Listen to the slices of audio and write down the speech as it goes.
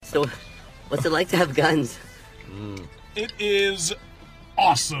So, what's it like to have guns? It is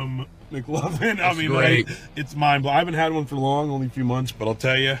awesome, McLovin. I mean, great. like, it's mind-blowing. I haven't had one for long, only a few months, but I'll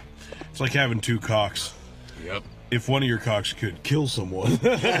tell you, it's like having two cocks. Yep. If one of your cocks could kill someone.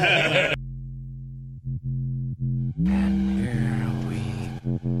 Here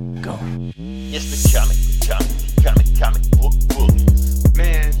we go. It's the comic book bullies.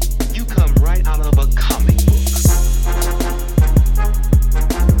 Man, you come right out of a comic book.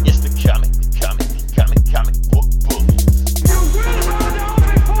 It's the comic book bullies. You will bow down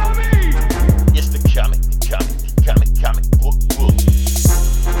before me! It's the comic book bullies.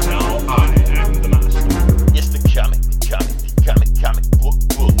 Now I am the master. It's the comic book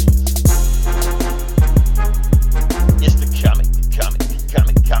bullies. It's the comic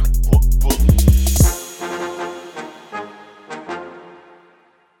book bullies.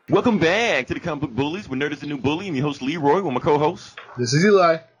 Welcome back to the Comic Book Bullies. We're Nerd is the New Bully. I'm your host Leroy with my co-host. This is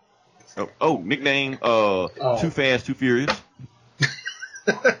Eli. Nickname Too Fast, Too Furious.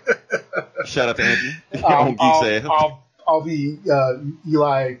 Shout out to Anthony on Geek's Ass. I'll be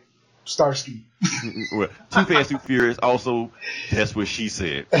Eli Starsky. Well, Too Fast, Too Furious. Also, that's what she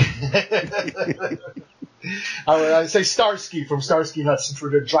said. I say Starsky from Starsky Hudson for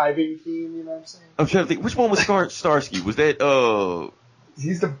the driving theme. You know what I'm saying? I'm trying to think. Which one was Starsky? Was that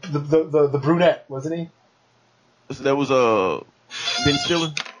He's the brunette, wasn't he? that was Ben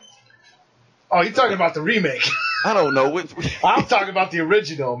Stiller? Oh, you're talking about the remake. I don't know. I'm talking about the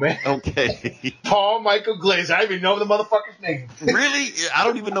original, man. Okay. Paul Michael Glazer. I don't even know the motherfucker's name. Really? I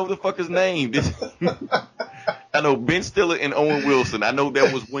don't even know the fucker's name. I know Ben Stiller and Owen Wilson. I know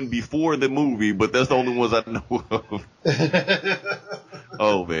that was one before the movie, but that's the only ones I know of.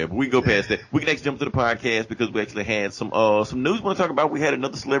 Oh man, but we can go past that. We can actually jump to the podcast because we actually had some news we want to talk about. We had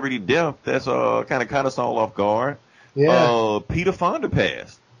another celebrity death that's kind of caught us all off guard. Yeah. Peter Fonda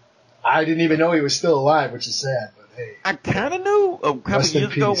passed. I didn't even know he was still alive, which is sad. But hey, I kind of knew a couple Rest in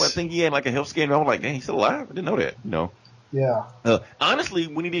years ago. peace. I think he had like a health scandal. I was like, dang, he's still alive. I didn't know that. You know. yeah, Honestly,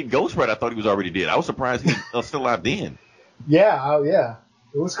 when he did Ghost Rider, I thought he was already dead. I was surprised he was still alive then. yeah.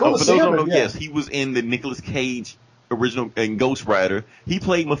 It was cool to For see those who him. don't know, Yeah. yes, he was in the Nicolas Cage original in Ghost Rider. He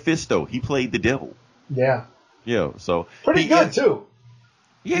played Mephisto. He played the devil. Yeah, Yeah, so pretty good too.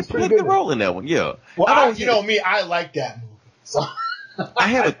 Yeah, he He's pretty played the good. role in that one. Yeah. Well, you know me, I like that movie. So I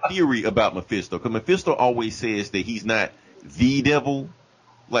have a theory about Mephisto because Mephisto always says that he's not the devil.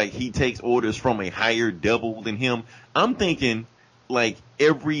 Like he takes orders from a higher devil than him. I'm thinking like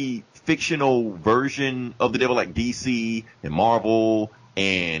every fictional version of the devil, like DC and Marvel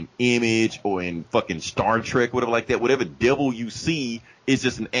and Image or in fucking Star Trek, whatever like that, whatever devil you see is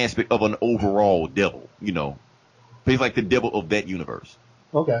just an aspect of an overall devil, you know. But he's like the devil of that universe.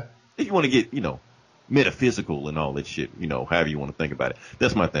 okay. If you want to get, metaphysical and all that shit, however you want to think about it.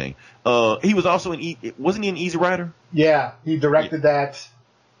 That's my thing. He was also wasn't he in Easy Rider? Yeah, he directed that.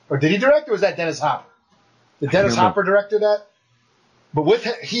 Or did he direct, or was that Dennis Hopper? Did Dennis Hopper direct that? But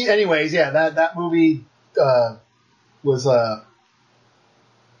anyways, yeah, that movie was a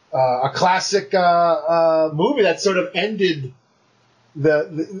classic movie that sort of ended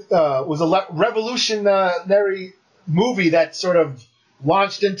was a revolutionary movie that sort of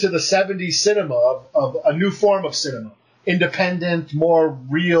launched into the 70s cinema of a new form of cinema, independent, more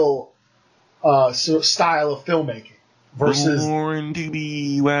real style of filmmaking versus Born to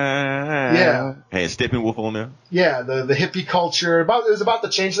be wild. Yeah. Had Steppenwolf on there. the hippie culture. It was about the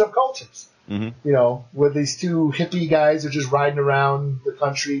changing of cultures. Mm-hmm. Where these two hippie guys are just riding around the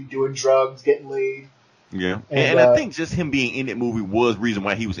country doing drugs, getting laid. Yeah, And, and I think just him being in that movie was the reason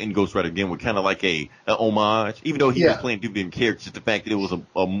why he was in Ghost Rider again, with kind of like a homage, even though he was playing two different characters. Just the fact that it was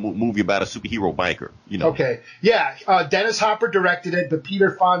a movie about a superhero biker, Okay, yeah. Dennis Hopper directed it, but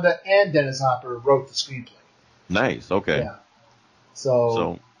Peter Fonda and Dennis Hopper wrote the screenplay. Nice. Okay. Yeah.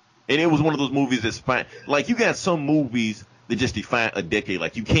 So and it was one of those movies that's fine. Like you got some movies that just define a decade.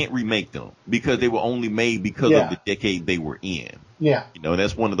 Like you can't remake them because they were only made because of the decade they were in. yeah.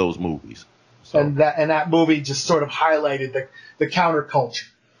 That's one of those movies. So. And that movie just sort of highlighted the counterculture,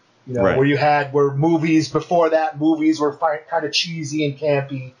 Right. where movies before that movies were kind of cheesy and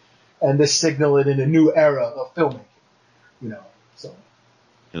campy, and this signaled in a new era of filmmaking, So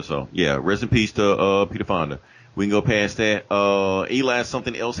And so yeah, rest in peace to Peter Fonda. We can go past that. Eli,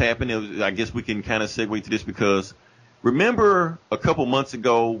 something else happened. I guess we can kind of segue to this because remember a couple months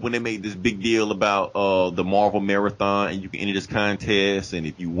ago when they made this big deal about the Marvel Marathon, and you can enter this contest, and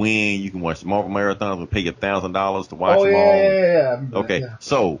if you win, you can watch the Marvel Marathon. We'll pay you $1,000 to watch them all. Yeah. Okay, Yeah.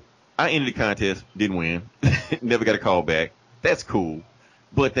 so I entered the contest, didn't win, never got a call back. That's cool,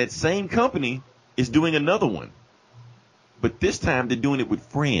 but that same company is doing another one. but this time they're doing it with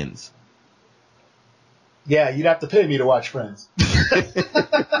friends. Yeah, you'd have to pay me to watch Friends.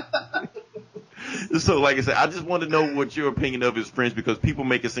 So, like I said, I just want to know what your opinion of is Friends, because people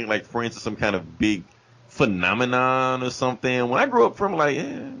make it seem like Friends is some kind of big phenomenon or something. When I grew up from, like,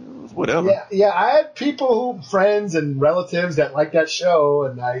 it was whatever. Yeah, I had friends and relatives that liked that show,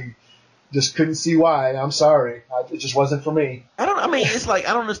 and I just couldn't see why. I'm sorry. It just wasn't for me. It's like,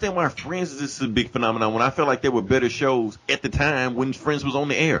 I don't understand why Friends is this a big phenomenon when I feel like there were better shows at the time when Friends was on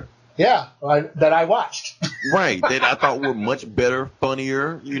the air. Yeah, that I watched. Right, that I thought were much better,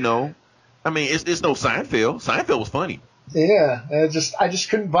 funnier, you know. I mean, it's no Seinfeld. Seinfeld was funny. Yeah, I just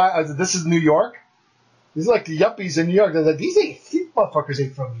couldn't buy. This is New York. These are like the yuppies in New York. They're like, these motherfuckers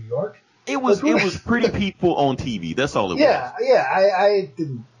ain't from New York. It was pretty people on TV. That's all it was. Yeah, I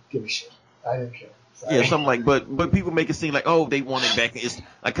didn't give a shit. I didn't care. Sorry. Yeah, something like, but people make it seem like, oh, they want it back. It's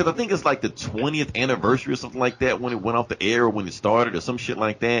like, because I think it's like the 20th anniversary or something like that when it went off the air or when it started or some shit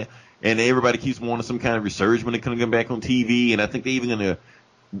like that. And everybody keeps wanting some kind of resurgence when it comes back on TV. And I think they're even going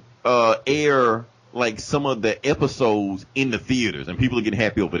to air like some of the episodes in the theaters, and people are getting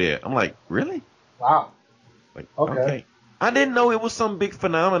happy over there. I'm like, really? Wow. Like, Okay. I didn't know it was some big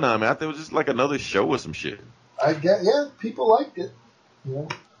phenomenon, man. I thought it was just like another show or some shit. I get, yeah, people liked it. Yeah.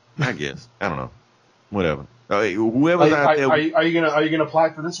 I guess. I don't know. Whatever. Whoever's out there. Are you gonna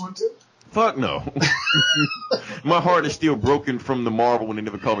apply for this one too? Fuck no. My heart is still broken from the Marvel when they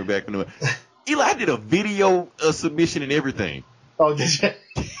never called me back from the. Eli, I did a video submission and everything. Oh, did you?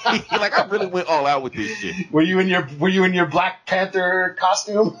 Like, I really went all out with this shit. Were you in your Black Panther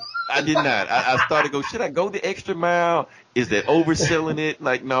costume? I did not. I started to go, should I go the extra mile? Is that overselling it?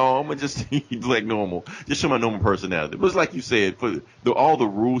 Like, no, I'm going to just be like normal. Just show my normal personality. It was like you said, for all the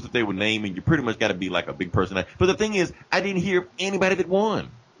rules that they were naming, you pretty much got to be like a big personality. But the thing is, I didn't hear anybody that won.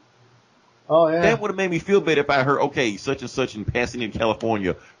 Oh, yeah. That would have made me feel better if I heard, okay, such and such in Pasadena,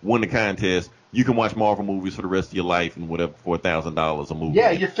 California won the contest. You can watch Marvel movies for the rest of your life and whatever for $1,000 a movie.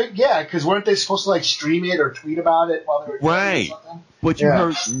 Yeah, because weren't they supposed to like stream it or tweet about it while they were doing right? It or something? But you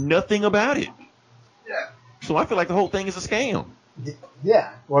heard nothing about it. Yeah. So I feel like the whole thing is a scam.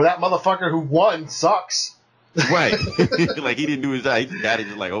 Yeah. Well, that motherfucker who won sucks. Right. Like, he didn't do his job. He just got it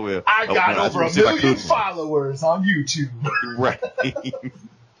just like, oh, well. I got over 1 million followers on YouTube. Right.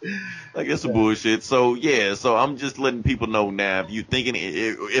 Like, that's some bullshit. So, yeah. So I'm just letting people know now, if you're thinking,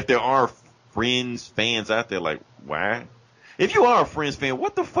 if there are Friends fans out there, like, why? If you are a Friends fan,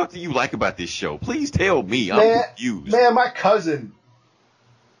 what the fuck do you like about this show? Please tell me. I'm confused. Man, my cousin,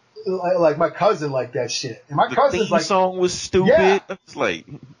 my cousin liked that shit. And my cousin's theme song was stupid. Yeah. It's like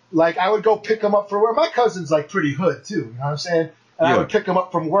I would go pick him up for work. My cousin's like pretty hood too. You know what I'm saying? And I would pick him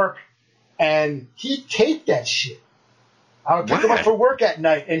up from work, and he'd tape that shit. I would pick him up for work at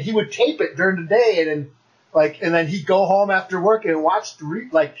night, and he would tape it during the day, and then he'd go home after work and watch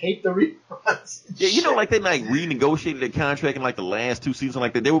tape the reruns. Yeah, you know, like they like renegotiated their contract in like the last 2 seasons,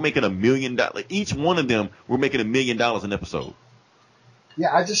 like that. They were making $1 million. Like, each one of them were making $1 million an episode.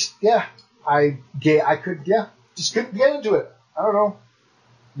 Yeah, just couldn't get into it. I don't know.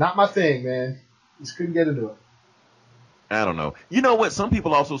 Not my thing, man. Just couldn't get into it. I don't know. You know what? Some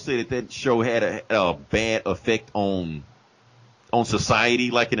people also say that show had a bad effect on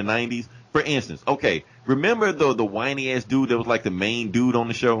society, like in the 90s. For instance, okay, remember the whiny ass dude that was like the main dude on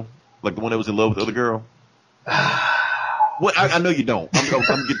the show, like the one that was in love with the other girl? Well, I know you don't. I'm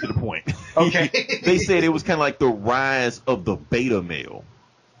getting to the point. Okay. They said it was kind of like the rise of the beta male.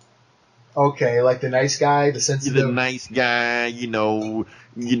 Okay, like the nice guy, the sensitive. The nice guy, you know,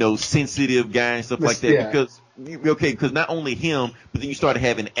 sensitive guy and stuff like that. Yeah. Because not only him, but then you started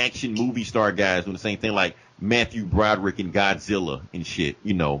having action movie star guys doing the same thing, like Matthew Broderick and Godzilla and shit,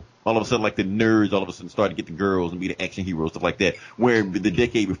 you know. All of a sudden, like the nerds, all of a sudden started to get the girls and be the action heroes, stuff like that. Where the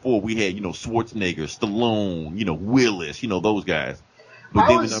decade before, we had, Schwarzenegger, Stallone, Willis, those guys. But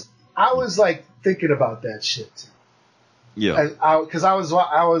I was like thinking about that shit. Yeah. Because I was like,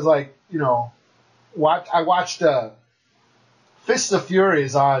 I watched Fist of Fury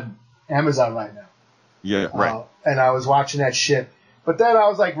is on Amazon right now. Yeah, right. And I was watching that shit. But then I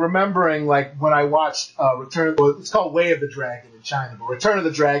was like remembering like when I watched it's called Way of the Dragon in China, but Return of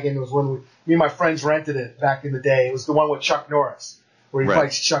the Dragon was when me and my friends rented it back in the day. It was the one with Chuck Norris, where he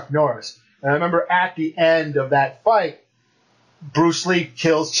fights Chuck Norris. And I remember at the end of that fight, Bruce Lee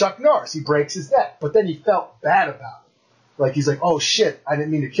kills Chuck Norris. He breaks his neck, but then he felt bad about it. Like he's like, oh shit, I didn't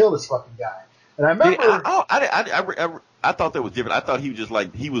mean to kill this fucking guy. And I remember. I thought that was different. I thought he was just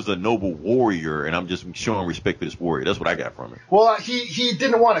like, he was a noble warrior, and I'm just showing respect for this warrior. That's what I got from it. Well, he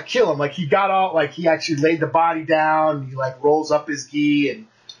didn't want to kill him. Like, he got all, like, he actually laid the body down, and he, like, rolls up his gi, and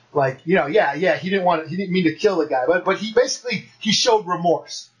Like, he didn't mean to kill the guy, but he showed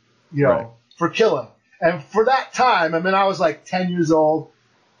remorse, Right. for killing. And for that time, I mean, I was like 10 years old.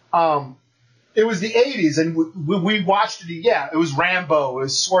 It was the 80s, and we watched it. Yeah, it was Rambo, it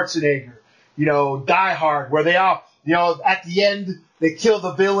was Schwarzenegger, Die Hard, where they all, at the end, they kill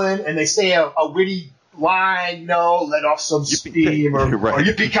the villain and they say a witty line, let off some steam or Right.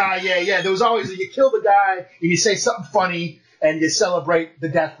 yippee-ki-yay. Yeah, there was always you kill the guy and you say something funny and you celebrate the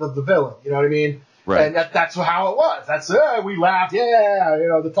death of the villain. You know what I mean? Right. And that's how it was. That's we laughed,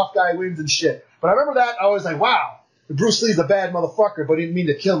 the tough guy wins and shit. But I remember that I was like, wow, Bruce Lee's a bad motherfucker, but he didn't mean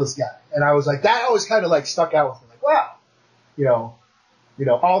to kill this guy. And I was like, that always kind of like stuck out with me. Like, wow,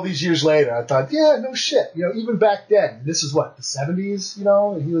 all these years later, I thought, yeah, no shit. Even back then, this is what, the 70s,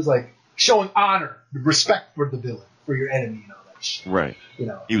 and he was like showing honor, respect for the villain, for your enemy, that shit. Right. You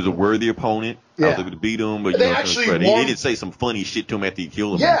know. He was a worthy opponent. I was able to beat him, but They actually he warned- didn't say some funny shit to him after he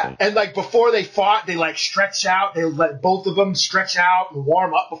killed him. or Yeah, anything. and like before they fought, they like stretch out. They let both of them stretch out and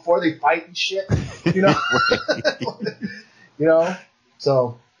warm up before they fight and shit. You know,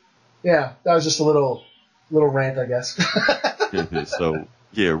 So, yeah, that was just a little rant, I guess. So,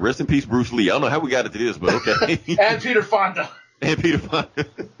 yeah, rest in peace, Bruce Lee. I don't know how we got into this, but okay. And Peter Fonda. And Peter Fonda.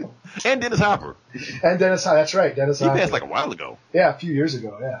 And Dennis Hopper. And Dennis. That's right, Dennis. He Hopper. passed like a while ago. Yeah, a few years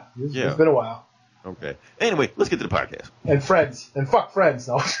ago. Yeah, it's been a while. Okay. Anyway, let's get to the podcast. And Friends. And fuck Friends,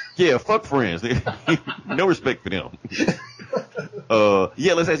 though. Yeah, fuck Friends. No respect for them.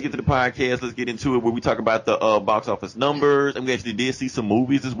 Let's actually get to the podcast. Let's get into it where we talk about the box office numbers. And we actually did see some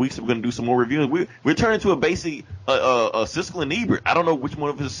movies this week, so we're going to do some more reviews. We're turning to a basic Siskel and Ebert. I don't know which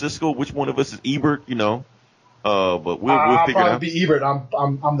one of us is Siskel, which one of us is Ebert, but we'll I'll figure it probably out. be Ebert.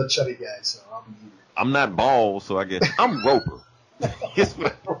 I'm the chubby guy, so I'll be Ebert. I'm not bald, so I guess I'm Roper.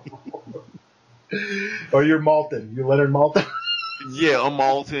 Or you're Malton. You're Leonard Malton. Yeah, I'm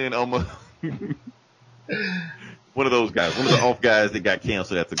Malton. I'm one of those guys. One of the off guys that got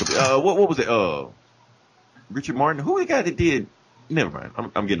canceled after. What was it? Richard Martin. Who was the guy that did? Never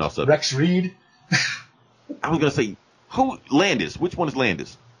mind. I'm getting off subject. Rex Reed. I was gonna say who? Landis. Which one is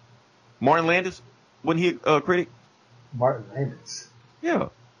Landis? Martin Landis. Wasn't he a critic? Martin Landis. Yeah.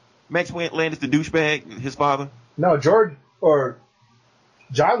 Max Landis, the douchebag, his father. No, John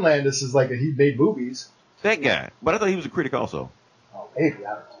Landis is he made movies. That guy. But I thought he was a critic also. Oh, maybe.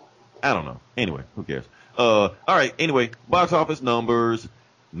 I don't know. Anyway, who cares? All right. Anyway, box office numbers.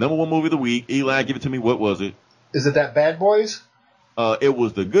 Number one movie of the week. Eli, give it to me. What was it? Is it that Bad Boys? It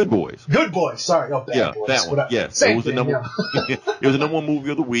was The Good Boys. Good Boys. Sorry. Oh, Bad Yeah, Boys. that one. Yes, Same it was thing, the number. yeah. It was the number one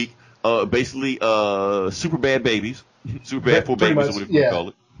movie of the week. Basically, Super Bad Babies. Super Bad for Pretty Babies, much, is what we yeah. call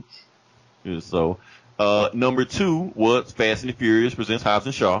it. Yeah, so, number two was Fast and the Furious presents Hobbs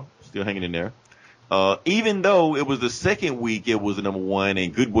and Shaw. Still hanging in there. Even though it was the second week, it was the number one,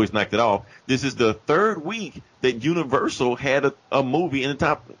 and Good Boys knocked it off. This is the third week that Universal had a movie in the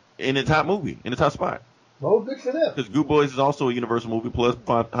top spot. Oh, good for them. Because Good Boys is also a Universal movie, plus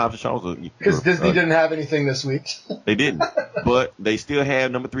Hobbs and Shaw was a. Because Disney didn't have anything this week. They didn't, but they still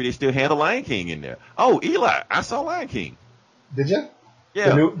have number three. They still had a Lion King in there. Oh, Eli, I saw Lion King. Did you? Yeah,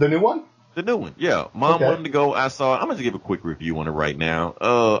 The new one? the new one. Yeah, Mom Okay. wanted to go. I saw it. I'm gonna give a quick review on it right now.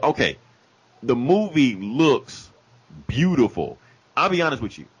 Okay, the movie looks beautiful. I'll be honest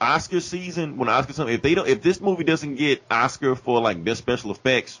with you. Oscar season, when Oscar something, if this movie doesn't get Oscar for like best special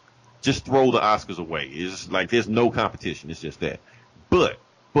effects, just throw the Oscars away. It's like there's no competition. It's just that. But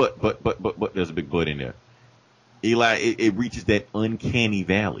there's a big but in there. Eli, it reaches that uncanny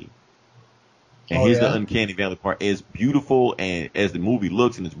valley. And Oh, here's yeah? the uncanny valley part. As beautiful and as the movie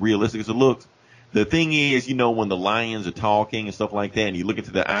looks and as realistic as it looks, the thing is, when the lions are talking and stuff like that, and you look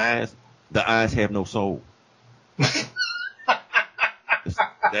into the eyes have no soul.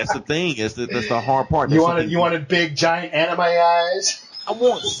 That's the thing. That's the hard part. You That's wanted something- big, giant anime eyes? I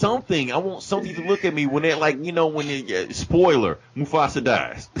want something. I want something to look at me when they're like, when they, spoiler, Mufasa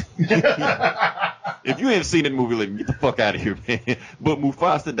dies. If you haven't seen that movie, like, get the fuck out of here, man. But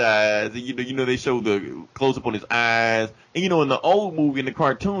Mufasa dies, and they show the close up on his eyes, and in the old movie, in the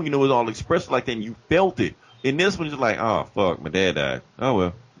cartoon, it was all expressed like that, and you felt it. In this one, it's like, oh fuck, my dad died. Oh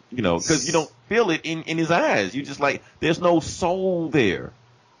well, because you don't feel it in his eyes. You just like, there's no soul there.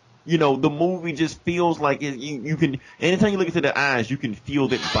 The movie just feels like you can. Anytime you look into the eyes, you can feel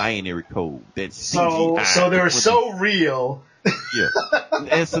that binary code. That CGI. So they're so real. Yeah,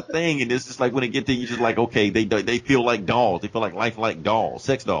 that's the thing, and it's just like when they get there, you just like, okay, they feel like dolls. They feel like lifelike dolls,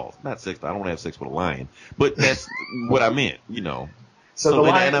 sex dolls. Not sex. I don't want to have sex with a lion, but that's what I meant. So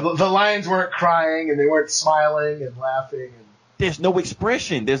and the lions weren't crying and they weren't smiling and laughing. There's no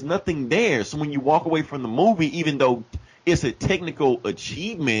expression. There's nothing there. So when you walk away from the movie, even though it's a technical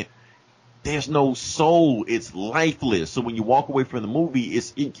achievement. There's no soul. It's lifeless. So when you walk away from the movie,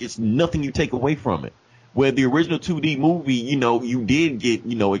 it's nothing you take away from it. Where the original 2D movie, you did get,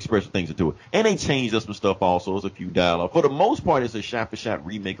 expressive things into it. And they changed up some stuff also. There's a few dialogue. For the most part, it's a shot-for-shot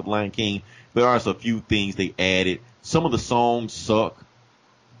remake of Lion King. There are a few things they added. Some of the songs suck.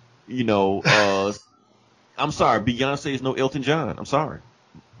 I'm sorry. Beyonce is no Elton John. I'm sorry.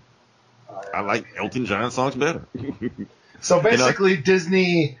 I like Elton John songs better. So basically,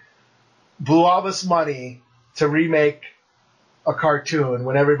 Disney blew all this money to remake a cartoon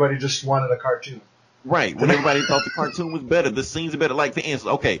when everybody just wanted a cartoon. Right. When everybody thought the cartoon was better, the scenes are better. Like, for instance,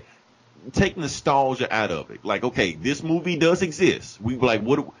 okay, take nostalgia out of it. Like, okay, this movie does exist. We like,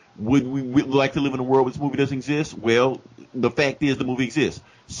 would we like to live in a world where this movie doesn't exist? Well, the fact is the movie exists.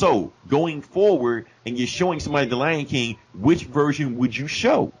 So, going forward, and you're showing somebody The Lion King, which version would you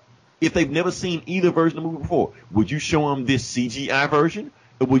show? If they've never seen either version of the movie before, would you show them this CGI version?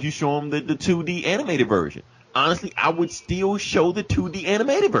 Or would you show them the 2D animated version? Honestly, I would still show the 2D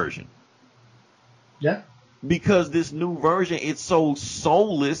animated version. Yeah. Because this new version, it's so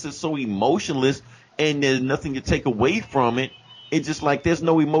soulless, it's so emotionless, and there's nothing to take away from it. It's just like there's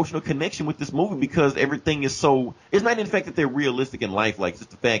no emotional connection with this movie because everything is so... It's not in the fact that they're realistic in life, like it's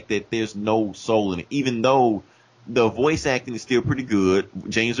the fact that there's no soul in it. Even though the voice acting is still pretty good.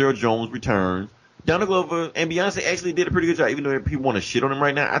 James Earl Jones returns. Donald Glover and Beyonce actually did a pretty good job. Even though people want to shit on him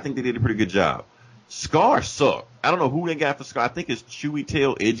right now, I think they did a pretty good job. Scar sucked. I don't know who they got for Scar. I think it's Chewy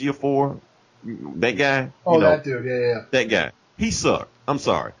Tail Ejiofor. That guy. Oh, that dude. Yeah. That guy. He sucked. I'm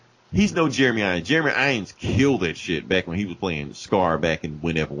sorry. He's no Jeremy Irons. Jeremy Irons killed that shit back when he was playing Scar back in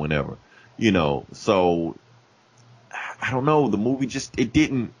whenever. So I don't know. The movie just, it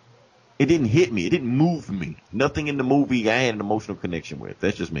didn't hit me. It didn't move me. Nothing in the movie I had an emotional connection with.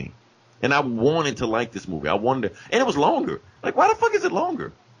 That's just me. And I wanted to like this movie. And it was longer. Like, why the fuck is it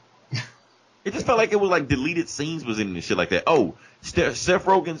longer? It just felt like it was like deleted scenes was in it and shit like that. Oh, Seth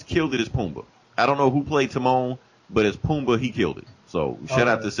Rogen's killed it as Pumbaa. I don't know who played Timon, but as Pumbaa, he killed it. So shout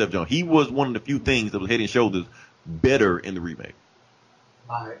out to Seth Jones. He was one of the few things that was head and shoulders better in the remake.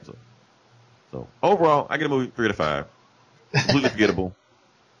 All right. So overall, I get a movie 3 out of 5. Completely forgettable.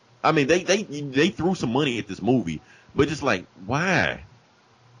 I mean, they threw some money at this movie, but just like, why?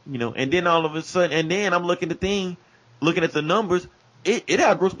 And then all of a sudden, and then I'm looking at the numbers, it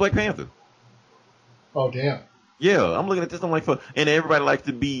outgrossed Black Panther. Oh, damn. Yeah, I'm looking at this, I'm like, and everybody likes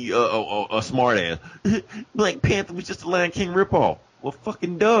to be a smart ass. Black Panther was just a Lion King ripoff. Well,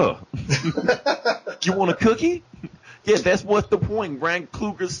 fucking duh. You want a cookie? Yeah, that's what's the point. Ryan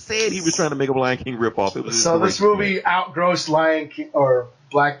Coogler said he was trying to make a Lion King ripoff. So this movie outgrossed Lion King or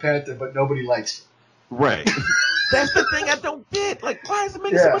Black Panther, but nobody likes it. Right. That's the thing I don't get. Like, why is it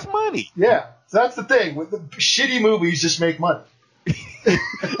making so much money? Yeah, so that's the thing. With the shitty movies, just make money.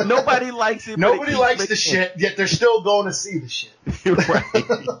 Nobody likes it. Nobody likes the shit, yet they're still going to see the shit. Right.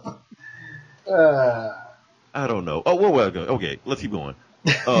 I don't know. Oh, well, okay, let's keep going.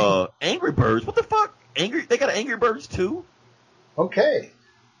 Angry Birds. What the fuck? They got Angry Birds 2? Okay.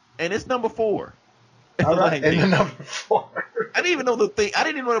 And it's number 4. All right, and the number 4. I didn't even know I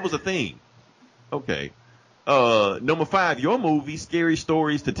didn't even know it was a thing. Okay. Number 5, your movie, Scary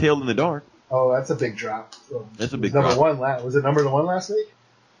Stories to Tell in the Dark. Oh, that's a big drop. That's a big number drop. 1. Was it number 1 last week?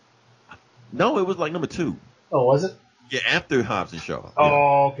 No, it was like number 2. Oh, was it? Yeah, after Hobbs and Shaw.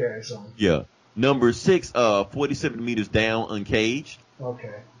 Oh, okay. So. Yeah. Number 6, 47 Meters Down, Uncaged.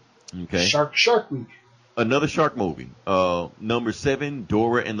 Okay. Shark Week. Another shark movie. Number 7,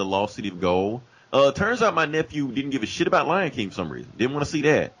 Dora and the Lost City of Gold. Turns out my nephew didn't give a shit about Lion King for some reason. Didn't want to see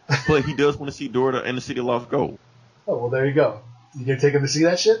that. But he does want to see Dora and the City of Lost Gold. Oh, well, there you go. You gonna take him to see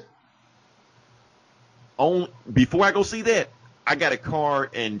that shit? Before I go see that, I got a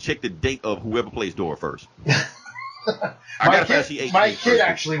card and check the date of whoever plays Dora first. My kid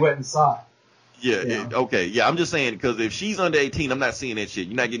actually went and saw it. Yeah. Okay. Yeah. I'm just saying because if she's under 18, I'm not seeing that shit.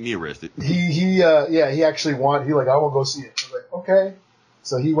 You're not getting me arrested. He actually I won't go see it. I was like, okay.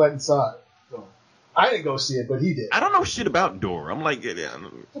 So he went and saw it. So I didn't go see it, but he did. I don't know shit about Dora. I'm like,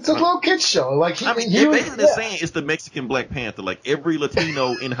 it's a little kid's show. Like they're basically saying it's the Mexican Black Panther. Like every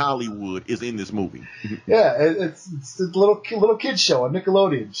Latino in Hollywood is in this movie. Yeah, it's a little kid's show on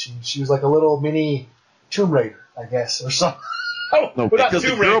Nickelodeon. She was like a little mini Tomb Raider, I guess, or something. No, because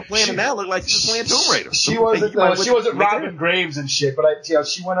the girl playing it now looked like she was playing Tomb Raider. She wasn't Robin Graves and shit, but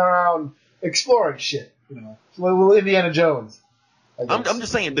she went around exploring shit. Little Indiana Jones. I'm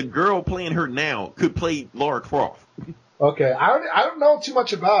just saying the girl playing her now could play Lara Croft. Okay, I don't know too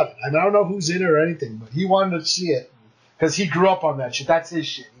much about it, and I don't know who's in it or anything, but he wanted to see it because he grew up on that shit. That's his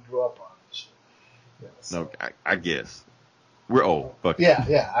shit. He grew up on it. Yeah, so. No, I guess. We're old. Fuck it.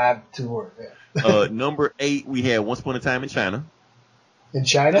 Yeah, I have 2 words. Yeah. Number 8, we had Once Upon a Time in China. In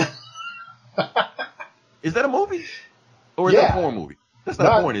China? Is that a movie? Or is that a porn movie? That's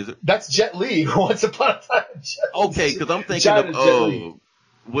not a porn, is it? That's Jet Li. Once Upon a Time in China. Okay, because I'm thinking China's Jet Li. of,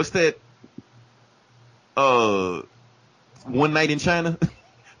 what's that? One Night in China?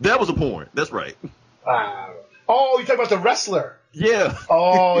 That was a porn. That's right. Oh, you talking about the wrestler? Yeah.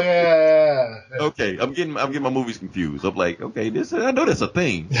 Oh yeah. Okay, I'm getting my movies confused. I'm like, okay, I know that's a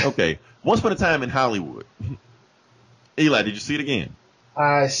thing. Okay, Once Upon a Time in Hollywood. Eli, did you see it again?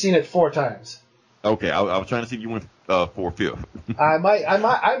 I've seen it 4 times. Okay, I was trying to see if you went for a 5th. I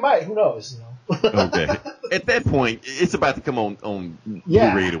might. Who knows? Okay. At that point, it's about to come on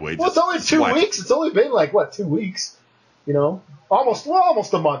Yeah. Blu-ray anyway. Well, it's only 2 weeks. It's only been like 2 weeks.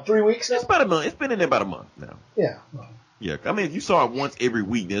 Almost a month. 3 weeks now. It's about a month. It's been in there about a month now. Yeah. Yeah, I mean, if you saw it once every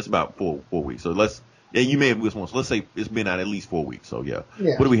week, then it's about four weeks. So you may have missed one. So let's say it's been out at least 4 weeks. So yeah.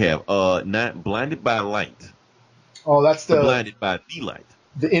 What do we have? Not Blinded by Light. Oh, that's Blinded by the Light.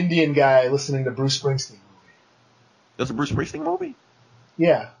 The Indian guy listening to Bruce Springsteen movie. That's a Bruce Springsteen movie?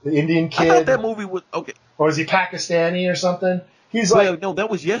 Yeah, the Indian kid. I thought that movie was okay. Or is he Pakistani or something? He's no, that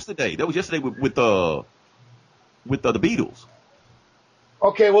was yesterday. That was yesterday with the Beatles.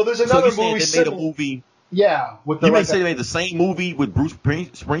 Okay, well, there's another so you movie. They made a movie. Yeah, with the. You may say they made the same movie with Bruce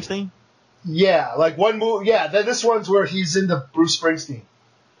Springsteen? Yeah, like one movie. Yeah, this one's where he's into Bruce Springsteen.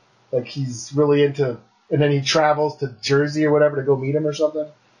 Like he's really into, and then he travels to Jersey or whatever to go meet him or something.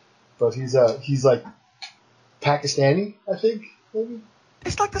 But he's like Pakistani, I think, maybe.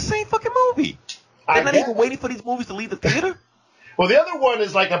 It's like the same fucking movie. They're not even waiting for these movies to leave the theater. Well, the other one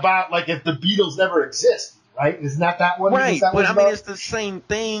is like about like if the Beatles never exist, right? Isn't that one? Right, but I mean about? it's the same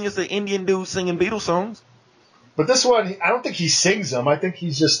thing. It's an Indian dude singing Beatles songs. But this one, I don't think he sings them. I think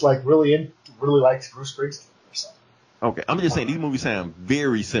he's just like really likes Bruce Springsteen or something. Okay, I'm just saying these movies sound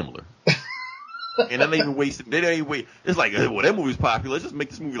very similar. And I'm not even wasting. They don't even wait. It's like, well, that movie's popular. Let's just make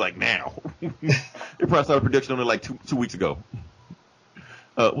this movie like now. They probably started production on it like two weeks ago.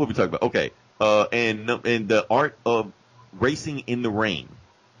 What we talking about? Okay, and the Art of Racing in the Rain.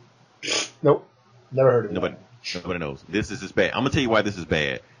 Nope, never heard of it. Nobody knows. This is just bad. I'm gonna tell you why this is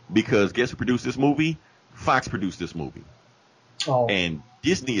bad. Because guess who produced this movie? Fox produced this movie. Oh. And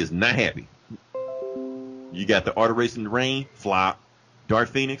Disney is not happy. You got the Art of Racing in the Rain, flop. Dark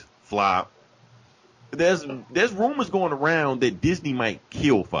Phoenix, flop. There's rumors going around that Disney might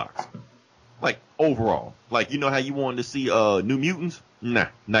kill Fox. Like, overall. Like, you know how you wanted to see New Mutants? Nah,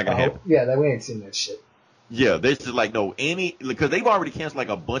 not gonna happen. Yeah, we ain't seen that shit. Yeah, they're just like, no, because they've already canceled like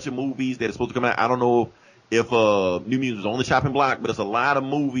a bunch of movies that are supposed to come out. I don't know if New Mutants was on the chopping block, but there's a lot of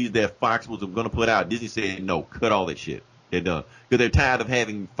movies that Fox was going to put out. Disney said, no, cut all that shit. They're done. Because they're tired of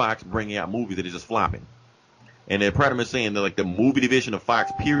having Fox bringing out movies that are just flopping. And they're pretty much saying that like the movie division of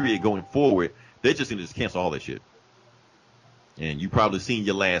Fox, period, going forward, they're just going to just cancel all that shit. And you probably seen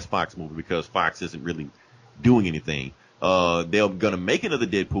your last Fox movie because Fox isn't really doing anything. They're going to make another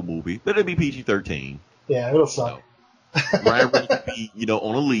Deadpool movie, but it'll be PG-13. Yeah, it'll suck. Ryan Reynolds will be,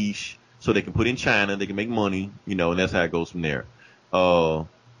 on a leash so they can put in China, they can make money, and that's how it goes from there. I'm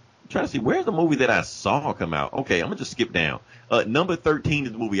trying to see, where's the movie that I saw come out? Okay, I'm going to just skip down. Number 13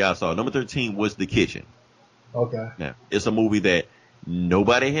 is the movie I saw. Number 13 was The Kitchen. Okay. Now, it's a movie that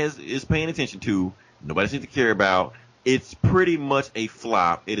nobody is paying attention to. Nobody seems to care about. It's pretty much a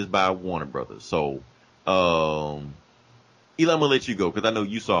flop. It is by Warner Brothers. So, Eli, I'm going to let you go because I know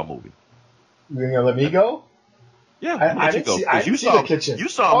you saw a movie. You're going to let me go? Yeah, I didn't see The Kitchen. You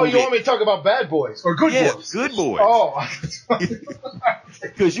saw a movie. You want me to talk about Bad Boys or Good Boys? Good Boys. Oh.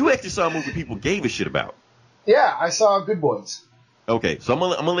 Because you actually saw a movie people gave a shit about. Yeah, I saw Good Boys. Okay, so I'm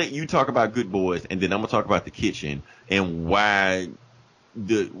gonna let you talk about Good Boys, and then I'm gonna talk about The Kitchen and why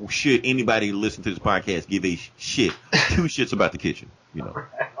should anybody listen to this podcast give a shit, 2 shits about The Kitchen,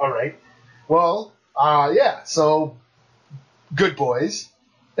 All right. Well, yeah. So, Good Boys.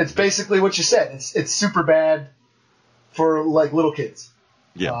 It's basically what you said. It's super bad for like little kids.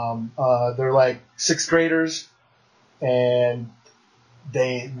 Yeah. They're like 6th graders, and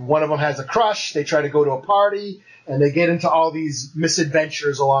one of them has a crush. They try to go to a party, and they get into all these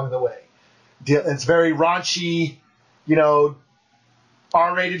misadventures along the way. It's very raunchy,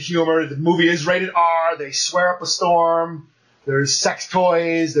 R-rated humor. The movie is rated R. They swear up a storm. There's sex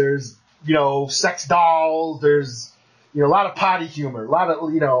toys. There's sex dolls. There's a lot of potty humor. A lot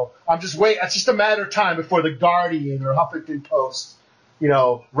of It's just a matter of time before the Guardian or Huffington Post,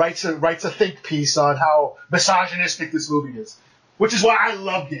 writes a think piece on how misogynistic this movie is. Which is why I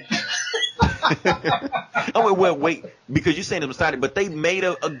loved it. Oh, wait, because you're saying it was started, but they made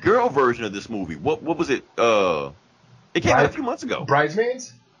a girl version of this movie. What was it? It came out a few months ago.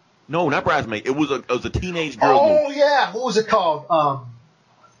 Bridesmaids? No, not Bridesmaid. It was a teenage girl movie. Yeah. What was it called?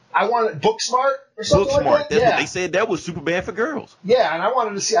 I wanted Booksmart or something Booksmart. like that. That's Yeah. what they said. That was Superbad for girls. Yeah, and I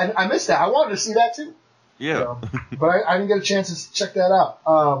wanted to see. I missed that. I wanted to see that too. Yeah. But I didn't get a chance to check that out.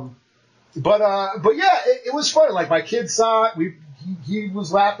 But yeah, it was funny. Like my kid saw it. He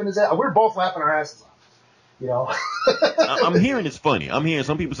was laughing his ass. We were both laughing our asses off. I'm hearing it's funny. I'm hearing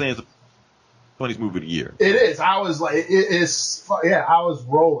some people saying it's the funniest movie of the year. It is. I was like, I was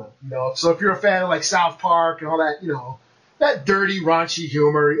rolling. So if you're a fan of like South Park and all that, that dirty, raunchy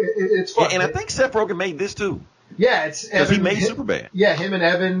humor, it's fun. And I think Seth Rogen made this too. Yeah, it's because he made Superbad. Yeah, him and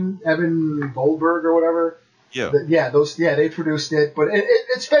Evan Goldberg or whatever. Yeah. They produced it, but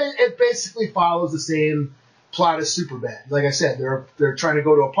it basically follows the same plot as Superbad. Like I said, they're trying to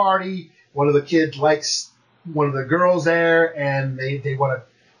go to a party. One of the kids likes one of the girls there, and they want to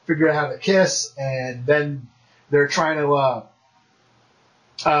figure out how to kiss, and then they're trying to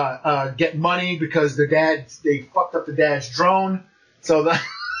get money because they fucked up the dad's drone, so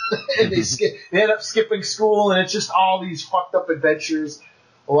and they end up skipping school, and it's just all these fucked up adventures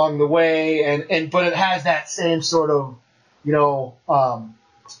along the way, but it has that same sort of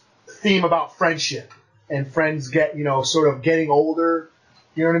theme about friendship, and friends get sort of getting older.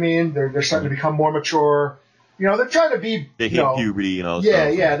 You know what I mean? They're starting to become more mature. They're trying to be. They hit puberty and all. Yeah,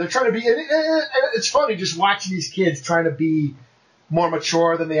 stuff. yeah. They're trying to be. And it's funny just watching these kids trying to be more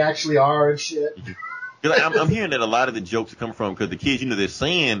mature than they actually are and shit. I'm hearing that a lot of the jokes come from because the kids, they're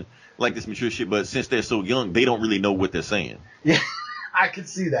saying like this mature shit, but since they're so young, they don't really know what they're saying. Yeah, I can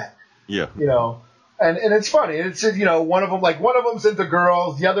see that. Yeah. And it's funny. It's one of them's into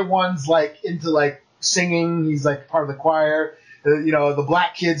girls, the other one's like into like singing. He's like part of the choir. The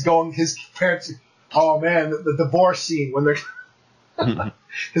black kid's going. His parents. Oh man, the divorce scene when they're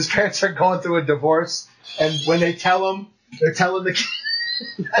his parents are going through a divorce, and when they tell him, they're telling the kid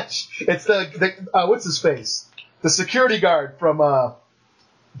it's the what's his face, the security guard from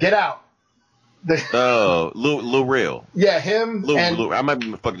Get Out. Lil Rel. Yeah, him. Lil, I might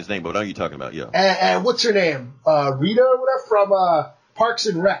be fucking his name, but what are you talking about? Yeah. And what's her name? Rita or whatever from Parks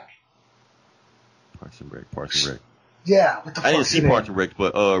and Rec. Parks and Rec. Yeah, what the fuck? I didn't see Parks and Rec,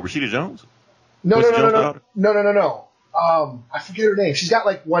 but Rashida Jones. No. I forget her name. She's got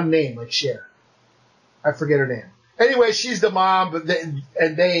like one name, like Cher. I forget her name. Anyway, she's the mom, but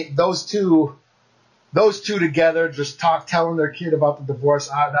those two together just telling their kid about the divorce.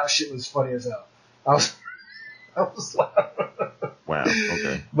 That shit was funny as hell. I was laughing. Wow.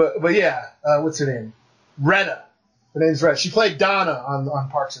 Okay. But yeah, what's her name? Retta. Her name's Retta. She played Donna on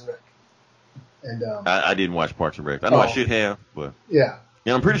Parks and Rec. And I didn't watch Parks and Rec. I know I should have, but yeah.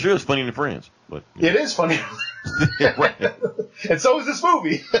 Yeah, I'm pretty sure it's funnier than Friends, but it is funny. Right. And so is this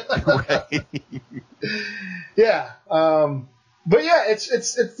movie. Right. Yeah. But yeah,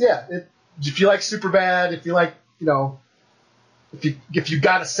 it's if you like Superbad, if you like, if you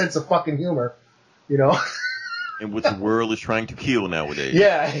got a sense of fucking humor, And what the world is trying to kill nowadays.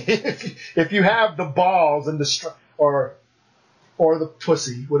 Yeah. If you have the balls and the or the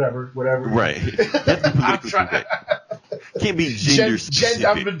pussy, whatever. Right. Can't be gender specific.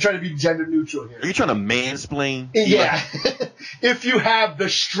 I'm trying to be gender neutral here. Are you trying to mansplain? Yeah. If you have the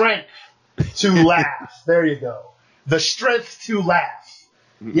strength to laugh, there you go. The strength to laugh.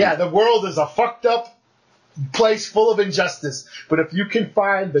 Mm-hmm. Yeah, the world is a fucked up place full of injustice. But if you can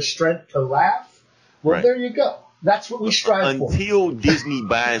find the strength to laugh, well, right. There you go. That's what we strive for. Until Disney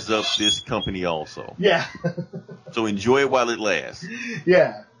buys up this company also. Yeah. So enjoy it while it lasts.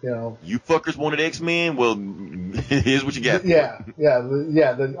 Yeah. You fuckers wanted X-Men? Well, here's what you got. Yeah.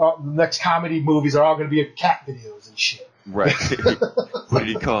 The next comedy movies are all going to be cat videos and shit. Right. What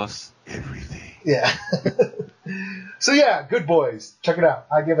did it cost? Everything. Yeah. So yeah, Good Boys. Check it out.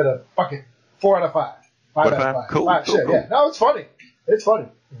 I give it a fucking 4 out of 5. 5 out of 5. Cool. Yeah. No, it's funny. It's funny.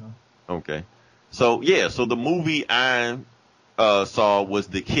 Okay. So the movie I saw was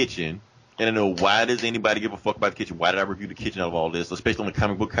The Kitchen. And I know, why does anybody give a fuck about The Kitchen? Why did I review The Kitchen out of all this, especially on the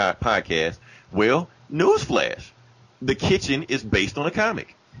Comic Book Podcast? Well, newsflash. The Kitchen is based on a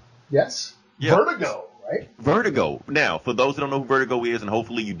comic. Yes. Yeah. Vertigo, right? Vertigo. Now, for those that don't know who Vertigo is, and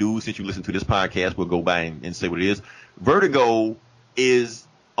hopefully you do since you listen to this podcast, we'll go by and say what it is. Vertigo is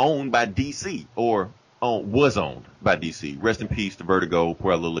owned by DC, or was owned by DC. Rest in peace to Vertigo.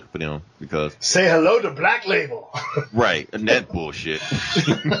 Poor little looking for them because say hello to Black Label. Right, and that bullshit.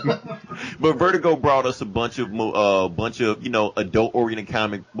 But Vertigo brought us a bunch of adult oriented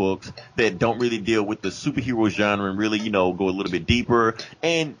comic books that don't really deal with the superhero genre and really go a little bit deeper.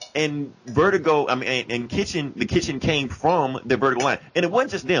 And Vertigo, the Kitchen came from the Vertigo line, and it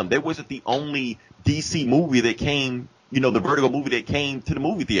wasn't just them. That wasn't the only DC movie that came the Vertigo movie that came to the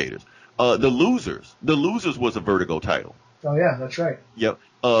movie theaters. The Losers was a Vertigo title. Oh yeah, that's right. Yep.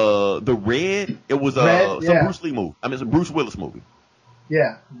 The Red, it was some Bruce Lee movie. I mean, it's a Bruce Willis movie.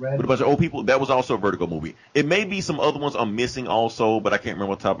 Yeah, Red. With a bunch of old people. That was also a Vertigo movie. It may be some other ones I'm missing also, but I can't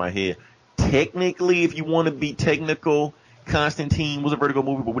remember off the top of my head. Technically, if you want to be technical, Constantine was a Vertigo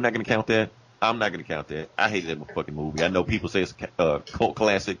movie, but we're not going to count that. I'm not going to count that. I hated that fucking movie. I know people say it's a cult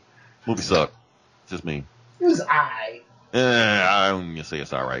classic. Movie sucked. Just me. It was I. I'm going to say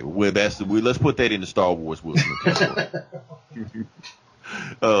it's all right. Let's put that in the Star Wars Will Smith.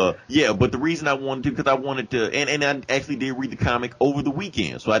 Yeah, but the reason I wanted to, because I wanted to, and I actually did read the comic over the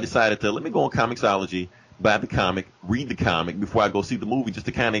weekend. So I decided to, let me go on Comixology, buy the comic, read the comic before I go see the movie, just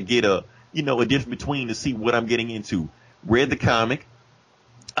to kind of get a difference between to see what I'm getting into. Read the comic.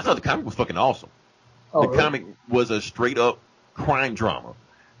 I thought the comic was fucking awesome. Oh, the comic was a straight up crime drama,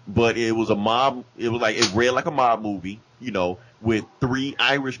 but it was it read like a mob movie, with 3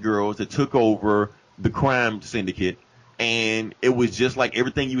 Irish girls that took over the crime syndicate. And it was just like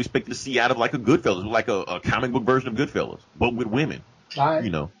everything you expected to see out of like a Goodfellas. It was like a comic book version of Goodfellas, but with women. Right.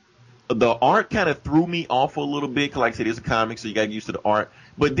 The art kind of threw me off a little bit, 'cause like I said, it's a comic, so you got used to the art.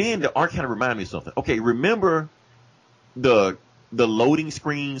 But then the art kind of reminded me of something. Okay, remember the loading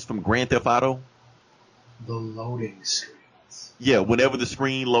screens from Grand Theft Auto? The loading screens. Yeah, whenever the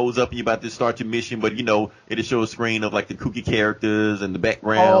screen loads up and you're about to start your mission, but it'll show a screen of like the kooky characters and the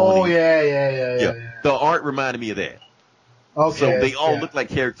background. Oh, yeah. The art reminded me of that. Okay. So they all look like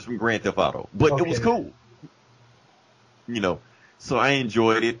characters from Grand Theft Auto, but it was cool. So I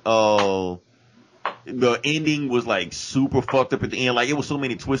enjoyed it. The ending was like super fucked up at the end. Like it was so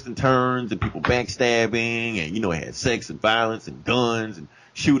many twists and turns and people backstabbing, and it had sex and violence and guns and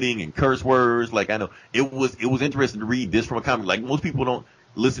shooting and curse words. Like I know it was interesting to read this from a comic. Like most people don't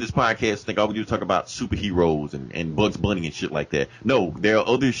listen to this podcast think all we do is talk about superheroes and Bugs Bunny and shit like that. No, there are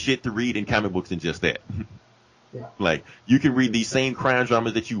other shit to read in comic books than just that. Yeah. Like you can read these same crime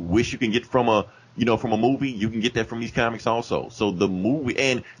dramas that you wish you can get from a movie. You can get that from these comics also. So the movie,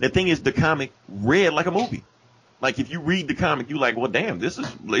 and the thing is, the comic read like a movie. Like if you read the comic, you like, well, damn, this is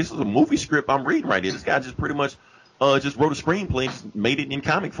a movie script I'm reading right here. This guy just pretty much just wrote a screenplay, and just made it in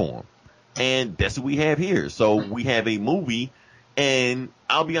comic form, and that's what we have here. So we have a movie, and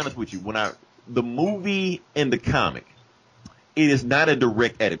I'll be honest with you, the movie and the comic, it is not a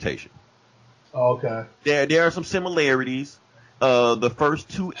direct adaptation. Oh, okay. There are some similarities. The first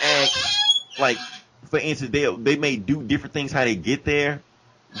 2 acts, like for instance, they may do different things how they get there,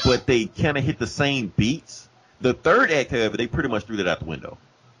 but they kind of hit the same beats. The third act, however, they pretty much threw that out the window.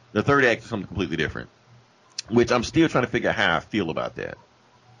 The third act is something completely different, which I'm still trying to figure out how I feel about that.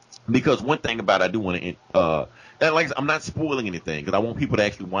 Because one thing about it, I do want to, I'm not spoiling anything because I want people to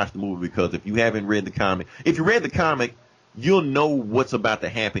actually watch the movie, because if you haven't read the comic, you'll know what's about to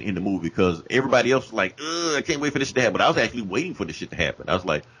happen in the movie, because everybody else is like, I can't wait for this shit to happen. But I was actually waiting for this shit to happen. I was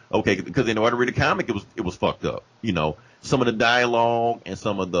like, okay, because in order to read the comic, it was fucked up. Some of the dialogue and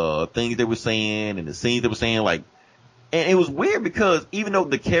some of the things they were saying and the scenes they were saying, like, and it was weird because even though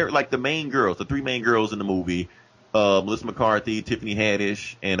the main girls, the 3 main girls in the movie, Melissa McCarthy, Tiffany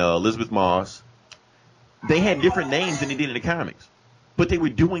Haddish, and Elizabeth Moss, they had different names than they did in the comics, but they were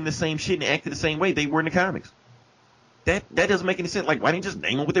doing the same shit and acted the same way they were in the comics. That doesn't make any sense. Like, why didn't you just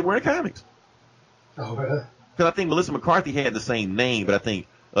name them what they were in the comics? Oh, really? Because I think Melissa McCarthy had the same name, but I think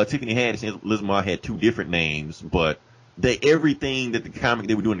Tiffany Haddish and Elizabeth Moss had 2 different names, but everything that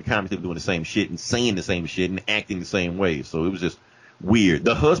they were doing in the comics, they were doing the same shit and saying the same shit and acting the same way. So it was just weird.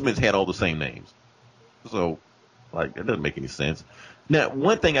 The husbands had all the same names. So, like, that doesn't make any sense. Now,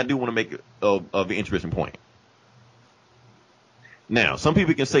 one thing I do want to make of an interesting point. Now, some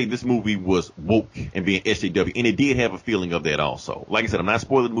people can say this movie was woke and being SJW, and it did have a feeling of that also. Like I said, I'm not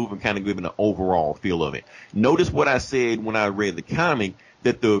spoiling the movie, I'm kind of giving an overall feel of it. Notice what I said when I read the comic,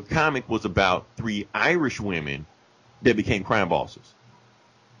 that the comic was about 3 Irish women that became crime bosses.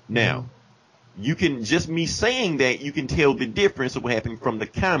 Now, you can, just me saying that, you can tell the difference of what happened from the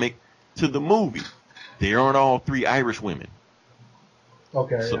comic to the movie. They aren't all 3 Irish women.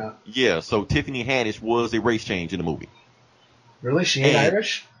 Okay, So, yeah, so Tiffany Haddish was a race change in the movie. Really? She ain't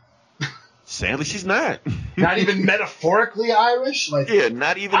Irish? Sadly, she's not. Not even metaphorically Irish? Like, Yeah,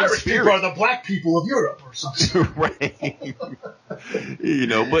 not even in Irish spirit. people are the black people of Europe or something. Right.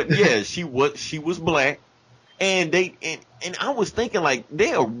 But yeah, she was black, and I was thinking, like,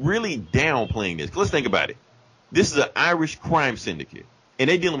 they are really downplaying this. 'Cause let's think about it. This is an Irish crime syndicate, and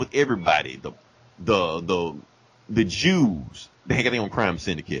they're dealing with everybody. The Jews, they got their own crime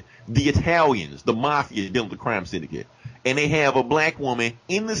syndicate. The Italians, the mafia, is dealing with the crime syndicate. And they have a black woman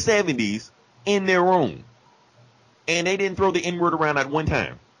in the 70s in their room. and they didn't throw the N-word around at one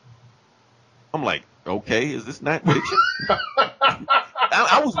time. I'm like, okay, is this not what it should?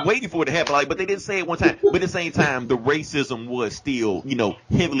 I was waiting for it to happen, like, but they didn't say it one time. But at the same time, the racism was still,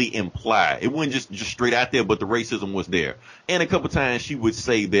 heavily implied. It wasn't just straight out there, but the racism was there. And a couple times she would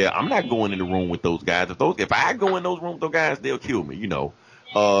say that I'm not going in the room with those guys. If I go in those rooms with those guys, they'll kill me.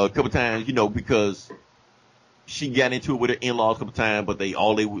 A couple times, because she got into it with her in-laws a couple times, but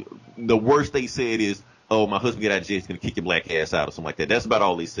the worst they said is, "Oh, my husband get out of jail, he's gonna kick your black ass out," or something like that. That's about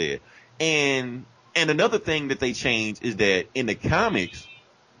all they said. And another thing that they changed is that in the comics,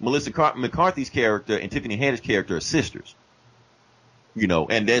 Melissa McCarthy's character and Tiffany Haddish's character are sisters.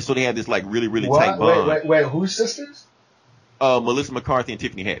 And so they have this like really, really tight bond. Wait, who's sisters? Melissa McCarthy and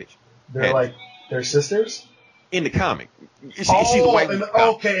Tiffany Haddish. They're sisters? In the comic. She's a white woman.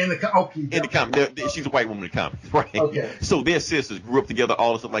 In the comic. She's a white woman in the comic, right? Okay. So their sisters grew up together,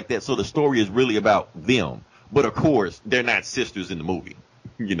 all and stuff like that. So the story is really about them. But of course, they're not sisters in the movie,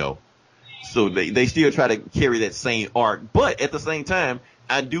 So they still try to carry that same arc. But at the same time,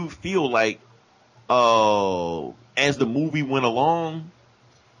 I do feel like as the movie went along,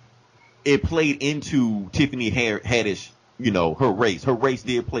 it played into Tiffany Haddish, her race. Her race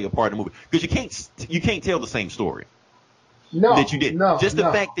did play a part in the movie. Because you can't tell the same story. No. That you did. No. Just the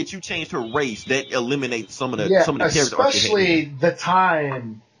fact that you changed her race, that eliminates some of the characters. Especially the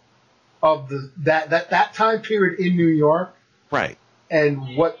time of that time period in New York. Right.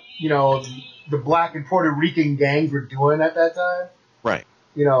 And what, the black and Puerto Rican gangs were doing at that time. Right.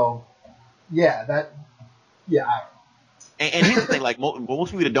 I don't know. And here's the thing, like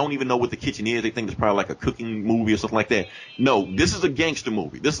most people that don't even know what The Kitchen is, they think it's probably like a cooking movie or something like that. No, this is a gangster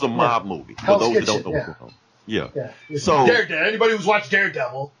movie. This is a mob movie. For those that don't know what's going on. Yeah. So Daredevil. Anybody who's watched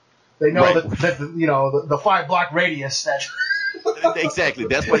Daredevil, they know that the 5-block radius that. Exactly.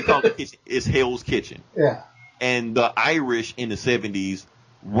 That's why they call it The Kitchen. It's Hell's Kitchen. Yeah. And the Irish in the 70s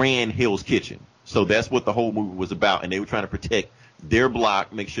ran Hell's Kitchen. So that's what the whole movie was about. And they were trying to protect their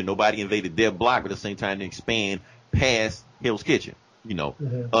block, make sure nobody invaded their block, but at the same time to expand past Hell's Kitchen.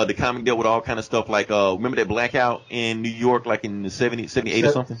 The comic dealt with all kind of stuff like, remember that blackout in New York, like in the 78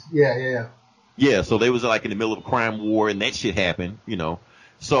 or something? Yeah. Yeah, so they was like in the middle of a crime war and that shit happened,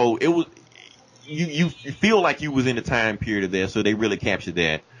 So it was, you feel like you was in the time period of that, so they really captured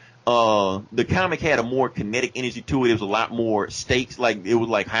that. The comic had a more kinetic energy to it. There was a lot more stakes, like it was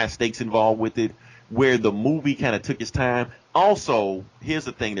like high stakes involved with it, where the movie kind of took its time. Also, here's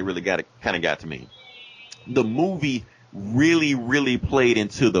the thing that really got to me. The movie really, really played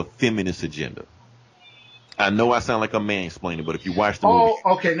into the feminist agenda. I know I sound like a mansplaining, but if you watch the movie...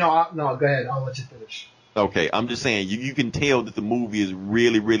 Oh, okay. No, go ahead. I'll let you finish. Okay, I'm just saying, you can tell that the movie is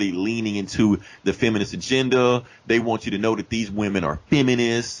really, really leaning into the feminist agenda. They want you to know that these women are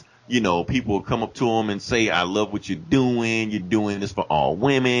feminists. People will come up to them and say, I love what you're doing. You're doing this for all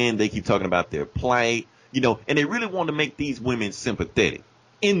women. They keep talking about their plight, and they really want to make these women sympathetic.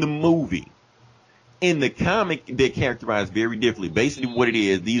 In the movie, in the comic, they're characterized very differently. Basically what it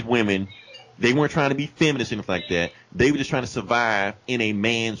is, these women, they weren't trying to be feminists or anything like that. They were just trying to survive in a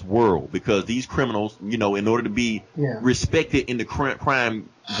man's world because these criminals, in order to be respected in the crime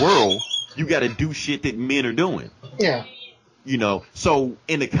world, you got to do shit that men are doing. Yeah. So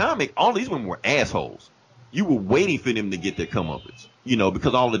in the comic, all these women were assholes. You were waiting for them to get their comeuppance,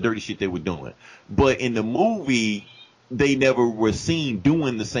 because all the dirty shit they were doing. But in the movie, they never were seen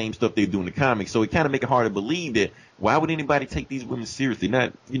doing the same stuff they do in the comics. So it kind of make it hard to believe that why would anybody take these women seriously?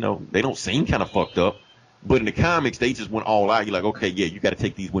 Not, they don't seem kind of fucked up. But in the comics, they just went all out. You're like, okay, yeah, you got to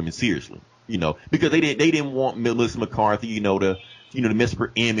take these women seriously, because they didn't want Melissa McCarthy, to mess with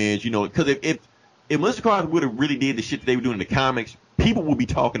her image, because if Melissa McCarthy would have really did the shit that they were doing in the comics, people would be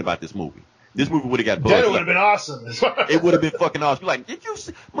talking about this movie. This movie would have got buzzed. Then it would have been awesome. It would have been fucking awesome. You're like, did you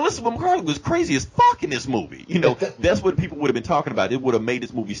see? Melissa McCarthy was crazy as fuck in this movie. That's what people would have been talking about. It would have made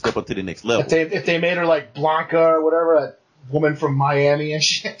this movie step up to the next level. If they made her like Blanca or whatever, a woman from Miami and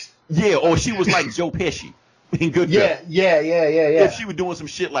shit. Yeah, or she was like Joe Pesci in Good Girl. Yeah. If she was doing some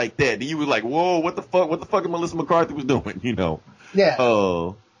shit like that, then you was like, whoa, what the fuck Melissa McCarthy was doing,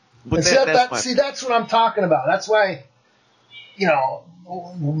 Yeah. But that's what I'm talking about. That's why,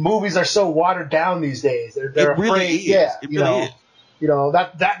 movies are so watered down these days. They're it afraid. Really is. Yeah, it really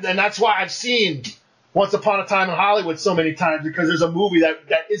is. And that's why I've seen Once Upon a Time in Hollywood so many times, because there's a movie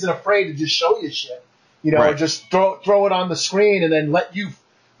that isn't afraid to just show you shit. Right. Just throw it on the screen and then let you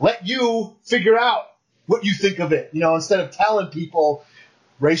figure out what you think of it. Instead of telling people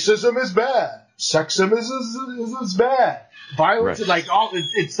racism is bad, sexism is bad, violence is like all.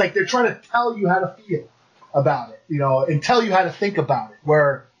 It's like they're trying to tell you how to feel about it, and tell you how to think about it.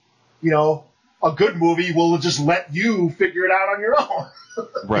 Where, a good movie will just let you figure it out on your own.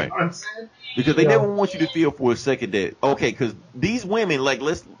 Right. You know what I'm saying? Because they You never know. want you to feel for a second that, okay, because these women, like,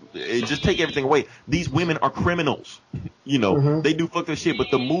 let's just take everything away. These women are criminals. You know, Mhm. they do fucked up shit,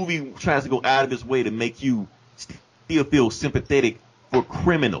 but the movie tries to go out of its way to make you still feel sympathetic for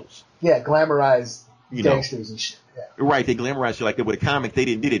criminals. Yeah, glamorize You know. gangsters and shit. Yeah. Right, they glamorize shit like that. With a comic, they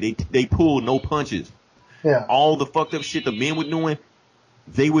didn't did it. They pulled no punches. Yeah. All the fucked up shit the men were doing,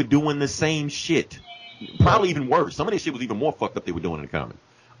 they were doing the same shit. Probably even worse. Some of that shit was even more fucked up they were doing in the comic.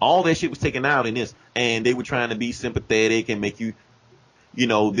 All that shit was taken out in this, and they were trying to be sympathetic and make you, you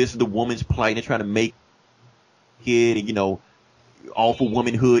know, this is the woman's plight. They're trying to make it, and, you know, all for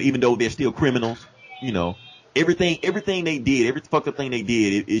womanhood, even though they're still criminals. You know, everything they did, every fucked up thing they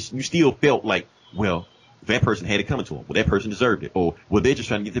did, you still felt like, well, that person had it coming to them. Well, that person deserved it. Or, well, they're just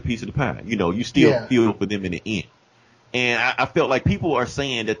trying to get the piece of the pie. You know, you still feel for them in the end. And I felt like people are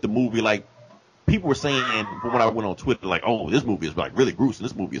saying that the movie, like, people were saying from when I went on Twitter, like, oh, this movie is like really gruesome.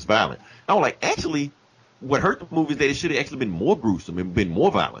 This movie is violent. I was like, actually, what hurt the movie is that it should have actually been more gruesome and been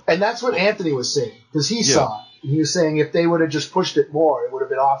more violent. And that's what Anthony was saying, because he saw it. And he was saying if they would have just pushed it more, it would have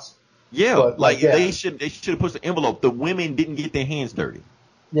been awesome. Yeah, But, they should have pushed the envelope. The women didn't get their hands dirty.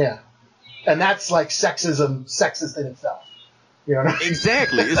 Yeah. And that's like sexist in itself. You know what I mean?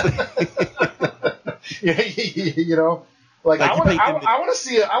 Exactly. It's like, You know? Like Like, I you want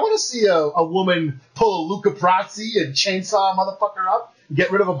to see a woman pull a Luca Brasi and chainsaw a motherfucker up and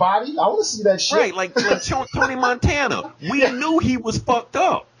get rid of a body. I want to see that shit. right, like Tony Montana. We knew he was fucked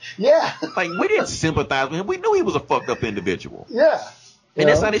up. Yeah. Like, we didn't sympathize with him. We knew he was a fucked up individual. Yeah. And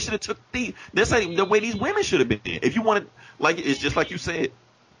that's how they should have took that's how the way these women should have been. If you wanted, like, it's just like you said,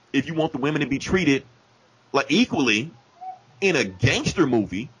 if you want the women to be treated like equally in a gangster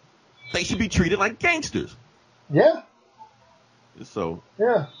movie, they should be treated like gangsters. Yeah. So,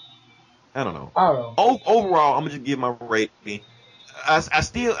 Yeah. I don't know. I don't know. Overall, I'm gonna just give my rating. I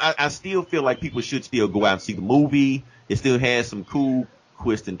still feel like people should still go out and see the movie. It still has some cool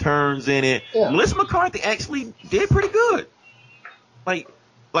twists and turns in it. Yeah. Melissa McCarthy actually did pretty good. Like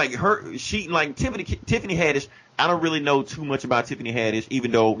Tiffany Haddish. I don't really know too much about Tiffany Haddish,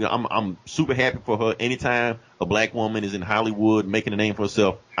 even though, you know, I'm super happy for her. Anytime a black woman is in Hollywood making a name for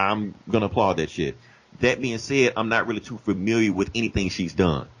herself, I'm gonna applaud that shit. That being said, I'm not really too familiar with anything she's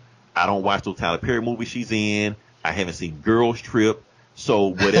done. I don't watch those Tyler Perry movies she's in. I haven't seen Girls Trip. So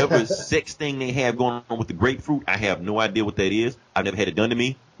whatever sex thing they have going on with the grapefruit, I have no idea what that is. I've never had it done to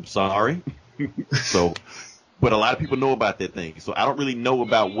me. I'm sorry. But a lot of people know about that thing. So I don't really know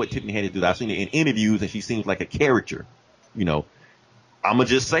about what Tiffany Haddish did. I've seen it in interviews, and she seems like a character. You know, I'm going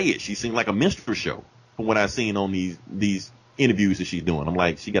to just say it. She seems like a minstrel show from what I've seen on these interviews that she's doing. I'm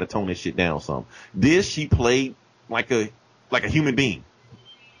like, she got to tone that shit down some. This, she played like a human being.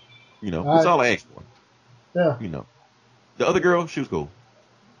 You know, that's all I asked for. Yeah. You know, the other girl, she was cool.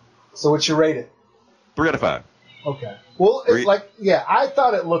 So what's your rating? 3 out of 5. Okay. Well, I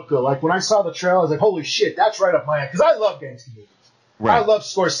thought it looked good. Like when I saw the trailer, I was like, holy shit, that's right up my alley. Because I love gangster movies. Right. I love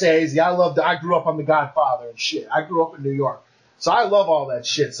Scorsese. I grew up on The Godfather and shit. I grew up in New York. So I love all that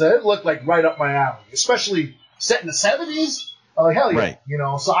shit. So it looked like right up my alley. Especially set in the 70s. I'm like, hell yeah. Right. You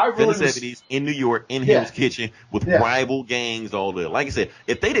know, so I really In was... the 70s, in New York, in Hell's Kitchen, with rival gangs, all that. Like I said,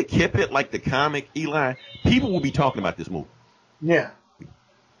 if they'd have kept it like the comic, Eli, people would be talking about this movie. Yeah.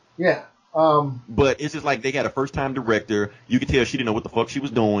 Yeah. But it's just like they had a first-time director. You could tell she didn't know what the fuck she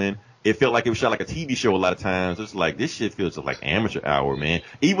was doing. It felt like it was shot like a TV show a lot of times. It's like, this shit feels like amateur hour, man.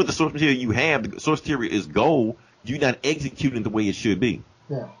 Even with the source material you have, the source material is gold. You're not executing the way it should be.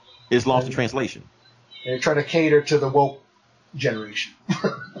 Yeah. It's lost in translation. They're trying to cater to the woke generation.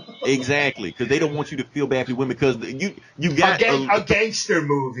 Exactly, because they don't want you to feel bad for women. Because you got a gangster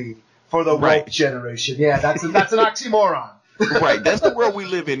movie for the Right. woke generation. Yeah, that's an oxymoron. Right, that's the world we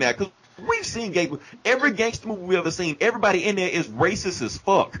live in now. Because we've seen every gangster movie we've ever seen. Everybody in there is racist as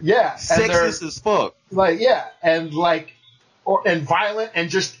fuck. Yeah, Sexist as fuck. And violent and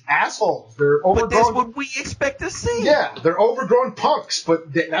just assholes. They're overgrown. But that's what we expect to see. Yeah, they're overgrown punks,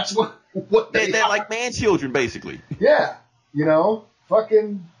 but that's what They're are. like man children, basically. Yeah, you know,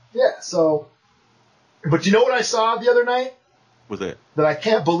 fucking yeah. So, but you know what I saw the other night What's that? that I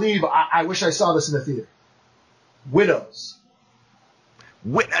can't believe? I wish I saw this in the theater. Widows.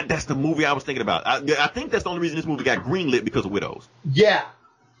 That's the movie I was thinking about. I think that's the only reason this movie got greenlit, because of Widows. Yeah,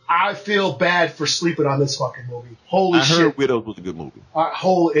 I feel bad for sleeping on this fucking movie. Holy I shit! heard Widows was a good movie.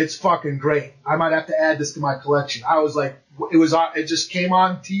 It's fucking great. I might have to add this to my collection. I was like, it just came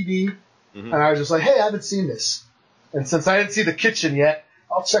on TV, and I was just like, hey, I haven't seen this. And since I didn't see The Kitchen yet,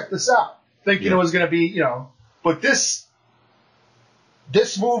 I'll check this out. Thinking it was going to be, but this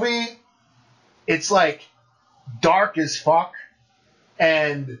movie it's like dark as fuck.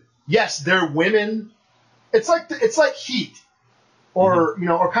 And yes, they're women. It's like Heat, or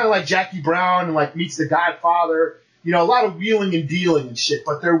or kind of like Jackie Brown and like Meets the Godfather. A lot of wheeling and dealing and shit.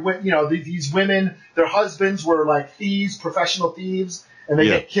 But they're these women, their husbands were like thieves, professional thieves, and they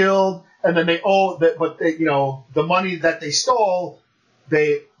get killed, and then they owe that. But they, the money that they stole,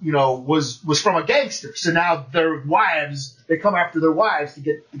 was from a gangster. So now their wives, they come after their wives to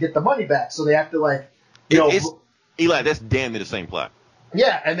get the money back. So they have to like, Eli, that's damn near the same plot.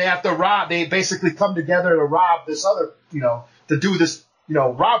 Yeah, and they have to rob. They basically come together to rob this other, to do this,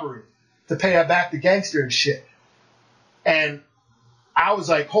 robbery, to pay back the gangster and shit. And I was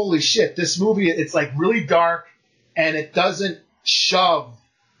like, holy shit, this movie, it's like really dark, and it doesn't shove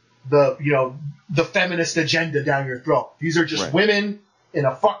the feminist agenda down your throat. These are just women in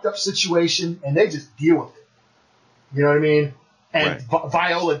a fucked up situation, and they just deal with it. You know what I mean? And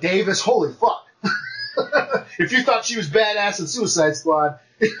Viola Davis, holy fuck. If you thought she was badass in Suicide Squad.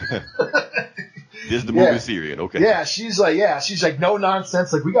 This is the movie serious, okay. Yeah, she's like, no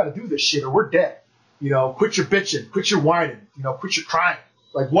nonsense, like, we gotta do this shit or we're dead. Quit your bitching, quit your whining, quit your crying.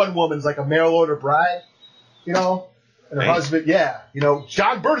 Like, one woman's like a mail order bride, and her husband,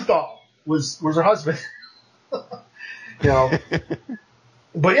 John Bernthal was her husband.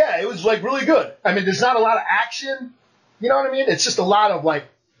 But yeah, it was like really good. I mean, there's not a lot of action, you know what I mean? It's just a lot of like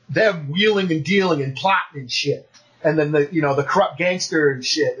them wheeling and dealing and plotting and shit. And then the corrupt gangster and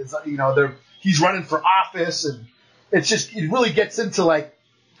shit. It's he's running for office, and it really gets into like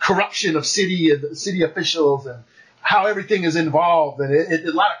corruption of city officials and how everything is involved, and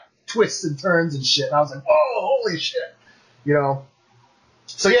a lot of twists and turns and shit. And I was like, oh, holy shit,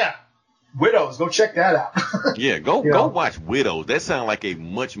 So yeah, Widows, go check that out. Yeah, go watch Widows. That sounds like a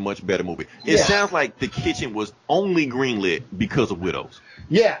much, much better movie. It sounds like The Kitchen was only greenlit because of Widows.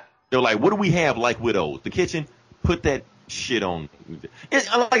 Yeah. They're like, what do we have like Widows? The Kitchen, put that shit on.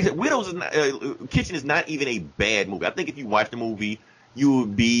 Like I said, Widows is not, Kitchen is not even a bad movie. I think if you watch the movie, you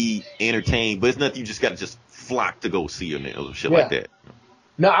would be entertained, but it's nothing you just got to just flock to go see or shit like that.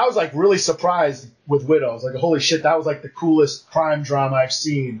 No, I was like really surprised with Widows. Like, holy shit, that was like the coolest crime drama I've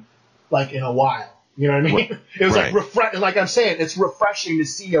seen like in a while. You know what I mean? It was like like I'm saying, it's refreshing to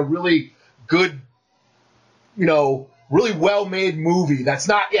see a really good, really well-made movie. That's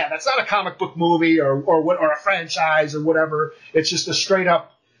not a comic book movie or a franchise or whatever. It's just a straight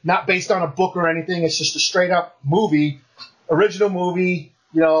up, not based on a book or anything. It's just a straight up movie, original movie,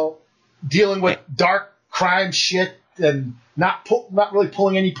 dealing with dark crime shit and not really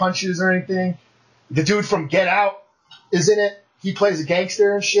pulling any punches or anything. The dude from Get Out is in it. He plays a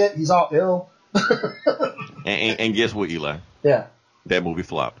gangster and shit. He's all ill. and guess what, Eli? Yeah. That movie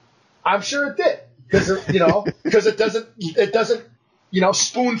flopped. I'm sure it did. Because it doesn't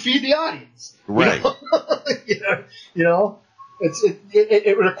spoon feed the audience. Right.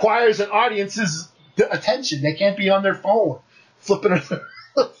 It requires an audience's attention. They can't be on their phone flipping it.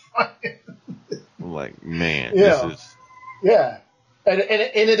 Like, man, this is. Yeah. And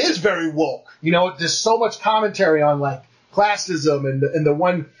it is very woke. There's so much commentary on like classism and the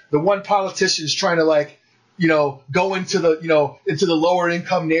one politician is trying to like, go into the lower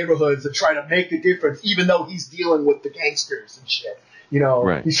income neighborhoods and try to make a difference, even though he's dealing with the gangsters and shit.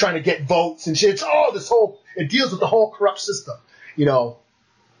 He's trying to get votes and shit. It deals with the whole corrupt system,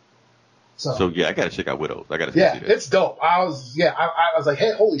 So yeah, I gotta check out Widows. I gotta see that. It's dope. I was like,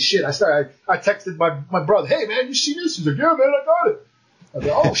 hey, holy shit! I texted my brother, hey man, you see this? He's like, yeah man, I got it. I was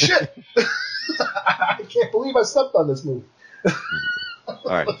like, oh shit! I can't believe I slept on this movie. All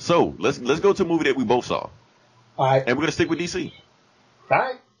right, so let's go to a movie that we both saw. All right, and we're gonna stick with DC.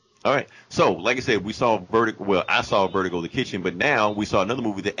 All right. So, like I said, we saw Vertigo. Well, I saw Vertigo: The Kitchen, but now we saw another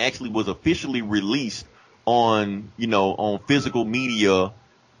movie that actually was officially released on physical media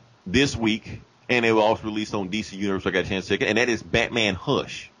this week, and it was also released on DC Universe. So I got a chance to check it, and that is Batman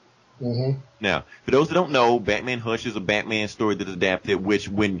Hush. Mm-hmm. Now, for those that don't know, Batman Hush is a Batman story that is adapted, which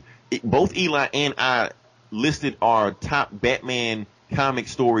both Eli and I listed our top Batman comic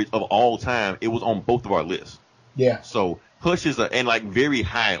stories of all time, it was on both of our lists. Yeah. So Hush is very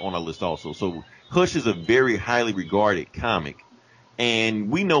high on our list also. So Hush is a very highly regarded comic. And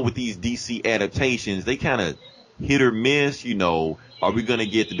we know with these DC adaptations, they kind of hit or miss, are we going to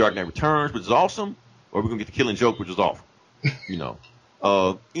get The Dark Knight Returns, which is awesome, or are we going to get The Killing Joke, which is awful?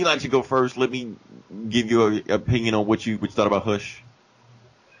 Eli, you go first. Let me give you an opinion on what you thought about Hush.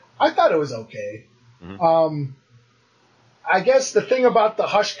 I thought it was okay. Mm-hmm. I guess the thing about the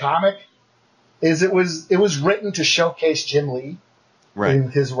Hush comic is it was written to showcase Jim Lee, in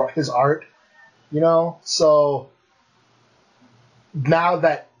his art, So now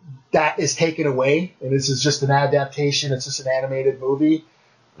that that is taken away and this is just an adaptation, it's just an animated movie,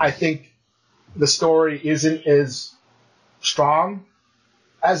 I think the story isn't as strong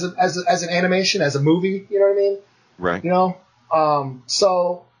as an animation, as a movie, you know what I mean? Right. You know?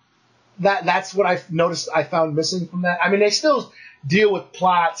 So that's what I've noticed I found missing from that. I mean, they still deal with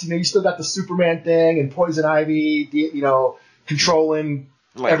plots, you know, you still got the Superman thing and Poison Ivy, you know, controlling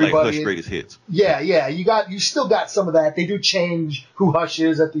everybody. Like Hush greatest hits. Yeah, you still got some of that. They do change who Hush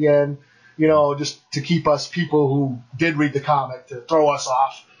is at the end, you know, just to keep us people who did read the comic to throw us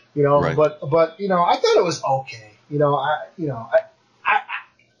off, you know. Right. But you know, I thought it was okay. You know, I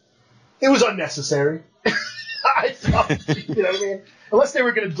it was unnecessary. I thought, you know what I mean? Unless they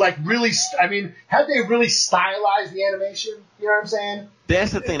were going to like really, I mean, had they really stylized the animation? You know what I'm saying?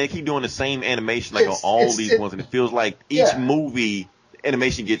 That's the thing. They keep doing the same animation like on all these ones, and it feels like each movie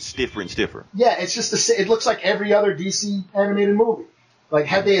animation gets stiffer and stiffer. Yeah, it's just it looks like every other DC animated movie. Like,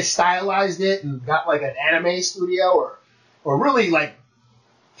 had they stylized it and got like an anime studio or really like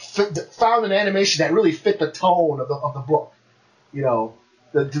found an animation that really fit the tone of the book, you know,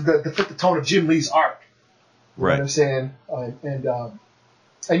 the fit the tone of Jim Lee's arc. You know what I'm saying?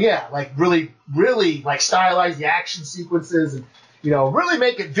 And yeah, like really like stylize the action sequences and, you know, really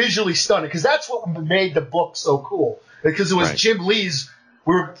make it visually stunning, because that's what made the book so cool. Because it was Jim Lee's,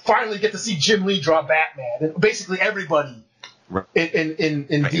 we were finally get to see Jim Lee draw Batman, and basically everybody in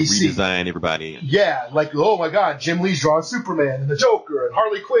DC. Redesign everybody. Yeah, like, oh my God, Jim Lee's drawing Superman and the Joker and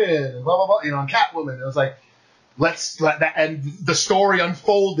Harley Quinn and blah, blah, blah, you know, and Catwoman. And it was like, let's let that, and the story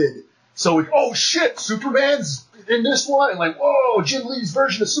unfolded. So, oh shit, Superman's in this one, and like, whoa, Jim Lee's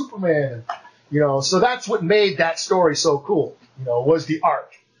version of Superman. You know, so that's what made that story so cool, you know, was the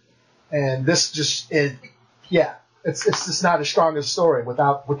arc. And this just, it's just not as strong as a story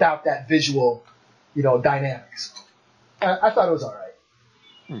without that visual, you know, dynamics. I thought it was all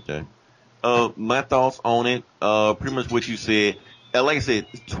right. Okay. My thoughts on it, pretty much what you said. Like I said,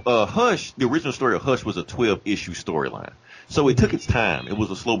 Hush, the original story of Hush was a 12-issue storyline. So it took its time. It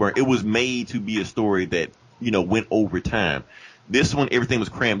was a slow burn. It was made to be a story that, you know, went over time. This one, everything was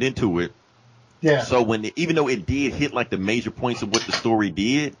crammed into it. Yeah. So even though it did hit like the major points of what the story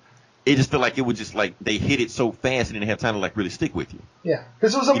did, it just felt like it was just like they hit it so fast and didn't have time to like really stick with you. Yeah,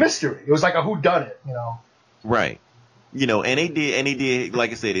 because it was a mystery. It was like a whodunit, you know. Right. You know, and they did,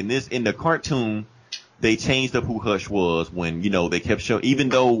 like I said, in the cartoon, they changed up who Hush was when, you know, they kept showing, even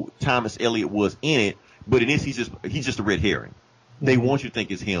though Thomas Elliott was in it, but in this, he's just a red herring. They want you to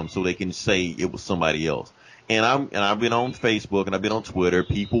think it's him so they can say it was somebody else. And I've been on Facebook and I've been on Twitter.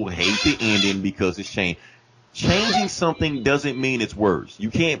 People hate the ending because it's changed. Changing something doesn't mean it's worse. You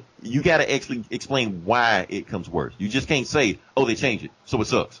got to actually explain why it comes worse. You just can't say, oh, they changed it, so it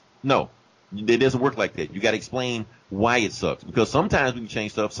sucks. No, it doesn't work like that. You got to explain why it sucks, because sometimes when you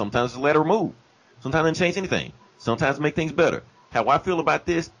change stuff, sometimes it's let it remove. Sometimes it doesn't change anything. Sometimes it make things better. How I feel about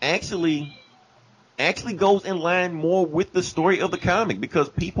this actually goes in line more with the story of the comic, because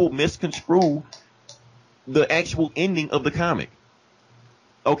people misconstrue the actual ending of the comic.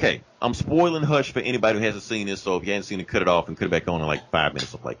 Okay, I'm spoiling Hush for anybody who hasn't seen this, so if you haven't seen it, cut it off and cut it back on in like 5 minutes,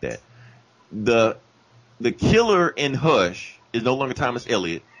 something like that. The killer in Hush is no longer Thomas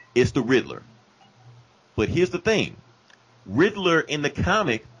Elliott, it's the Riddler. But here's the thing. Riddler in the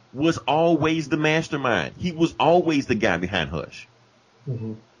comic was always the mastermind. He was always the guy behind Hush.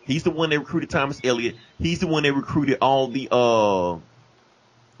 Mm-hmm. He's the one that recruited Thomas Elliott. He's the one that recruited all the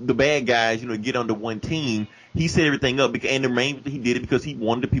bad guys, you know, to get under one team. He set everything up, and the main reason he did it because he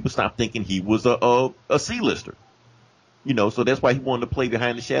wanted the people to stop thinking he was a C-lister. You know, so that's why he wanted to play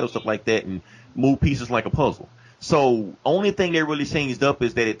behind the shadows, stuff like that, and move pieces like a puzzle. So only thing that really changed up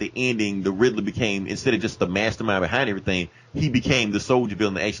is that at the ending, the Riddler became, instead of just the mastermind behind everything, he became the soldier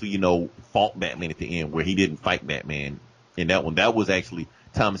villain that actually, you know, fought Batman at the end, where he didn't fight Batman in that one. That was actually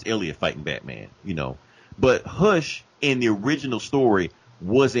Thomas Elliott fighting Batman, you know. But Hush in the original story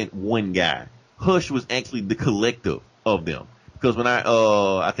wasn't one guy. Hush was actually the collective of them. Because when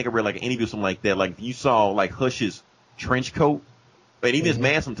I think I read like an interview or something like that, like you saw like Hush's trench coat, and even his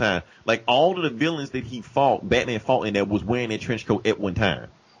mask sometimes, like all of the villains that Batman fought in, that was wearing that trench coat at one time.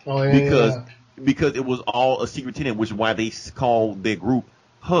 Oh, yeah, because it was all a secret to them, which is why they called their group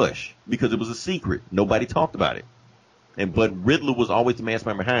Hush, because it was a secret. Nobody talked about it. But Riddler was always the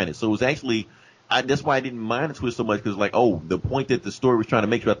mastermind behind it. So it was actually, that's why I didn't mind the twist so much, because like, oh, the point that the story was trying to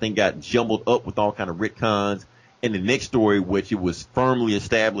make sure, I think, got jumbled up with all kind of retcons. And the next story, which it was firmly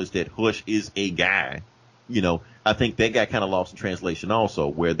established that Hush is a guy, you know, I think that got kind of lost in translation also,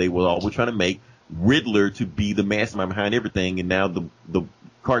 where they were always trying to make Riddler to be the mastermind behind everything, and now the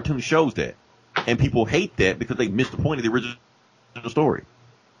cartoon shows that. And people hate that because they missed the point of the original story.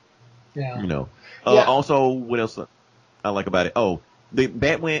 Yeah. You know. Yeah. Also, what else I like about it? Oh, the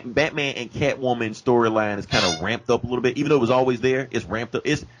Batman and Catwoman storyline is kind of ramped up a little bit. Even though it was always there, it's ramped up.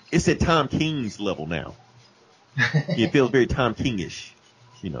 It's at Tom King's level now. It feels very Tom King-ish,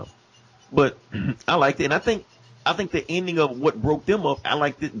 you know. But I liked it, and I think the ending of what broke them up, I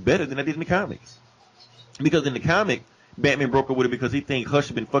liked it better than I did in the comics. Because in the comic, Batman broke up with it because he think Hush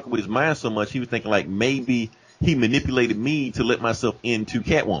had been fucking with his mind so much, he was thinking like maybe he manipulated me to let myself into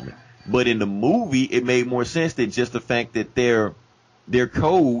Catwoman. But in the movie, it made more sense than just the fact that their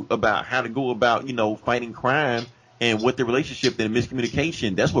code about how to go about, you know, fighting crime and what their relationship and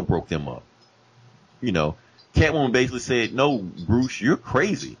miscommunication, that's what broke them up. You know, Catwoman basically said, no, Bruce, you're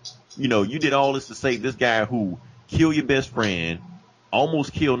crazy. You know, you did all this to save this guy who killed your best friend,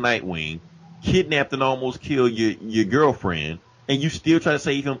 almost killed Nightwing, kidnapped and almost killed your girlfriend, and you still try to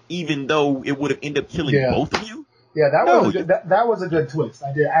save him even though it would have ended up killing both of you? Yeah, that was a good twist.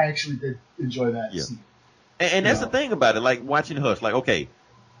 I actually did enjoy that scene. And that's the thing about it, like watching Hush, like, okay,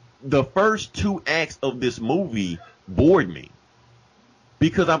 the first 2 acts of this movie bored me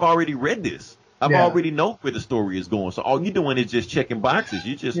because I've already read this. I've already know where the story is going. So all you're doing is just checking boxes.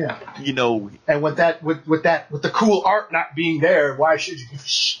 You just, you know. And with the cool art not being there, why should you give a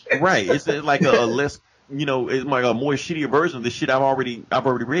shit? Right. It's like a less, you know, it's like a more shittier version of the shit I've already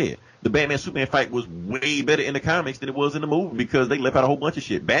read. The Batman Superman fight was way better in the comics than it was in the movie because they left out a whole bunch of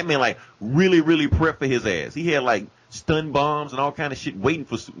shit. Batman like really prepped for his ass. He had like stun bombs and all kind of shit waiting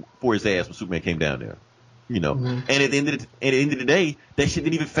for his ass when Superman came down there. You know, and at the end of the day, that shit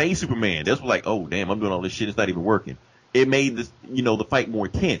didn't even phase Superman. That's like, oh damn, I'm doing all this shit. It's not even working. It made this, you know, the fight more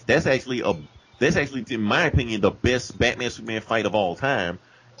tense. That's actually, in my opinion, the best Batman Superman fight of all time.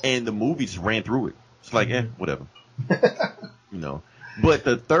 And the movie just ran through it. It's like, whatever. You know. But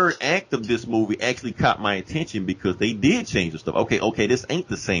the third act of this movie actually caught my attention because they did change the stuff. Okay, this ain't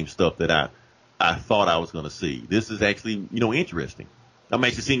the same stuff that I thought I was gonna see. This is actually, you know, interesting. I'm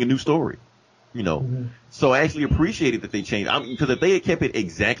actually seeing a new story. You know, so I actually appreciated that they changed. Because if they had kept it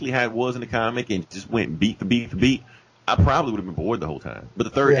exactly how it was in the comic and just went beat for beat for beat, I probably would have been bored the whole time. But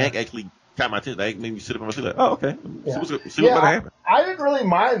the third act actually caught my attention. That made me sit up on my seat like, oh, okay. See what's going to happen. I didn't really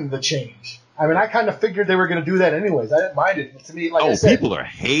mind the change. I mean, I kind of figured they were going to do that anyways. I didn't mind it. To me, like I said, people are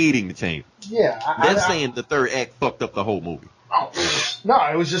hating the change. Yeah. They're saying the third act fucked up the whole movie. Oh, no,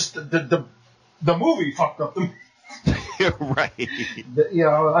 it was just the movie fucked up the movie. Right. You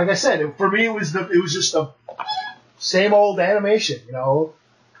know, like I said, for me, it was just a same old animation, you know.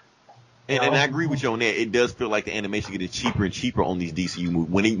 And I agree with you on that. It does feel like the animation getting cheaper and cheaper on these DCU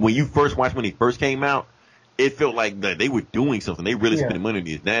movies. When you first watched when they first came out, it felt like that they were doing something. They really spending money on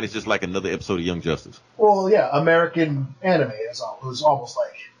these. Now it's just like another episode of Young Justice. Well, yeah, American anime is all. It was almost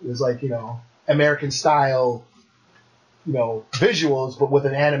like you know, American style, you know, visuals, but with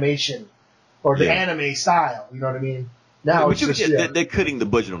an animation or the anime style. You know what I mean? Now but it's just, they're cutting the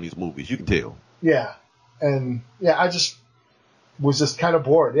budget on these movies. You can tell. Yeah, and I just was just kind of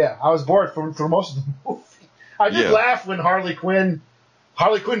bored. Yeah, I was bored for most of the movie. I did laugh when Harley Quinn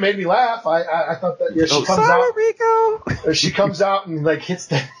made me laugh. I thought that she comes out. Rico. She comes out and like hits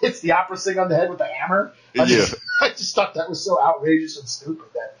the opera singer on the head with a hammer. I just thought that was so outrageous and stupid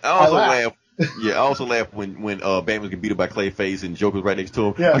that I laughed. I also laughed when Batman was getting beat up by Clayface and Joker was right next to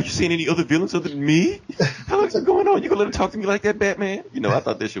him. Yeah. Are you seeing any other villains other than me? How long's it going on? You gonna let him talk to me like that, Batman? You know, I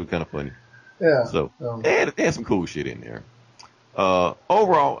thought that shit was kind of funny. Yeah. So they had some cool shit in there.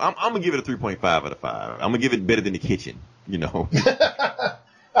 Overall, I'm gonna give it a 3.5 out of 5. I'm gonna give it better than The Kitchen. You know.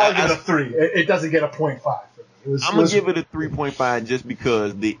 I'll give it a 3. It doesn't get a 0.5 for me. I'm gonna give it a 3.5 just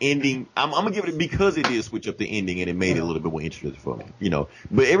because the ending. I'm gonna give it because it did switch up the ending and it made it a little bit more interesting for me. You know,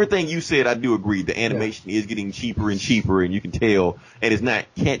 but everything you said, I do agree. The animation is getting cheaper and cheaper, and you can tell. And it's not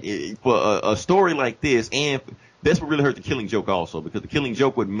for a story like this, and that's what really hurt The Killing Joke also, because The Killing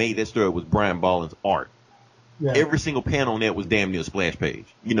Joke, what made that story was Brian Bolland's art. Yeah. Every single panel on that was damn near a splash page.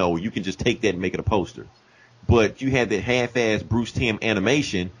 You know, you can just take that and make it a poster. But you had that half-assed Bruce Timm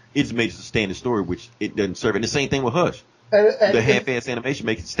animation. It just made it a standard story, which it doesn't serve. And the same thing with Hush. The half-assed animation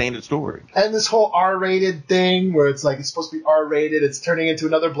makes it a standard story. And this whole R-rated thing, where it's like it's supposed to be R-rated, it's turning into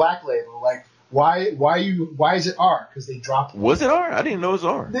another Black Label. Like, why is it R? Because they dropped. Was it R? I didn't know it was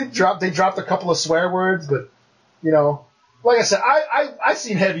R. They dropped a couple of swear words, but you know, like I said, I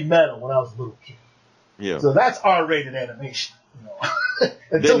seen Heavy Metal when I was a little kid. Yeah. So that's R-rated animation. You know.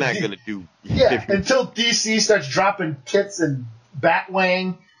 They're not going to do. Yeah, until DC starts dropping tits and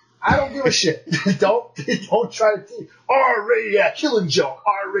Batwang, I don't give a shit. don't try to R-rated, Killing Joke,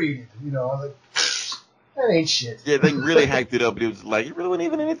 R-rated. You know, I'm like, that ain't shit. Yeah, they really hyped it up, but it was like, it really wasn't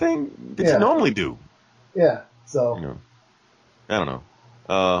even anything that you normally do. Yeah, so. You know, I don't know.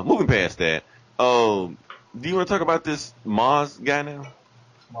 Moving past that, do you want to talk about this Maz guy now?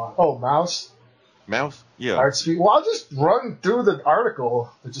 Oh, Mouse. Mouse? Yeah. Art Speed. Well, I'll just run through the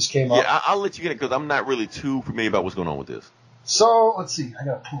article that just came up. Yeah, I'll let you get it because I'm not really too familiar about what's going on with this. So let's see. I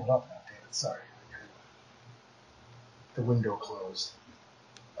gotta pull it up now. Damn it. Sorry. The window closed.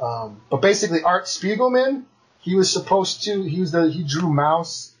 But basically, Art Spiegelman, he was supposed to. He drew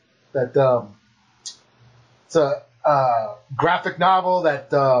Mouse. That it's a graphic novel that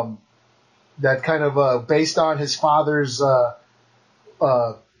kind of based on his father's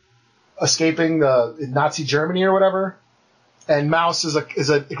escaping the Nazi Germany or whatever. And Mouse is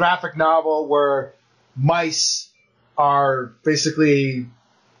a graphic novel where mice are basically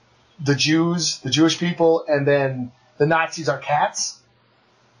the Jews, the Jewish people, and then the Nazis are cats.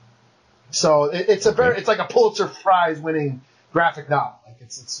 So it's like a Pulitzer Prize winning graphic novel. Like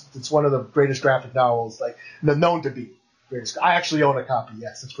it's one of the greatest graphic novels, like known to be greatest. I actually own a copy.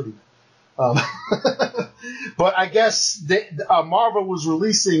 Yes, it's pretty good. But I guess Marvel was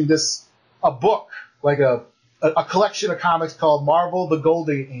releasing a book, like a collection of comics called Marvel: The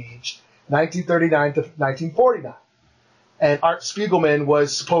Golden Age, 1939 to 1949. And Art Spiegelman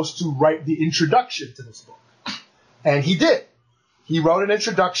was supposed to write the introduction to this book. And he did. He wrote an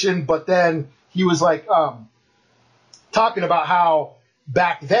introduction, but then he was like talking about how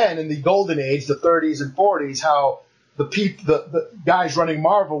back then in the Golden Age, the 30s and 40s, how the guys running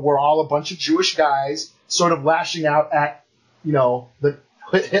Marvel were all a bunch of Jewish guys sort of lashing out at, the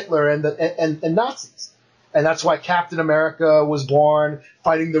Hitler and Nazis. And that's why Captain America was born,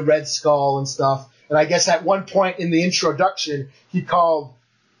 fighting the Red Skull and stuff. And I guess at one point in the introduction, he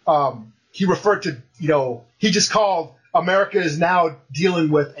referred to, he just called America is now dealing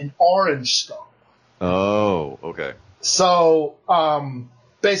with an orange skull. Oh, okay. So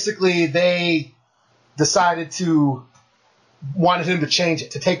basically they decided wanted him to change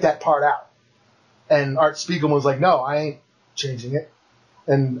it, to take that part out. And Art Spiegelman was like, no, I ain't changing it.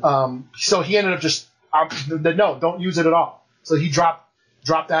 And so he ended up just, no, don't use it at all. So he dropped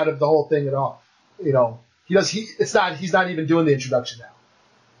out of the whole thing at all. He's not even doing the introduction now.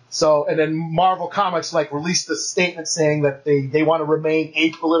 So, and then Marvel Comics released a statement saying that they want to remain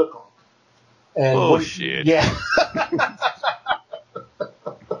apolitical. And shit. Yeah.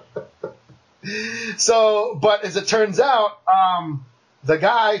 So, but as it turns out, the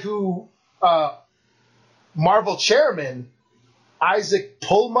guy who, Marvel chairman, Isaac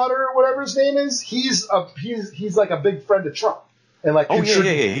Perlmutter or whatever his name is, he's like a big friend of Trump. And yeah.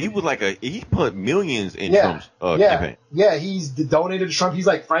 He was he put millions in Trump's campaign. Yeah, he's donated to Trump. He's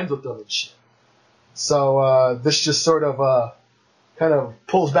friends with them and shit. So this just sort of kind of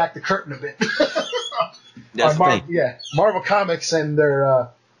pulls back the curtain a bit. That's the thing. Yeah, Marvel Comics and their,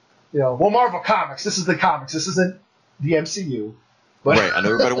 Marvel Comics. This is the comics. This isn't the MCU. But right. I know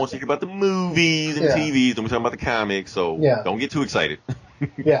everybody wants to hear about the movies and TVs. Don't be talking about the comics, so don't get too excited.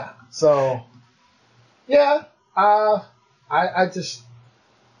 Yeah. So, yeah. I just,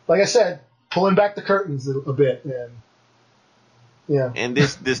 like I said, pulling back the curtains a bit, and yeah. And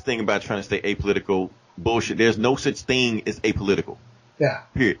this thing about trying to stay apolitical, bullshit. There's no such thing as apolitical. Yeah.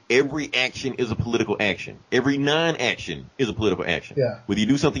 Period. Every action is a political action. Every non-action is a political action. Yeah. Whether you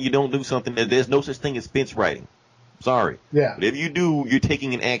do something, you don't do something. There's no such thing as fence writing. Sorry. Yeah. Whatever you do, you're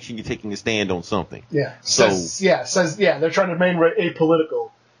taking an action. You're taking a stand on something. Yeah. So They're trying to remain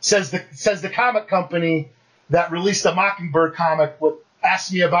apolitical. Says the comic company that released the Mockingbird comic would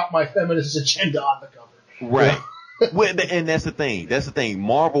ask me about my feminist agenda on the cover. Right. Well, and that's the thing.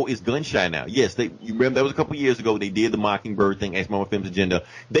 Marvel is gun shy now. Yes, you remember that was a couple years ago. They did the Mockingbird thing, asked me about my feminist agenda.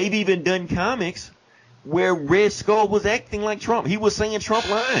 They've even done comics where Red Skull was acting like Trump. He was saying Trump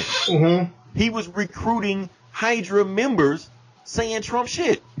lines. Mm-hmm. He was recruiting Hydra members saying Trump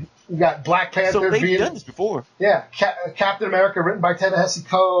shit. You got Black Panther. So they've done this before. Yeah, Captain America written by Ta-Nehisi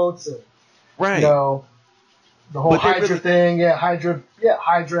Coates. Right. The whole Hydra thing. Yeah, Hydra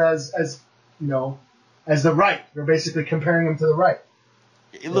as as the right. They're basically comparing him to the right.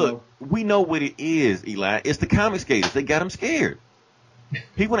 Look, we know what it is, Eli. It's the comics gators. They got them scared.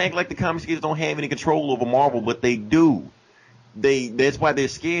 People act like the comics gators don't have any control over Marvel, but they do. That's why they're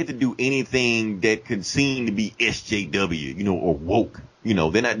scared to do anything that could seem to be SJW, or woke.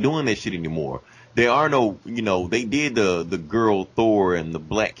 They're not doing that shit anymore. There are no, they did the girl Thor and the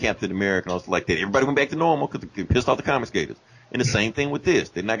black Captain America and all stuff like that. Everybody went back to normal because they pissed off the comics gators. And the same thing with this.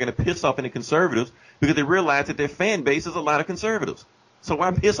 They're not going to piss off any conservatives because they realize that their fan base is a lot of conservatives. So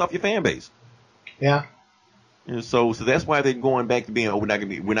why piss off your fan base? Yeah. So that's why they're going back to being, we're not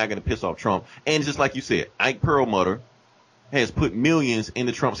going to piss off Trump. And just like you said, Ike Perlmutter has put millions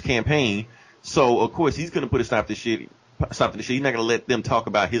into Trump's campaign. So of course he's going to put a stop to shit. stop the shit. He's not gonna let them talk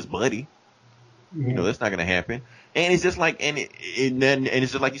about his buddy. You know, that's not gonna happen. And it's just like, and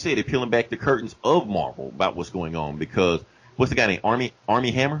it's just like you said, they're peeling back the curtains of Marvel about what's going on because what's the guy named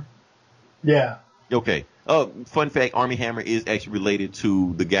Army Hammer? Yeah. Okay. Fun fact: Army Hammer is actually related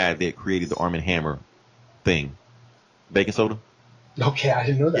to the guy that created the Arm & Hammer thing, baking soda. Okay, I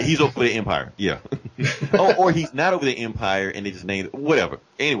didn't know that. He's over the Empire. Yeah. or he's not over the Empire, and they just named it whatever.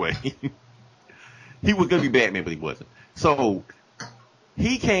 Anyway, he was gonna be Batman, but he wasn't. So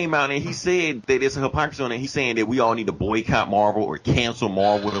he came out and he said that it's a hypocrisy on it. He's saying that we all need to boycott Marvel or cancel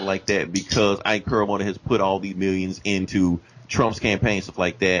Marvel or like that because Ike Perlmutter has put all these millions into Trump's campaign, stuff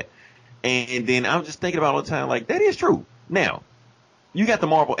like that. And then I'm just thinking about all the time, like, that is true. Now, you got the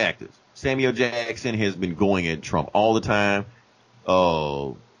Marvel actors. Samuel Jackson has been going at Trump all the time. The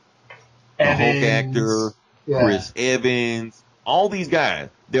Hulk actor, Chris Evans, all these guys,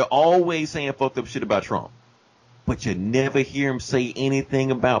 they're always saying fucked up shit about Trump. But you never hear him say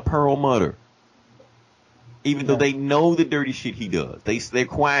anything about Perlmutter. Even though they know the dirty shit he does. They're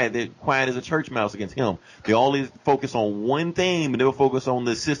quiet as a church mouse against him. They always focus on one thing, but they'll focus on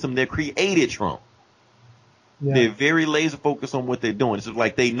the system that created Trump. Yeah. They're very laser focused on what they're doing. It's just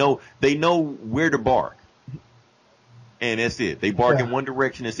like they know where to bark. And that's it. They bark in one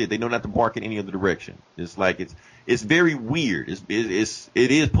direction, that's it. They know not to bark in any other direction. It's like it's very weird. It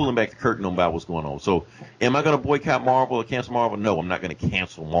is pulling back the curtain on about what's going on. So am I gonna boycott Marvel or cancel Marvel? No, I'm not gonna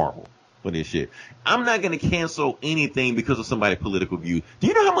cancel Marvel for this shit. I'm not going to cancel anything because of somebody's political view. Do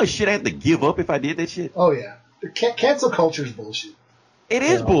you know how much shit I have to give up if I did that shit? Oh, yeah. Cancel culture is bullshit. It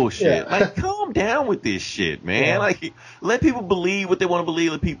is bullshit. Yeah. Like, calm down with this shit, man. Yeah. Like, let people believe what they want to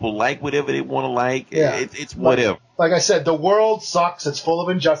believe. Let people like whatever they want to like. Yeah. It's whatever. Like I said, the world sucks. It's full of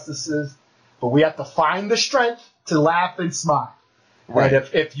injustices. But we have to find the strength to laugh and smile. Right. And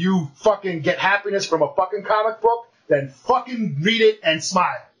if you fucking get happiness from a fucking comic book, then fucking read it and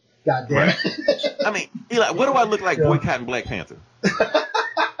smile. God damn it. I mean, Eli, what do I look like boycotting Black Panther?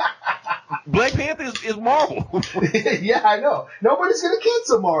 Black Panther is Marvel. Yeah, I know. Nobody's going to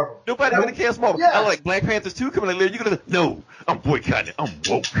cancel Marvel. Nobody's going to cancel Marvel. Yeah. I like Black Panthers too coming later. You're going to no, I'm boycotting it. I'm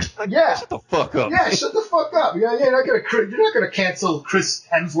woke. Like, shut the fuck up. Yeah, shut the fuck up. You're not going to cancel Chris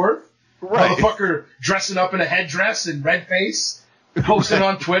Hemsworth. Right. Motherfucker dressing up in a headdress and red face, posting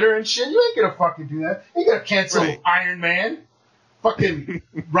on Twitter and shit. You ain't going to fucking do that. You ain't going to cancel Iron Man. Fucking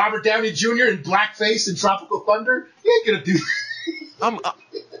Robert Downey Jr. in blackface and Tropical Thunder. You ain't gonna do that.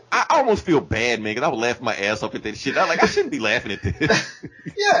 I almost feel bad, man, because I was laughing my ass off at that shit. I shouldn't be laughing at this.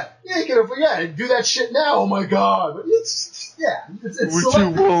 Yeah, you ain't gonna do that shit now. Oh my god, but it's we're too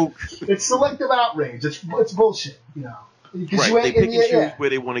woke. It's selective outrage. It's bullshit, you know. Right, they pick and choose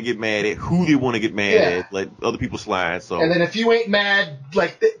where they want to get mad at, who they want to get mad at, let other people slide. So, and then if you ain't mad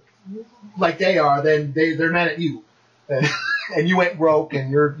like they are, then they're mad at you. And you ain't broke, and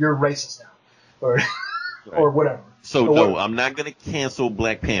you're racist now, or whatever. So no, I'm not gonna cancel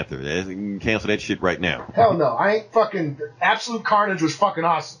Black Panther. Cancel that shit right now. Hell no, I ain't fucking. Absolute Carnage was fucking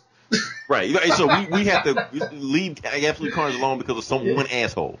awesome. Right. So we have to leave Absolute Carnage alone because of some one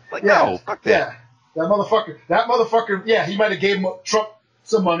asshole. Like no, fuck that. Yeah, that motherfucker. Yeah, he might have gave Trump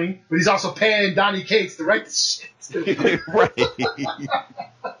some money, but he's also paying Donnie Cates to write the shit. Right.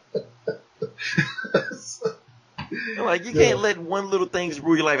 Like, you can't let one little thing just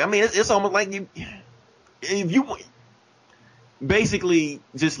rule your life. I mean, it's almost like if you basically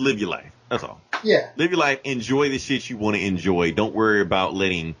just live your life. That's all. Yeah. Live your life. Enjoy the shit you want to enjoy. Don't worry about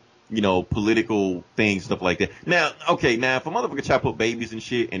letting, political things, stuff like that. Now, if a motherfucker try to put babies and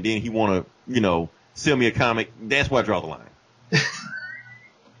shit and then he want to, sell me a comic, that's where I draw the line.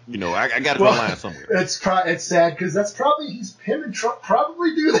 I got to draw the line somewhere. It's sad because that's probably him and Trump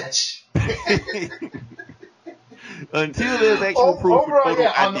probably do that shit. Until there's actual proof.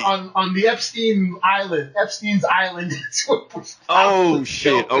 On the Epstein's Island. Oh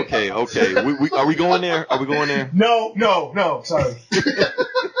shit! Okay. Are we going there? No. Sorry.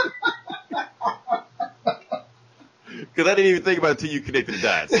 Because I didn't even think about it until you connected the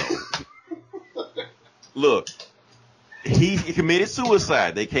dots. So. Look, he committed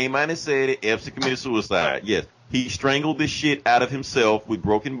suicide. They came out and said it. Epstein committed suicide. Yes, he strangled the shit out of himself with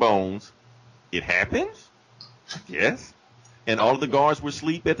broken bones. It happens. Yes. And all of the guards were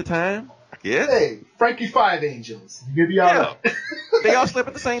asleep at the time? Yes. Hey, Frankie Five Angels. You'll be all right. They all slept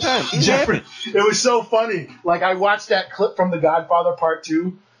at the same time. Jeffrey, it was so funny. Like, I watched that clip from The Godfather Part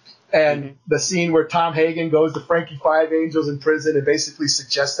 2, and the scene where Tom Hagen goes to Frankie Five Angels in prison and basically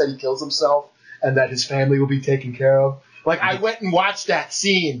suggests that he kills himself and that his family will be taken care of. Like, I went and watched that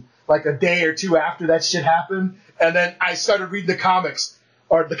scene like a day or two after that shit happened, and then I started reading the comments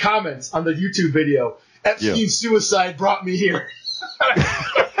on the YouTube video. Epstein's suicide brought me here.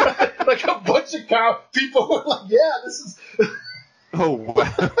 Like a bunch of people were like, yeah, this is. Oh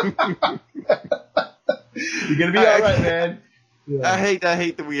wow. You're gonna be all right, man. Yeah. I hate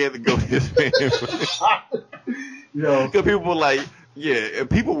that we had to go this man. You know, Because people were like, yeah,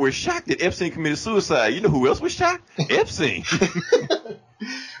 people were shocked that Epstein committed suicide. You know who else was shocked? Epstein.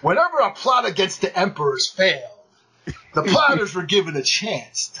 whenever a plot against the emperors failed, the plotters were given a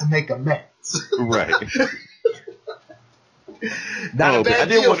chance to make amends. Right. Not a bad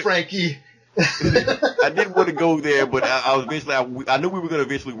deal, wanna, Frankie. I didn't want to go there, but I was eventually. I knew we were going to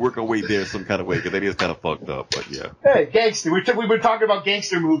eventually work our way there some kind of way because that is kind of fucked up. But yeah. Hey, gangster. We've been talking about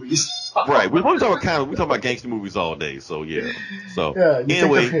gangster movies. Right. We're talking about gangster movies all day. So yeah. So Yeah,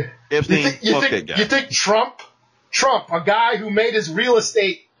 anyway, Epstein, fuck that guy. You think Trump, a guy who made his real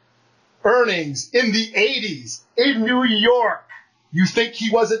estate earnings in the 80s in New York, you think he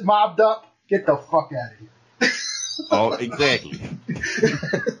wasn't mobbed up? Get the fuck out of here. Oh, exactly.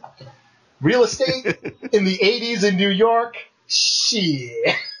 Real estate in the 80s in New York?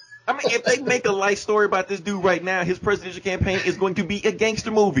 Shit. I mean, if they make a life story about this dude right now, his presidential campaign is going to be a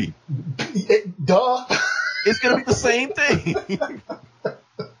gangster movie. Duh. It's going to be the same thing.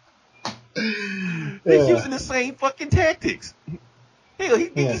 They're using the same fucking tactics. Hell,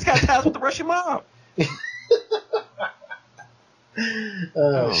 he's got ties with the Russian mob.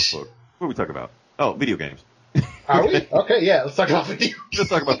 Fuck. What are we talking about? Oh, video games. Are we? Okay, yeah, let's talk about video. Let's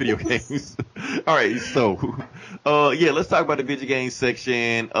talk about video games. All right, so, let's talk about the video game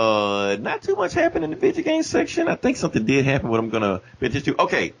section. Not too much happened in the video game section. I think something did happen, what I'm going to mention to.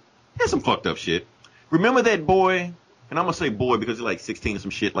 Okay, here's some fucked up shit. Remember that boy, and I'm going to say boy because he's like 16 or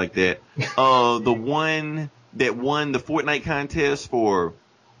some shit like that, the one that won the Fortnite contest for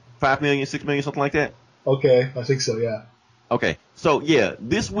 $5 million, $6 million, something like that? Okay, I think so, yeah. Okay, so, yeah,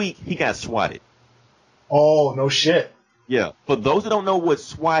 this week he got swatted. Oh, no shit. Yeah. For those that don't know what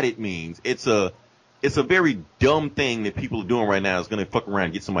swatted means, it's a very dumb thing that people are doing right now. It's going to fuck around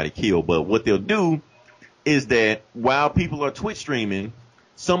and get somebody killed. But what they'll do is that while people are Twitch streaming,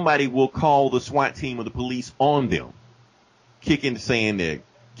 somebody will call the SWAT team or the police on them, kicking, saying they're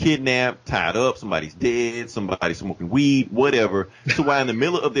kidnapped, tied up, somebody's dead, somebody's smoking weed, whatever. So while in the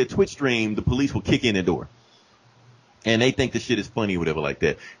middle of their Twitch stream, the police will kick in their door. And they think the shit is funny or whatever like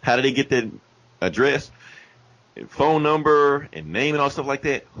that. How do they get that address? And phone number and name and all stuff like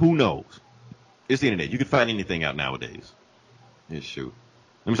that, who knows? It's the internet. You can find anything out nowadays. Yeah, shoot.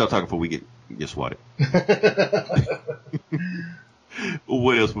 Let me stop talking before we get swatted.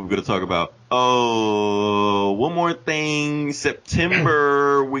 What else were we going to talk about? Oh, one more thing.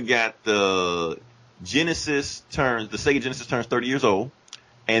 September, we got the Sega Genesis turns 30 years old,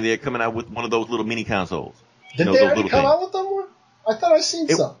 and they're coming out with one of those little mini consoles. Did they already come out with them? I thought I seen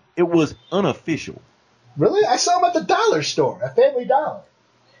some. It was unofficial. Really? I saw them at the dollar store, at Family Dollar.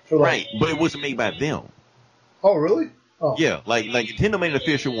 Right, but it wasn't made by them. Oh, really? Oh. Yeah, like Nintendo made an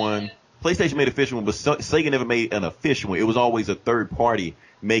official one, PlayStation made an official one, but Sega never made an official one. It was always a third party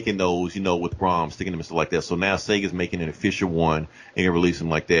making those, with ROM, sticking them and stuff like that. So now Sega's making an official one and releasing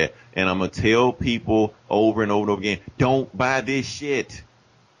them like that. And I'm going to tell people over and over and over again, don't buy this shit.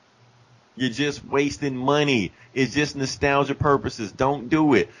 You're just wasting money. It's just nostalgia purposes. Don't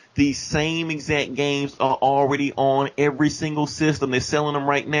do it. These same exact games are already on every single system. They're selling them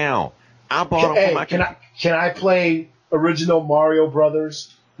right now. I bought them for my Can I play original Mario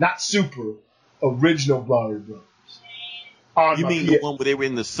Brothers? Not Super. Original Mario Brothers. You mean the one where they were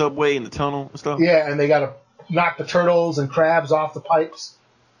in the subway in the tunnel and stuff? Yeah, and they got to knock the turtles and crabs off the pipes.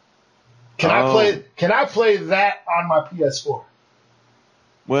 Can I play that on my PS4?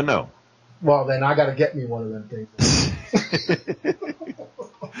 Well, no. Well, then I got to get me one of them things.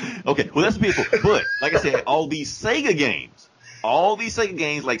 Okay, well, that's beautiful. But, like I said, all these Sega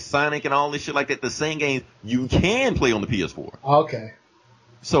games like Sonic and all this shit like that, the same games you can play on the PS4. Okay.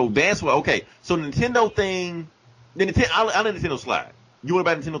 So that's what, okay. So Nintendo thing, I'll let Nintendo slide. You want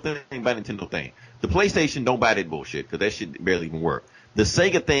to buy Nintendo thing, buy Nintendo thing. The PlayStation, don't buy that bullshit, because that shit barely even work. The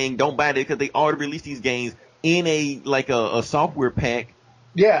Sega thing, don't buy it, because they already released these games in a software pack.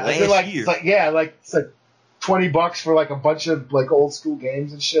 Yeah, last year. It's like $20 for like a bunch of like old school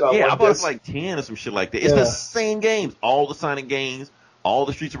games and shit. I bought it for like 10 or some shit like that. It's the same games, all the Sonic games, all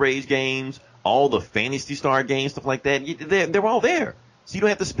the Streets of Rage games, all the Phantasy Star games, stuff like that. They're all there, so you don't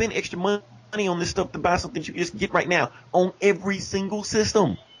have to spend extra money on this stuff to buy something you can just get right now on every single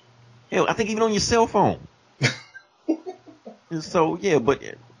system. Hell, I think even on your cell phone. So yeah, but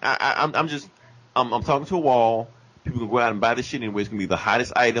I'm talking to a wall. People can go out and buy this shit anyway. It's going to be the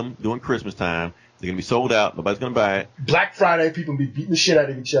hottest item during Christmas time. They're going to be sold out. Nobody's going to buy it. Black Friday, people be beating the shit out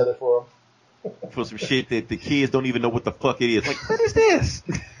of each other for them. for some shit that the kids don't even know what the fuck it is. Like, what is this?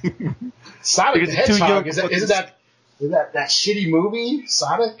 Sonic the Because it's too young Hedgehog. Is for that shitty movie?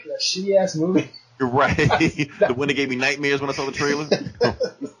 Sonic? That shitty ass movie? You're right. The one that gave me nightmares when I saw the trailer.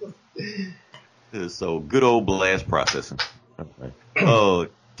 So good old blast processing. Okay.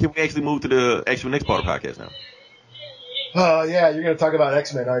 Can we actually move to the actual next part of the podcast now? Oh, yeah, you're going to talk about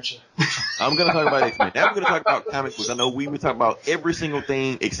X-Men, aren't you? I'm going to talk about X-Men. Now we're going to talk about comic books. I know we've been talking about every single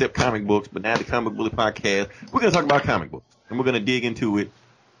thing except comic books, but now the Comic Bully podcast, we're going to talk about comic books. And we're going to dig into it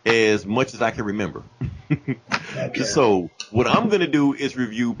as much as I can remember. Okay. So what I'm going to do is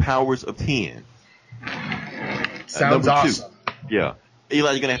review Powers of 10. Sounds awesome. 2. Yeah.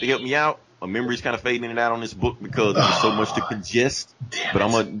 Eli, you're going to have to help me out. My memory's kind of fading in and out on this book because there's so much to congest. But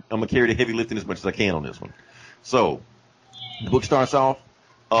I'm gonna carry the heavy lifting as much as I can on this one. So the book starts off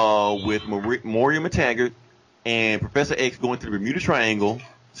with Moria McTaggart and Professor X going to the Bermuda Triangle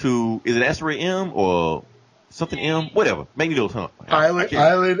to, is it Asteroid M or something M? Whatever. Magneto's hunt.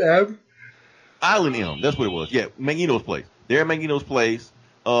 Island M? Island M. That's what it was. Yeah, Magneto's place. They're at Magneto's place.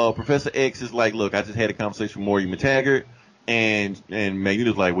 Professor X is like, look, I just had a conversation with Moria McTaggart. And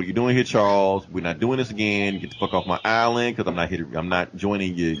Magneto's like, what are you doing here, Charles? We're not doing this again. Get the fuck off my island, because I'm not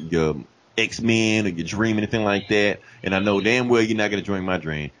joining your X-Men or your dream, anything like that. And I know damn well you're not going to join my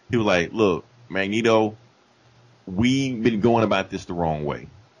dream. He was like, look, Magneto, we've been going about this the wrong way.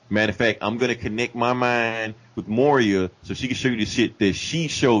 Matter of fact, I'm going to connect my mind with Moria so she can show you the shit that she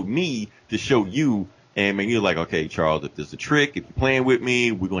showed me to show you. And Magneto's like, okay, Charles, if this is a trick, if you're playing with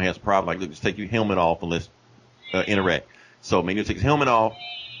me, we're going to have some problems. Like, look, just take your helmet off and let's interact. So Magneto takes his helmet off,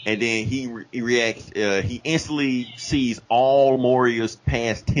 and then he reacts. He instantly sees all Moria's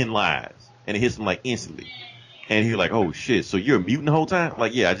past 10 lives, and it hits him like instantly. And he's like, "Oh shit! So you're a mutant the whole time?"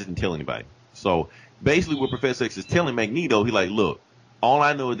 Like, yeah, I just didn't tell anybody. So basically, what Professor X is telling Magneto, he's like, "Look, all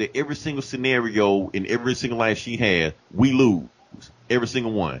I know is that every single scenario in every single life she has, we lose every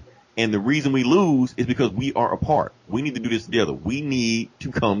single one. And the reason we lose is because we are apart. We need to do this together. We need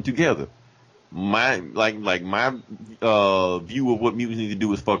to come together." My view of what mutants need to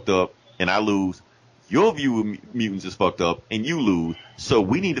do is fucked up, and I lose. Your view of mutants is fucked up, and you lose. So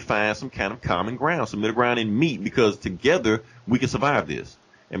we need to find some kind of common ground, some middle ground, and meet, because together we can survive this.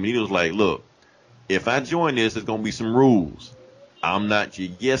 And Magneto's like, look, if I join this, there's gonna be some rules. I'm not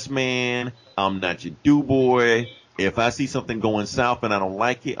your yes man. I'm not your do boy. If I see something going south and I don't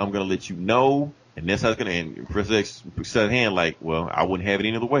like it, I'm gonna let you know. And that's how it's going to end. Professor X shakes his hand like, well, I wouldn't have it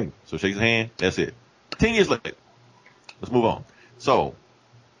any other way. So shakes his hand. That's it. 10 years later. Let's move on. So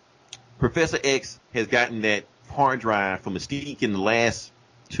Professor X has gotten that hard drive from Mystique in the last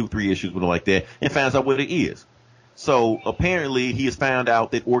 2-3 issues, something like that, and finds out what it is. So apparently he has found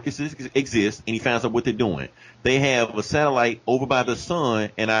out that Orchis exists, and he finds out what they're doing. They have a satellite over by the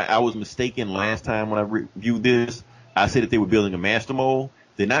sun, and I was mistaken last time when I reviewed this. I said that they were building a master mold.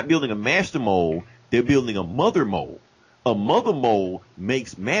 They're not building a master mold. They're building a mother mold. A mother mold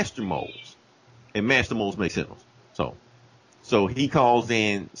makes master molds, and master molds make sentinels. So he calls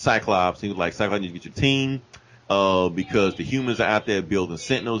in Cyclops. He was like, Cyclops, you need to get your team, because the humans are out there building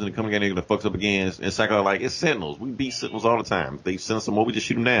sentinels, and they're coming in there and gonna fuck us up again. And Cyclops like, it's sentinels. We beat sentinels all the time. If they send us some more, we just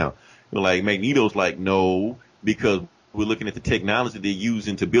shoot them down. But like Magneto's like, no, because we're looking at the technology they're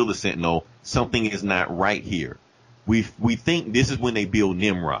using to build a sentinel. Something is not right here. We think this is when they build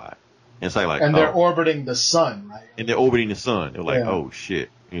Nimrod. And it's like, and they're orbiting the sun, right? And they're orbiting the sun. They're like, oh shit.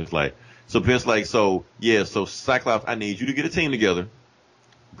 And it's like, so Vince like, so Cyclops, I need you to get a team together,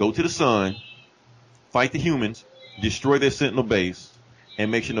 go to the sun, fight the humans, destroy their sentinel base,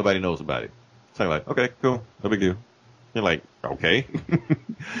 and make sure nobody knows about it. So I'm like, okay, cool, no big deal. They're like, okay.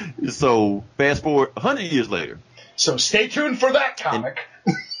 So fast forward 100 years later. So stay tuned for that comic.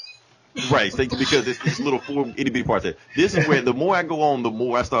 Right, because it's this little 4 itty bitty parts there. This is where the more I go on, the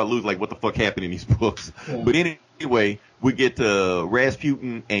more I start losing, like, what the fuck happened in these books. Yeah. But anyway, we get to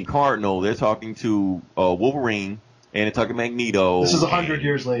Rasputin and Cardinal. They're talking to Wolverine, and they're talking to Magneto. This is 100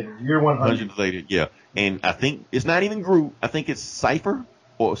 years later. Year 100. 100 years later, yeah. And I think it's not even Groot. I think it's Cypher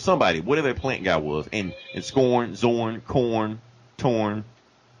or somebody, whatever that plant guy was. And Scorn, Zorn, Korn, Torn,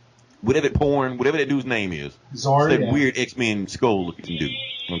 whatever that dude's name is. Zorn, that weird X-Men skull looking dude.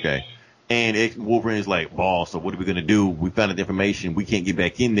 Okay. And Wolverine is like, boss, so what are we going to do? We found out the information. We can't get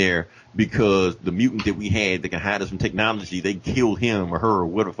back in there because the mutant that we had that can hide us from technology, they killed him or her or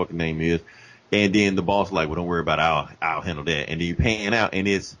whatever the fucking name is. And then the boss is like, well, don't worry about it. I'll handle that. And then you pan out, and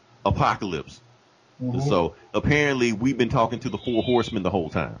it's Apocalypse. Mm-hmm. So apparently we've been talking to the 4 horsemen the whole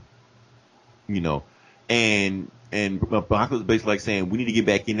time. You know, and Apocalypse basically like saying, we need to get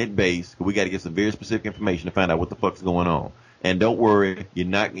back in that base. We got to get some very specific information to find out what the fuck's going on. And don't worry, you're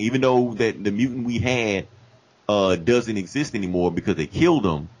not, even though that the mutant we had doesn't exist anymore because they killed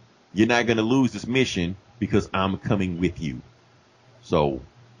him, you're not going to lose this mission because I'm coming with you. So,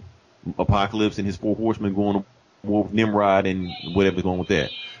 Apocalypse and his 4 horsemen going to war with Nimrod and whatever's going with that.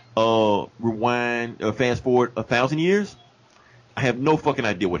 Fast forward 1,000 years. I have no fucking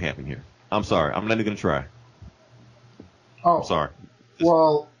idea what happened here. I'm sorry. I'm not even going to try. Oh, I'm sorry.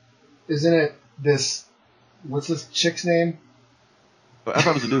 Well, isn't it this? What's this chick's name? I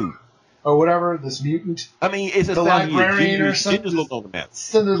thought it was a dude. Or whatever, this mutant. I mean, it's a The 1,000 years. librarian or Gender something? just look on the map.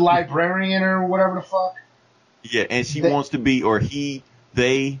 So the librarian or whatever the fuck. Yeah, and she wants to be, or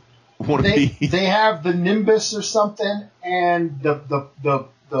they want to They be. they have the Nimbus or something, and the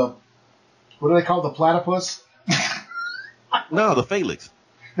what do they call the platypus? No, the Felix.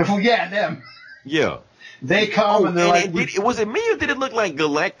 Well, yeah, them. Yeah. They come and they're like, was it me or did it look like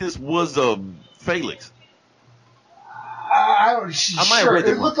Galactus was a Felix? I don't. might have Sure, read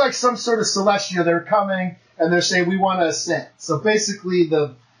that it looked like some sort of celestial. They're coming and they're saying we want to ascend. So basically,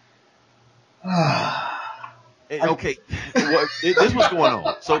 the Okay, this was going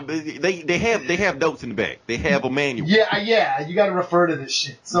on. So they have notes in the back. They have a manual. yeah, you got to refer to this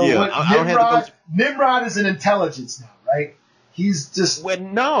shit. So Yeah, what, I don't have to Nimrod is an intelligence now, right? He's just Well,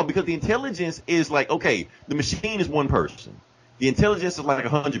 no, because the intelligence is like, okay, the machine is one person. The intelligence is like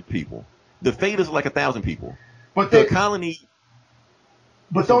 100 people. The fate is like 1,000 people. but The they colony.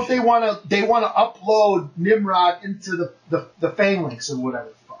 but don't they want to upload Nimrod into the phalanx or whatever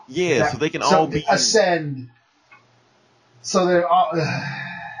the fuck? Yeah, so they can all be ascend. So they're all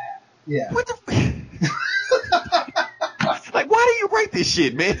yeah. What the? Like, why do you write this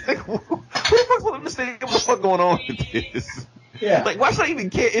shit, man? Like, who the fuck will understand what the fuck going on with this? Yeah. Like, why should I even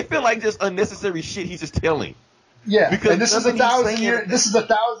care? It feel like just unnecessary shit he's just telling. Yeah, Because and this is nothing he's 1,000 saying- years. This is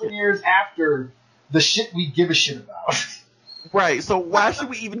 1,000 years after the shit we give a shit about. Right, so why should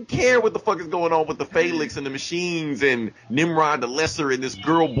we even care what the fuck is going on with the Felix and the machines and Nimrod the Lesser and this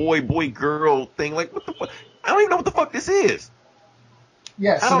boy-girl thing? Like, what the fuck? I don't even know what the fuck this is.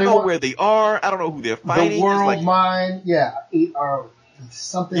 Yeah, so I don't they know want where they are. I don't know who they're fighting. the It's world like, mind. Yeah,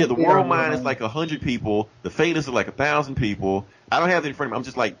 something. yeah, the world mind is like 100 people. The Felix is like 1,000 people. I don't have it in front of me. I'm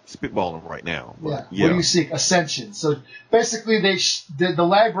just like spitballing right now. But, Yeah. What do you seek? Ascension. So basically, the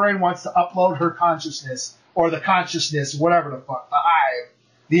librarian wants to upload her consciousness or the consciousness, whatever the fuck, the eye,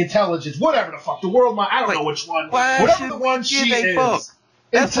 the intelligence, whatever the fuck, the world mind. I don't know which one. Why Whatever should the one we she give a is. fuck?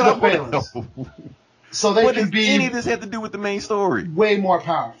 That's Into what the I want phalanx. to know. So they What can does be any of this have to do with the main story? way more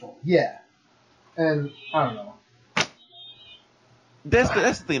powerful. Yeah. And I don't know. That's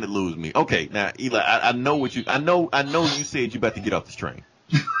the thing that loses me. Okay, now Eli, I know what you. I know you said you about to get off this train.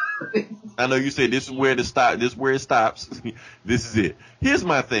 I know you said this is where it stops. This is it. Here's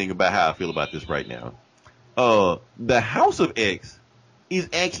my thing about how I feel about this right now. The House of X is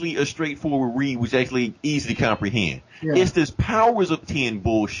actually a straightforward read, which is actually easy to comprehend. Yeah. It's this powers of 10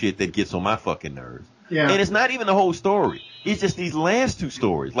 bullshit that gets on my fucking nerves. Yeah. And it's not even the whole story. It's just these last two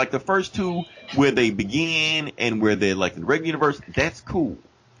stories. Like the first two where they begin and where they're like in the regular universe, that's cool.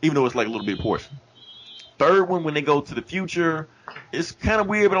 Even though it's like a little bit portion. Third one, when they go to the future, it's kind of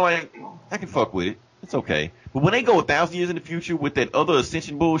weird, but I'm like, I can fuck with it. It's okay. But when they go 1,000 years in the future with that other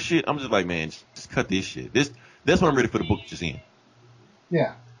ascension bullshit, I'm just like, man, just cut this shit. That's when I'm ready for the book just in.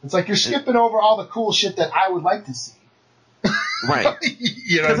 Yeah. It's like you're skipping over all the cool shit that I would like to see. Right.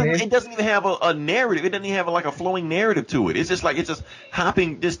 You know what I mean? It doesn't even have a narrative. It doesn't even have like a flowing narrative to it. It's just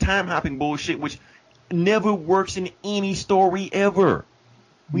time hopping bullshit, which never works in any story ever.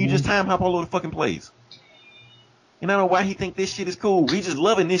 When you just time hop all over the fucking place. And I don't know why he think this shit is cool. He's just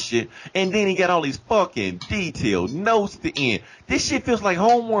loving this shit. And then he got all these fucking detailed notes at the end. This shit feels like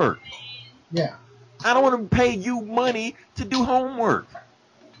homework. Yeah. I don't want to pay you money to do homework.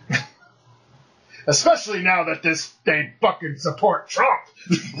 Especially now that they fucking support Trump.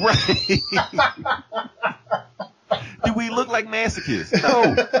 Right. Do we look like masochists?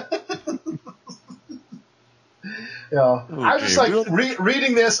 No. Yeah. I was just like really?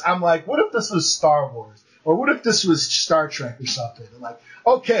 reading this. I'm like, what if this was Star Wars, or what if this was Star Trek or something? I'm like,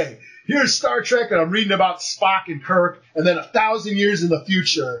 okay, here's Star Trek, and I'm reading about Spock and Kirk, and then 1,000 years in the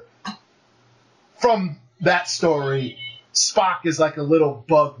future, from that story, Spock is like a little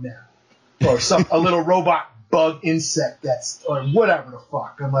bug now, or a little robot bug insect or whatever the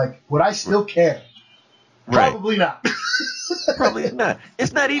fuck. I'm like, would I still care? Right. Probably not. Probably not.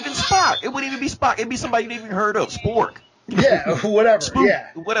 It's not even Spock. It wouldn't even be Spock. It'd be somebody you never even heard of. Spork. Yeah, whatever. Spook. Yeah.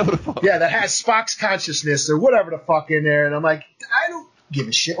 Whatever the fuck. Yeah, that has Spock's consciousness or whatever the fuck in there. And I'm like, give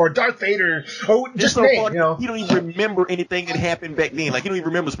a shit. Or Darth Vader, or It's just so name, funny. you know. He don't even remember anything that happened back then. Like, he don't even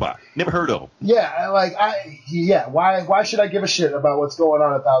remember Spock. Never heard of him. Yeah, like why should I give a shit about what's going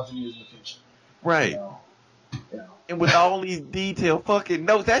on 1,000 years in the future? Right. You know? And with all these detailed fucking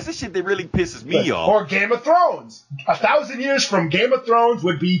notes, that's the shit that really pisses me off. Or Game of Thrones. 1,000 years from Game of Thrones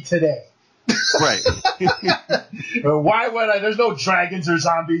would be today. Right. Why would I? There's no dragons or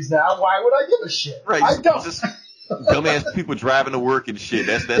zombies now. Why would I give a shit? Right. I don't. Just dumbass people driving to work and shit.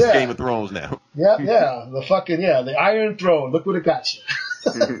 That's Yeah. Game of Thrones now. Yeah. The Iron Throne. Look what it got you.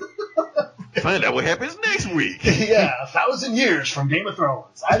 Find out what happens next week. Yeah, 1,000 years from Game of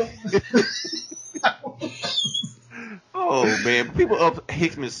Thrones. I don't. Oh man, people up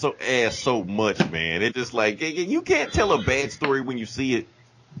Hickman's ass so much, man. It's just like you can't tell a bad story when you see it.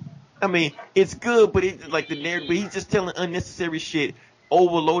 I mean, it's good, but it's like the narrative. But he's just telling unnecessary shit,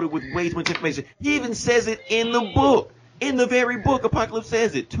 overloaded with way too much information. He even says it in the book, in the very book. Apocalypse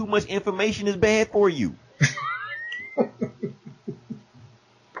says it. Too much information is bad for you.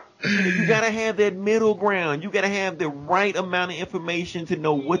 You gotta have that middle ground. You gotta have the right amount of information to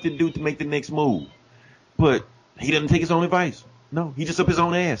know what to do to make the next move. But he doesn't take his own advice. No, he just up his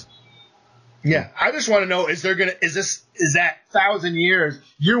own ass. Yeah, I just want to know: is that 1,000 years,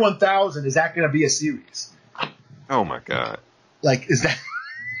 year 1,000? Is that gonna be a series? Oh my God! Like, is that?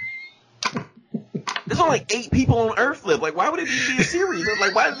 There's only like 8 people on Earth left. Like, why would it be a series?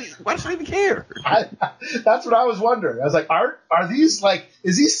 Like, why does he even care? That's what I was wondering. I was like, are these like?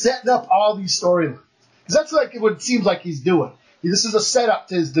 Is he setting up all these storylines? Because that's like what it seems like he's doing. This is a setup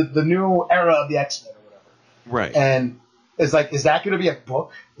to the new era of the X-Men or whatever. Right. And it's like, is that going to be a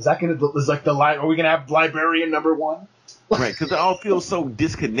book? Is that going to, is like the line? Are we going to have Librarian #1? Right, because it all feels so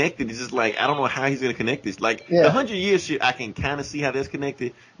disconnected. It's just like, I don't know how he's going to connect this. Like, Yeah. the 100-year shit, I can kind of see how that's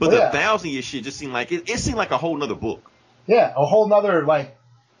connected. But Oh, the yeah. 1,000-year shit just seemed like, it seemed like a whole nother book. Yeah, a whole nother like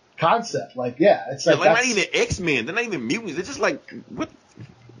concept. Like, yeah, it's like, Like not that's even X-Men. They're not even mutants. They're just like,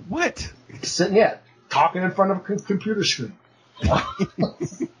 what? sitting, talking in front of a computer screen.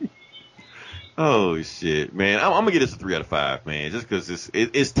 Oh shit, man! I'm gonna give this a 3 out of 5, man. Just because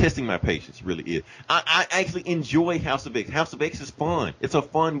it's testing my patience, it really is. I actually enjoy House of X. House of X is fun. It's a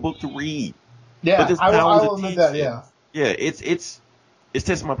fun book to read. Yeah, But this I powers will of admit ten that. Yeah, Yeah, it's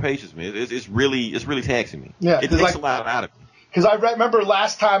testing my patience, man. It's really taxing me. Yeah, it 'cause, takes like- a lot out of me. because I remember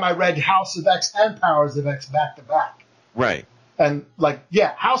last time I read House of X and Powers of X back to back. Right. And like,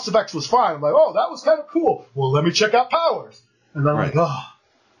 yeah, House of X was fine. I'm like, oh, that was kind of cool. Well, let me check out Powers. And then I'm Right. like,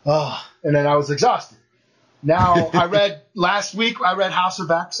 oh, and then I was exhausted. Now last week I read House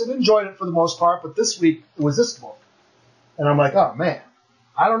of X and enjoyed it for the most part, but this week it was this book. And I'm like, oh man,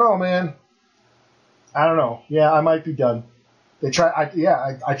 I don't know, man. I don't know. Yeah, I might be done. I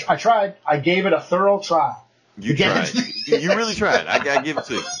tried. I gave it a thorough try. You Again. tried. You really tried. I gotta give it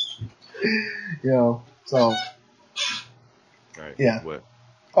to you. You know, so All right. Yeah. What?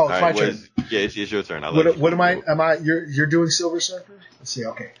 oh, All it's right, my turn. it's your turn. I'll let you What am I? go. Am I? You're doing Silver Surfer? Let's see.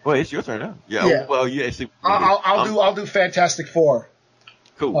 Okay. Well, it's your turn now. Yeah. Yeah. Well, yeah. Actually, I'll do Fantastic Four.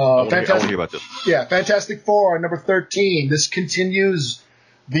 Cool. I want to Fantastic- hear about this. Yeah, Fantastic Four, number 13. This continues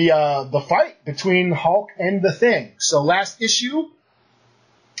the fight between Hulk and the Thing. So last issue,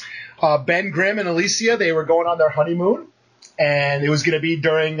 Ben Grimm and Alicia, they were going on their honeymoon, and it was going to be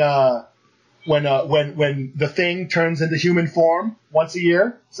during when the Thing turns into human form once a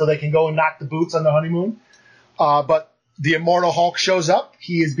year, so they can go and knock the boots on the honeymoon. But the Immortal Hulk shows up.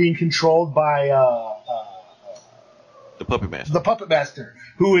 He is being controlled by The Puppet Master. the Puppet Master,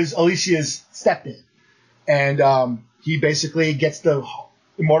 who is Alicia's stepdad. And he basically gets the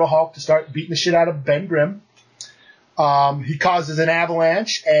Immortal Hulk to start beating the shit out of Ben Grimm. He causes an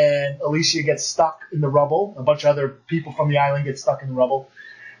avalanche, and Alicia gets stuck in the rubble. A bunch of other people from the island get stuck in the rubble.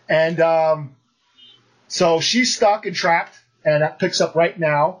 And so she's stuck and trapped, and that picks up right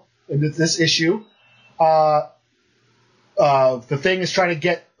now in this issue. The Thing is trying to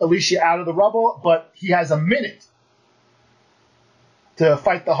get Alicia out of the rubble, but he has a minute to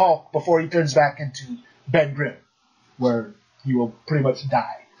fight the Hulk before he turns back into Ben Grimm, where he will pretty much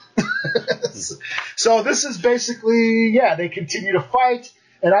die. So this is basically, they continue to fight,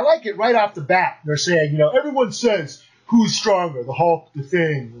 and I like it right off the bat. They're saying, everyone says, who's stronger, the Hulk, the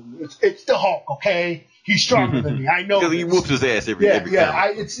Thing? It's the Hulk, okay? He's stronger than me. I know. Because he this. whoops his ass every time.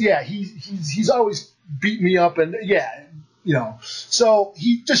 He's always beat me up, and So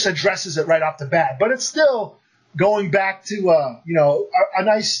he just addresses it right off the bat, but it's still going back to a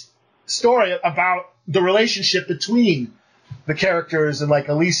nice story about the relationship between the characters and like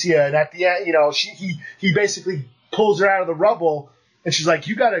Alicia, and at the end, he basically pulls her out of the rubble, and she's like,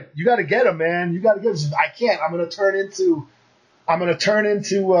 "You gotta get him, man. You gotta get him." She says, "I can't. I'm gonna turn into I'm going to turn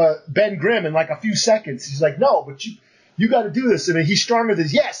into Ben Grimm in like a few seconds. He's like, no, but you got to do this. And he's stronger than,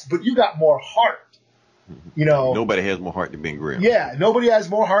 yes, but you got more heart. You know, Nobody has more heart than Ben Grimm. yeah, nobody has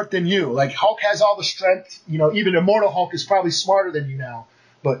more heart than you. Like, Hulk has all the strength. You know, even Immortal Hulk is probably smarter than you now.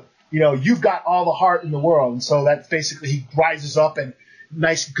 But, you know, you've got all the heart in the world. And so that's basically, he rises up and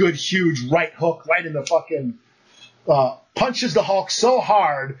nice, good, huge right hook right in the fucking, punches the Hulk so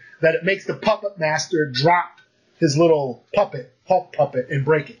hard that it makes the Puppet Master drop his little Hulk puppet, and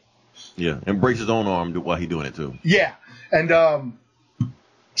break it. Yeah, and breaks his own arm while he's doing it too. Yeah. And,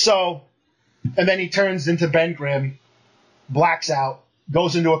 and then he turns into Ben Grimm, blacks out,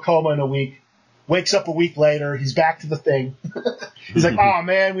 goes into a coma in a week, wakes up a week later, he's back to the Thing. He's like, oh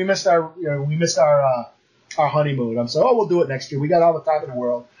man, we missed our honeymoon. I'm saying, we'll do it next year. We got all the time in the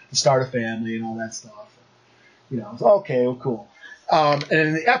world to start a family and all that stuff. You know, so, okay, well, cool. And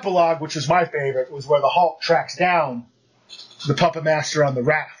in the epilogue, which was my favorite, was where the Hulk tracks down the Puppet Master on the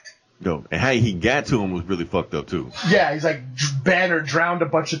raft. No, and how he got to him was really fucked up too. Yeah, he's like, Banner drowned a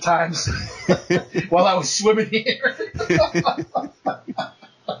bunch of times while I was swimming here.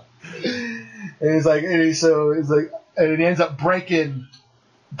 And he's like, and he ends up breaking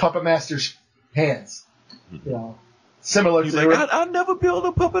Puppet Master's hands. You know, similar He's to like, I'll never build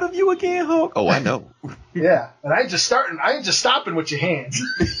a puppet of you again, Hulk. Oh, I know. yeah, and I ain't just stopping with your hands.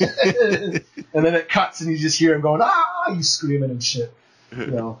 And then it cuts, and you just hear him going, he's screaming and shit. You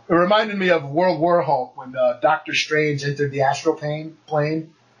know, it reminded me of World War Hulk when Doctor Strange entered the astral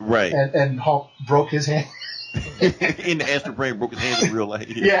plane, Right. and Hulk broke his hand. In the astral plane, broke his hands in real life.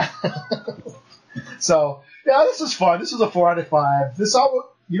 Yeah. So yeah, this was fun. This was a 4 out of 5.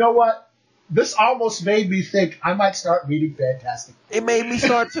 You know what? This almost made me think I might start reading Fantastic. It made me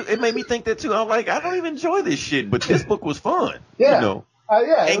think that too. I'm like, I don't even enjoy this shit, but this book was fun. Yeah. You know.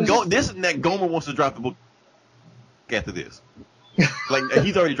 Yeah. And Gomer wants to drop the book after this. Like,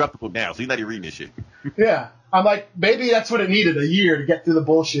 he's already dropped the book now, so he's not even reading this shit. Yeah. I'm like, maybe that's what it needed, a year to get through the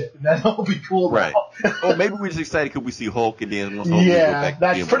bullshit, and that'll be cool. Right. Now. Or maybe we're just excited because we see Hulk, and then once Hulk we go Yeah, back to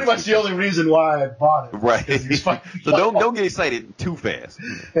that's him. pretty much the only reason why I bought it. Right. Because he's fucking So don't get excited too fast.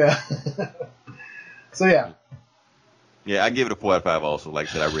 Yeah. So yeah. Yeah, I give it a 4 out of 5 also. Like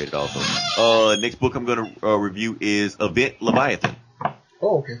I said, I read it also. Next book I'm going to review is Event Leviathan.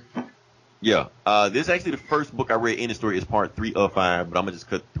 Oh, okay. Yeah. This is actually the first book I read in the story. It's part 3 of 5, but I'm going to just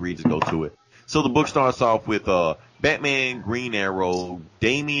cut 3 to go to it. So the book starts off with Batman, Green Arrow,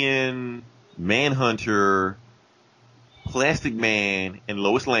 Damian, Manhunter, Plastic Man, and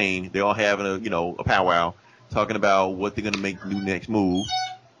Lois Lane. They're all having a powwow, talking about what they're going to make the next move.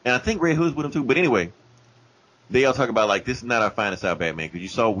 And I think Red Hood's with them too. But anyway, they all talk about, like, this is not our finest out, Batman, because you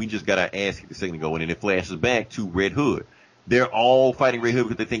saw we just got our ass kicked a second ago, and then it flashes back to Red Hood. They're all fighting Red Hood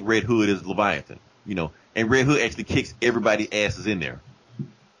because they think Red Hood is Leviathan, and Red Hood actually kicks everybody's asses in there,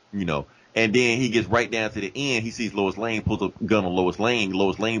 and then he gets right down to the end. He sees Lois Lane, pulls a gun on Lois Lane.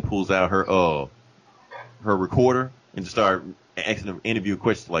 Lois Lane pulls out her recorder and just start asking them interview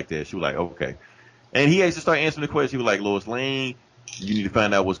questions like that. She was like, okay. And he actually started answering the questions. He was like, Lois Lane, you need to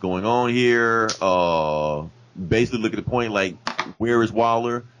find out what's going on here. Basically look at the point, like, where is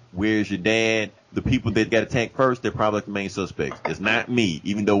Waller? Where's your dad? The people that got attacked first, they're probably like the main suspects. It's not me.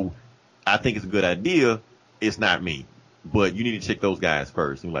 Even though I think it's a good idea, it's not me. But you need to check those guys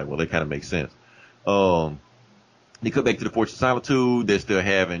first. And you're like, well, that kind of makes sense. They come back to the Fortress of Solitude. They're still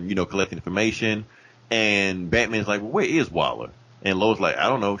having, collecting information. And Batman's like, well, where is Waller? And Lois like, I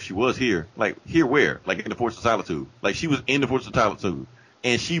don't know. She was here. Like, here where? Like, in the Fortress of Solitude. Like, she was in the Fortress of Solitude.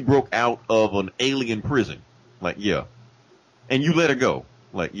 And she broke out of an alien prison. Like, yeah. And you let her go.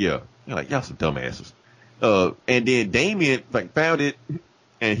 Like, yeah. You're like, y'all some dumbasses. And then Damian, found it.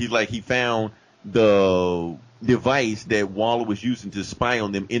 And he found the device that Waller was using to spy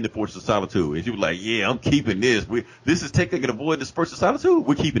on them in the Fortress of Solitude. And she was like, yeah, I'm keeping this. This is technically going to avoid this Fortress of Solitude.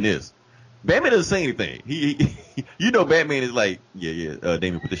 We're keeping this. Batman doesn't say anything. He Batman is like, yeah,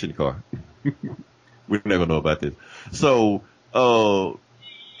 Damian, put this shit in the car. We're never going to know about this. So,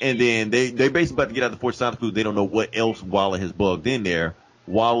 and then they basically about to get out of the Fortress of Solitude. They don't know what else Waller has bugged in there.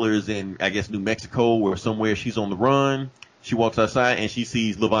 Waller's in, I guess, New Mexico or somewhere. She's on the run. She walks outside and she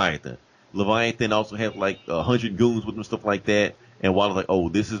sees Leviathan. Leviathan also has like 100 goons with him, stuff like that. And Waller's like, oh,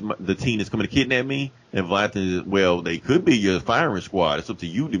 this is the team that's coming to kidnap me. And Leviathan is, well, they could be your firing squad. It's up to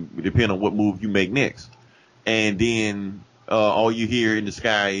you, depending on what move you make next. And then all you hear in the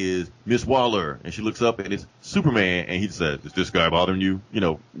sky is Miss Waller, and she looks up and it's Superman, and he says, "Is this guy bothering you?"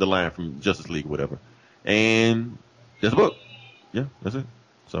 The line from Justice League or whatever. And that's the book. Yeah, that's it.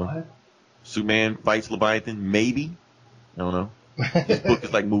 So, Superman fights Leviathan, maybe. I don't know. This book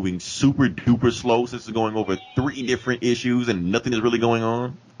is like moving super duper slow since it's going over 3 different issues and nothing is really going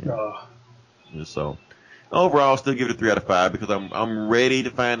on. So overall, I'll still give it a 3 out of 5 because I'm ready to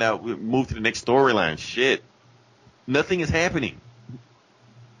find out. Move to the next storyline. Shit, nothing is happening.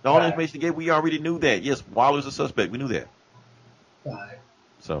 All the information they gave, we already knew that. Yes, Waller's a suspect. We knew that. Right.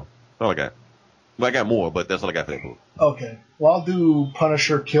 So that's all I got. Well, I got more, but that's all I got for that book. Okay. Well, I'll do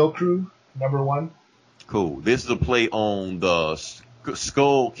Punisher Kill Crew, #1. Cool. This is a play on the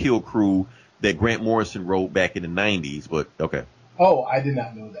Skull Kill Crew that Grant Morrison wrote back in the 90s, but okay. Oh, I did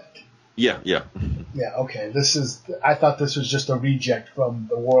not know that. Yeah. Yeah, okay. I thought this was just a reject from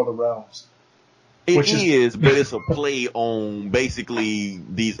the War of the Realms. It is, but it's a play on basically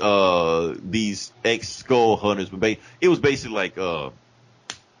these ex-Skull hunters. But it was basically like,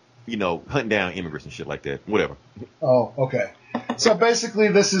 hunting down immigrants and shit like that. Whatever. Oh, okay. So basically,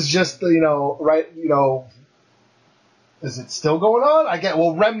 this is just, is it still going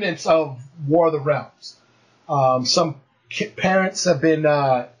on? Remnants of War of the Realms. Some parents have been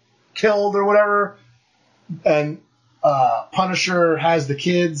killed or whatever, and Punisher has the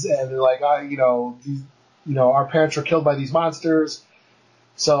kids, and they're like, our parents were killed by these monsters.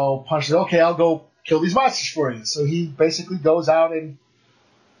 So Punisher's okay, I'll go kill these monsters for you. So he basically goes out and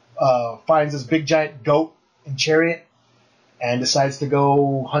finds this big giant goat and chariot, and decides to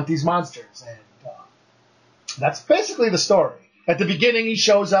go hunt these monsters. And that's basically the story. At the beginning, he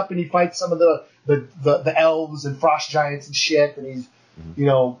shows up and he fights some of the elves and frost giants and shit, and he's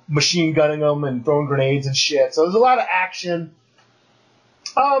machine gunning them and throwing grenades and shit. So there's a lot of action.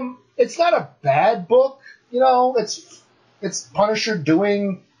 It's not a bad book, it's Punisher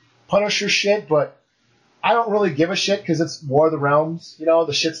doing Punisher shit, but I don't really give a shit because it's War of the Realms.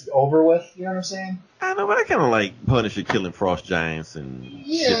 The shit's over with. You know what I'm saying? I know, but I kind of like Punisher killing frost giants and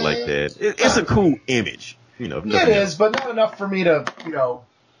shit like that. It's a cool image, It is, but not enough for me to,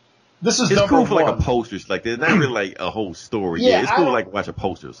 This is it's cool for one. Like a poster. Like there's not really like a whole story. Yeah, it's cool to like watch a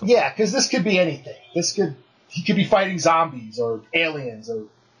poster or something. Yeah, because this could be anything. He could be fighting zombies or aliens or.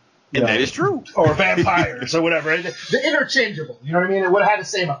 That is true. Or vampires or whatever. They're interchangeable. You know what I mean? It would have had the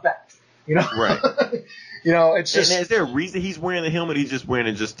same effect. Right. It's just. And is there a reason he's wearing the helmet? He's just wearing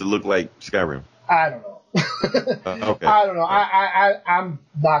it just to look like Skyrim. I don't know. Okay. I don't know. I'm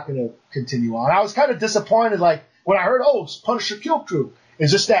not going to continue on. I was kind of disappointed, like when I heard, it's Punisher Kill Crew.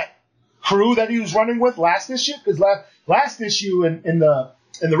 Is this that crew that he was running with last issue? Because last issue in the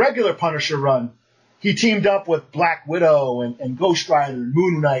regular Punisher run, he teamed up with Black Widow and Ghost Rider and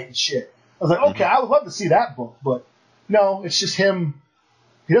Moon Knight and shit. I was like, okay, I would love to see that book, but no, it's just him.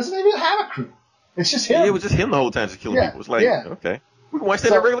 He doesn't even have a crew. It's just him. Yeah, it was just him the whole time, just killing people. It's like, okay, we can watch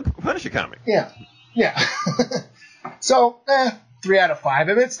that in a regular Punisher comic. Yeah. So, 3 out of 5.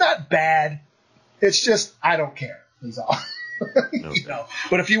 I mean, it's not bad. It's just I don't care. He's all.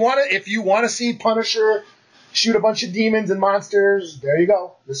 But if you want to see Punisher shoot a bunch of demons and monsters, there you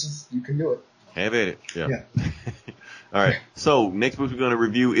go. You can do it. Have at it. Yeah. All right. So next book we're going to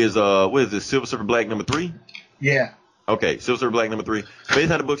review is what is this? Silver Surfer Black #3. Yeah. Okay, Silver Surfer Black #3. Basically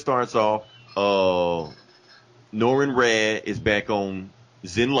how the book starts off, Norrin Radd is back on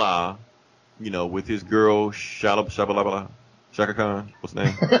Zenla, with his girl Shaka Khan. What's the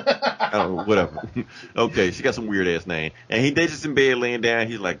name? I don't know, whatever. Okay, she got some weird ass name. And they just in bed laying down.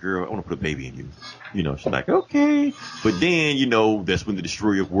 He's like, girl, I want to put a baby in you. She's like, okay. But then, that's when the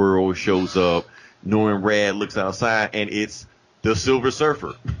Destroyer of Worlds shows up. Norrin Radd looks outside and it's the Silver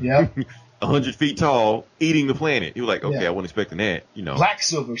Surfer. Yeah. 100 feet tall, eating the planet. He was like, okay, I wasn't expecting that, Black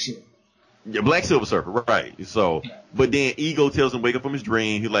Silver Surfer. Yeah, Black Silver Surfer, right. So, but then Ego tells him wake up from his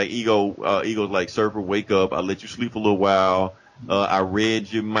dream. He's like, Ego's like, Surfer, wake up. I let you sleep for a little while. I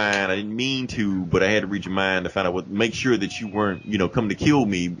read your mind. I didn't mean to, but I had to read your mind to find out make sure that you weren't, coming to kill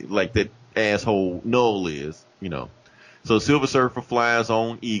me like that asshole Null is, So Silver Surfer flies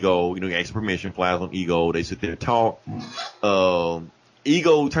on Ego, he asks permission, flies on Ego. They sit there and talk.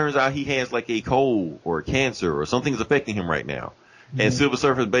 Ego turns out he has like a cold or a cancer or something's affecting him right now. Mm-hmm. And Silver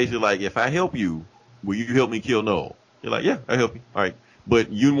Surfer is basically like, if I help you, will you help me kill Null? You're like, yeah, I'll help you. All right.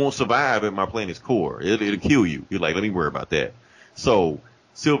 But you won't survive at my planet's core. It'll kill you. You're like, let me worry about that. So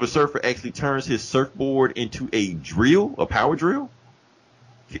Silver Surfer actually turns his surfboard into a drill, a power drill.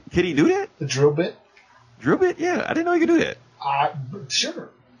 Can he do that? The drill bit? Drill bit? Yeah, I didn't know he could do that. Sure.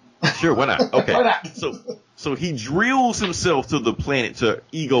 Sure, why not? Okay. Why not? So he drills himself to the planet, to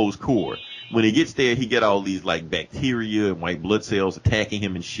Ego's core. When he gets there, he get all these like bacteria and white blood cells attacking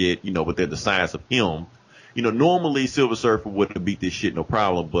him and shit, but they're the size of him. Normally Silver Surfer would have beat this shit no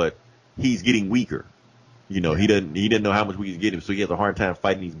problem, but he's getting weaker. He doesn't know how much we can get him, so he has a hard time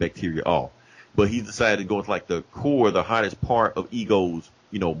fighting these bacteria off. but he decided to go into like the core, the hottest part of Ego's,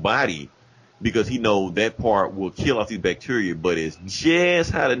 body, because he knows that part will kill off these bacteria, but it's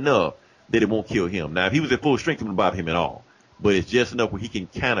just hot enough that it won't kill him. Now, if he was at full strength, it wouldn't bother him at all, but it's just enough where he can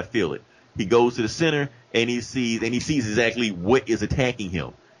kind of feel it. He goes to the center and he sees exactly what is attacking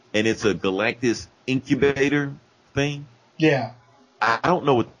him, and it's a Galactus incubator thing. Yeah. I don't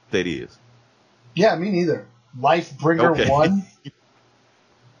know what that is. Yeah, me neither. Lifebringer 1.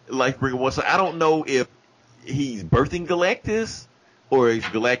 Lifebringer 1. So I don't know if he's birthing Galactus, or if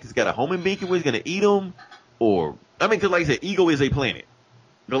Galactus got a homing beacon where he's going to eat him, or, because like I said, Ego is a planet.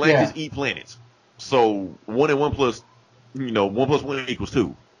 Galactus eat planets. So 1 and 1 plus, 1 plus 1 equals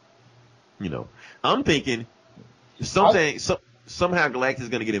 2. I'm thinking somehow Galactus is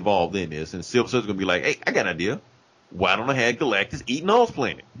going to get involved in this, and Silver Surfer's going to be like, hey, I got an idea. Why don't I have Galactus eat Null's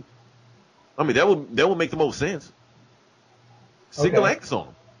planet? That would make the most sense. Send Galactus on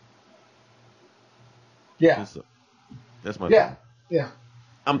him. Yeah. That's my yeah. thing. Yeah.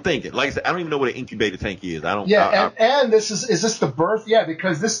 I'm thinking. Like I said, I don't even know what an incubator tank is. I don't. Yeah, and this is this the birth? Yeah,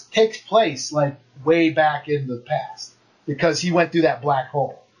 because this takes place like way back in the past, because he went through that black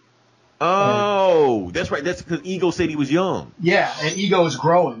hole. Oh, that's right. That's because Ego said he was young. Yeah, and Ego is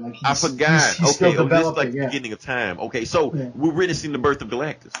growing. Like I forgot. He's still this is developing, like the beginning of time. Okay, so we're witnessing the birth of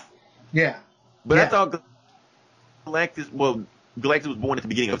Galactus. Yeah. But I thought Galactus was born at the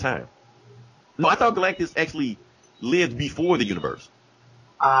beginning of time. No, I thought Galactus actually lived before the universe.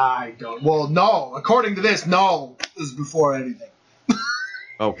 I don't. Well, no. According to this, no is before anything.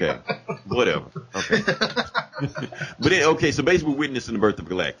 Okay. Whatever. Okay. So basically we're witnessing the birth of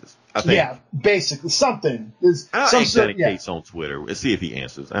Galactus, I think. Yeah, basically. Something. I'll ask Danny Cates on Twitter and see if he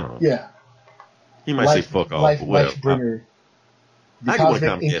answers. I don't know. Yeah. He might say fuck off, but whatever. Lifebringer. I can want to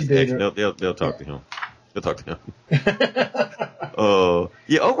comment. They'll talk to him. They'll talk to him. Overall,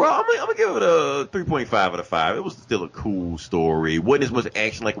 I'm gonna give it a 3.5 out of 5. It was still a cool story. Wasn't as much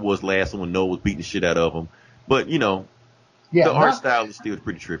action like it was last one when Noah was beating the shit out of him. But the art style is still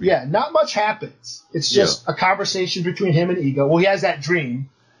pretty trippy. Yeah, not much happens. It's just a conversation between him and Ego. Well, he has that dream,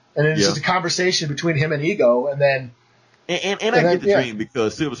 and then it's just a conversation between him and Ego, and then. And I get the dream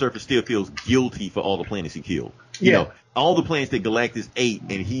because Silver Surfer still feels guilty for all the planets he killed. You know, all the planets that Galactus ate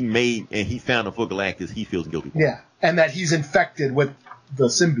and he found them for Galactus, he feels guilty for. Yeah, and that he's infected with the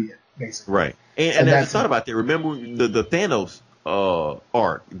symbiote, basically. Right. And I thought about that. Remember the Thanos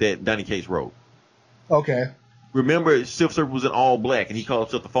arc that Donny Cates wrote? Okay. Remember, Silver Surfer was in all black and he called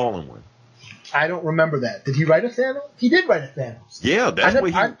himself the Fallen One. I don't remember that. Did he write a Thanos? He did write a Thanos. Yeah, I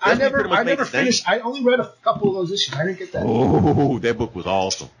never finished. I only read a couple of those issues. I didn't get that. Oh, that book was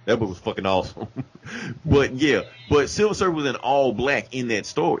awesome. That book was fucking awesome. But Silver Surfer was in all black in that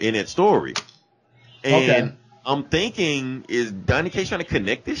story. And I'm thinking, is Donny Cates trying to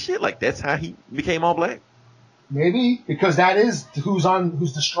connect this shit? Like that's how he became all black? Maybe, because that is who's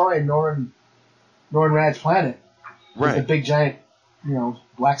destroying Norrin Rad's planet. Right. The big giant,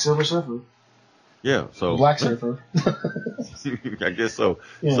 black Silver Surfer. Yeah, so Black Surfer. I guess so.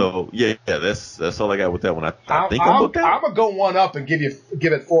 Yeah. So that's all I got with that one. I think I'm booked out. gonna go one up and give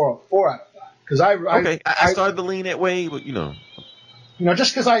it 4 out of 5 because I started to lean that way, but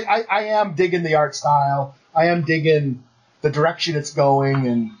just because I am digging the art style, I am digging the direction it's going,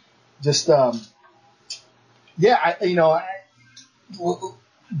 and just the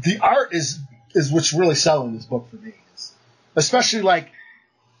art is what's really selling this book for me, especially like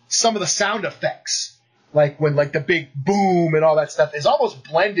some of the sound effects, like when like the big boom and all that stuff is almost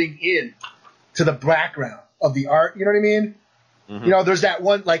blending in to the background of the art. You know what I mean? Mm-hmm. There's that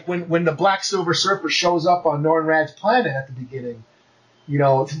one, like when the Black Silver Surfer shows up on Norrin Rad's planet at the beginning,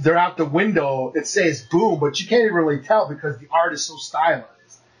 they're out the window, it says boom, but you can't even really tell because the art is so stylized.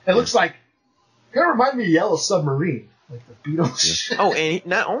 It looks like, kind of remind me of Yellow Submarine. Like the Beatles. Yeah. Oh, and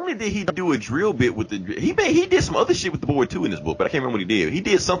not only did he do a drill bit with he did some other shit with the board too in this book, but I can't remember what he did. He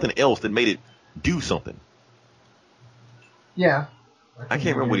did something else that made it do something. Yeah. I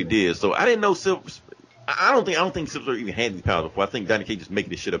can't remember what he did. So I didn't know Silver. I don't think Silver even had these powers before. I think Donny Cates just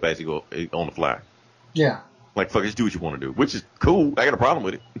making this shit up as he go on the fly. Yeah. Like fuck, just do what you want to do, which is cool. I got a problem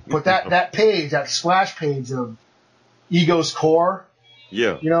with it. But that page, that splash page of Ego's core.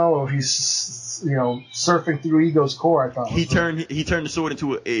 Yeah. He's surfing through Ego's core. I thought he turned the sword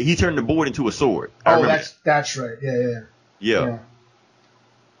into he turned the board into a sword. Oh, that's right. Yeah.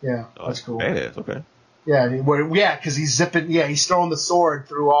 Oh, that's cool. Badass. Okay. Yeah, because he's zipping. Yeah, he's throwing the sword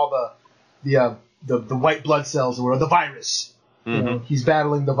through all the white blood cells or the virus. Mm-hmm. He's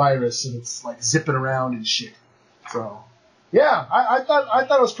battling the virus and it's like zipping around and shit. So yeah, I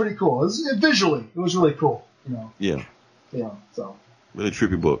thought it was pretty cool. Visually, it was really cool. Yeah. So. Really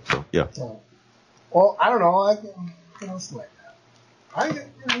trippy book. So yeah. Well, I don't know. What else like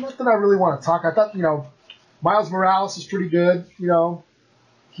that? Nothing I really want to talk. I thought, Miles Morales is pretty good.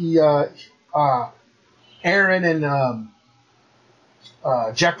 He, Aaron and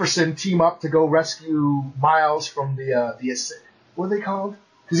Jefferson team up to go rescue Miles from the what are they called?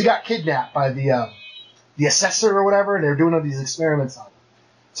 Because he got kidnapped by the assessor or whatever, and they're doing all these experiments on him.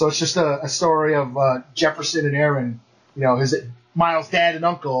 So it's just a story of Jefferson and Aaron, his Miles' dad and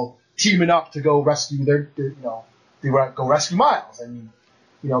uncle teaming up to go rescue go rescue Miles. I mean,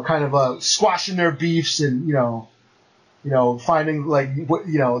 kind of squashing their beefs and finding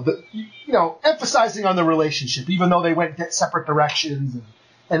emphasizing on the relationship, even though they went separate directions and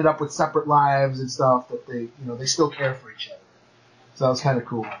ended up with separate lives and stuff. That they still care for each other. So that was kind of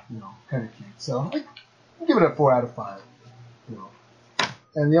cool, kind of cute. So I'll give it a 4 out of 5.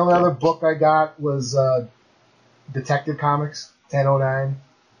 And the only other book I got was Detective Comics 1009.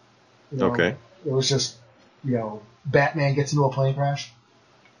 Okay. It was just, Batman gets into a plane crash.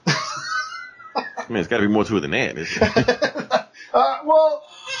 Man, it's got to be more to it than that. Isn't it? Well,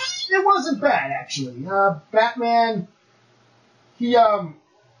 it wasn't bad actually. Batman, he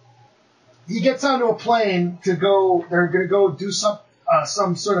gets onto a plane to go. They're gonna go do some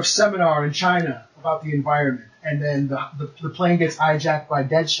sort of seminar in China about the environment, and then the plane gets hijacked by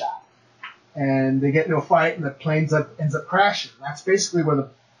Deadshot, and they get into a fight, and the plane ends up crashing. That's basically where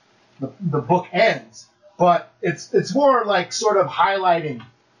the book ends. But it's more like sort of highlighting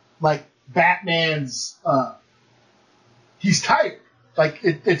like Batman's he's tired. Like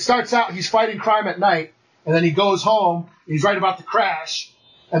it starts out he's fighting crime at night, and then he goes home, and he's right about to crash,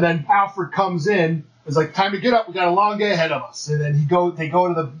 and then Alfred comes in. It's like, time to get up. We got a long day ahead of us. And then they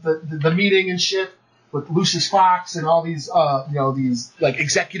go to the meeting and shit with Lucius Fox and all these these like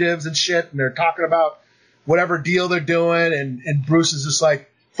executives and shit, and they're talking about whatever deal they're doing, and Bruce is just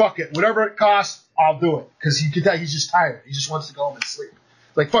like, fuck it, whatever it costs, I'll do it, because you can tell he's just tired. He just wants to go home and sleep.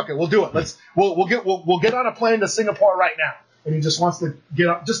 Like, fuck it, we'll do it. We'll get on a plane to Singapore right now. And he just wants to get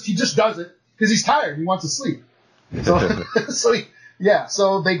up. He just does it because he's tired. He wants to sleep.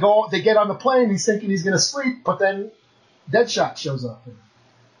 So they get on the plane. He's thinking he's gonna sleep, but then Deadshot shows up and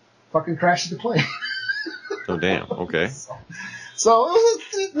fucking crashes the plane. Oh damn. Okay. So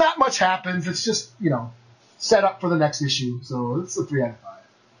not much happens. It's just set up for the next issue. So it's a 3 out of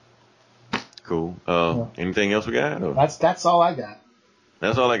 5. Cool. Anything else we got? Or? That's all I got.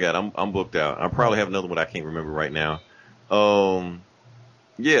 That's all I got. I'm booked out. I probably have another one I can't remember right now.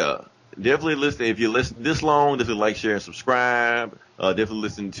 Yeah, definitely listen. If you listen this long, definitely like, share, and subscribe. Definitely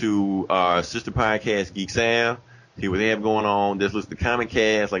listen to our sister podcast, Geek Sound. See what they have going on. Just listen to Comic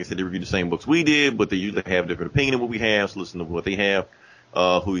Cast. Like I said, they review the same books we did, but they usually have a different opinion of what we have. So listen to what they have.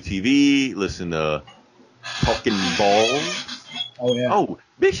 Hui TV. Listen to Talking Balls. Oh yeah. Oh,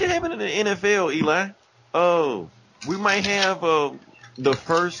 big shit happened in the NFL, Eli. Oh, we might have the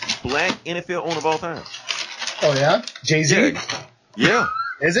first black NFL owner of all time. Oh yeah, Jay-Z. Yeah.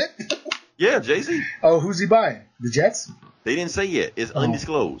 Is it? Yeah, Jay-Z. Oh, who's he buying? The Jets? They didn't say yet. It's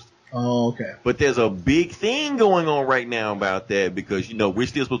undisclosed. Oh, okay. But there's a big thing going on right now about that because, we're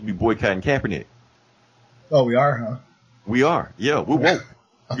still supposed to be boycotting Kaepernick. Oh, we are, huh? We are. Yeah, we're woke.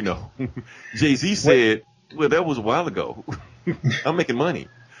 Jay-Z said, well, that was a while ago. I'm making money.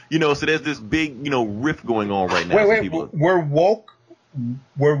 So there's this big, rift going on right now. Wait, we're woke?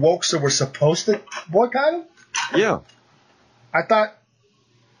 We're woke, so we're supposed to boycott him? Yeah. I thought...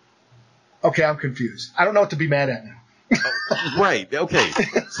 Okay, I'm confused. I don't know what to be mad at now. Right. Okay.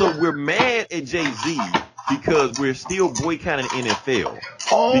 So we're mad at Jay-Z because we're still boycotting the NFL.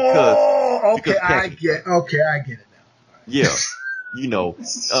 Okay, I get it now. Yeah. Not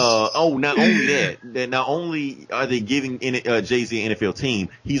only that, not only are they giving Jay-Z an NFL team,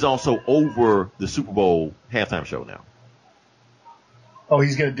 he's also over the Super Bowl halftime show now. Oh,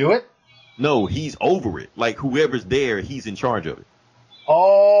 he's going to do it? No, he's over it. Like, whoever's there, he's in charge of it.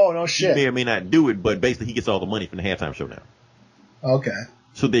 Oh, no shit. He may or may not do it, but basically he gets all the money from the halftime show now. Okay.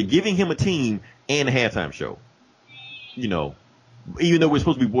 So they're giving him a team and a halftime show. Even though we're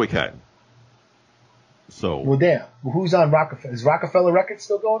supposed to be boycotting. So. Well, damn. Well, who's on Rockefeller? Is Rockefeller Records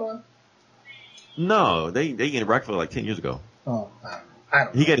still going on? No, they ended Rockefeller like 10 years ago. Oh, I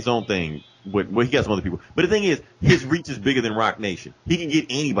don't know. He got his own thing. He got some other people. But the thing is, his reach is bigger than Rock Nation. He can get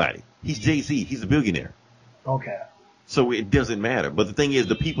anybody. He's Jay-Z. He's a billionaire. Okay. So it doesn't matter. But the thing is,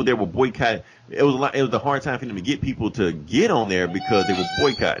 the people there were boycotting. It was a hard time for them to get people to get on there because they were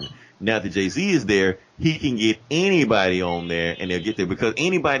boycotting. Now that Jay-Z is there, he can get anybody on there and they'll get there because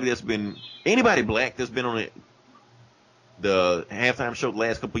anybody black that's been on the halftime show the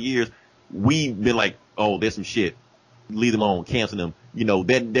last couple of years, we've been like, oh, there's some shit. Leave them alone, cancel them.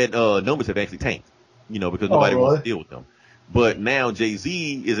 That numbers have actually tanked. because nobody wants really? to deal with them. But now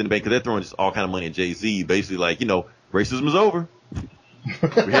Jay-Z is in the bank because they're throwing just all kind of money at Jay-Z, basically like, racism is over.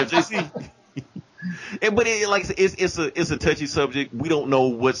 We have Jay-Z. But it's a touchy subject. We don't know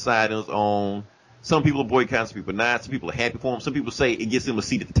what side is on. Some people are boycotting, some people are not. Some people are happy for him. Some people say it gets him a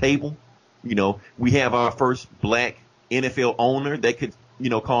seat at the table. We have our first black NFL owner that could,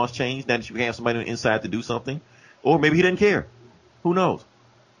 cause change. Now that you have somebody on the inside to do something. Or maybe he doesn't care. Who knows?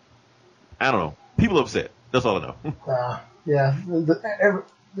 I don't know. People are upset. That's all I know. Yeah.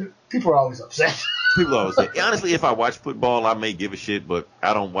 People are always upset. People always say, honestly, if I watch football, I may give a shit, but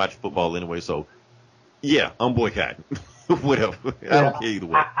I don't watch football anyway, so yeah, I'm boycotting. Whatever. I don't care either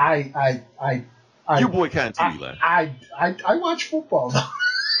way. You're boycotting too, Eli. I watch football.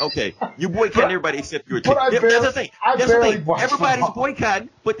 Okay, you're boycotting everybody except your team. That's the thing. That's the thing. Watch everybody's football. boycotting,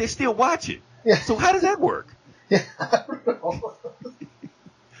 but they still watch it. Yeah. So how does that work? Yeah, I don't know.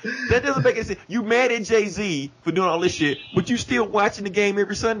 That doesn't make any sense. You mad at Jay-Z for doing all this shit, but you still watching the game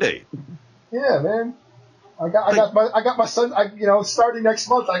every Sunday. Yeah, man. I got my son. Starting next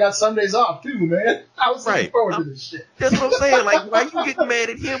month, I got Sundays off too, man. I was looking forward to this shit. That's what I'm saying. Like, why you getting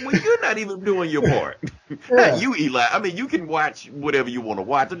mad at him when you're not even doing your part? Not you, Eli. I mean, you can watch whatever you want to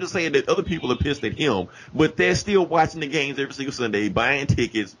watch. I'm just saying that other people are pissed at him, but they're still watching the games every single Sunday, buying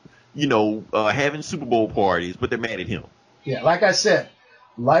tickets, having Super Bowl parties, but they're mad at him. Yeah, like I said,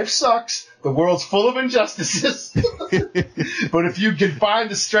 life sucks. The world's full of injustices. But if you can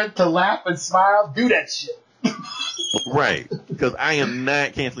find the strength to laugh and smile, do that shit. Right, because I am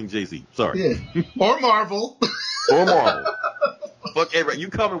not canceling Jay-Z. Sorry. Yeah. Or Marvel. Or Marvel. Fuck everybody. You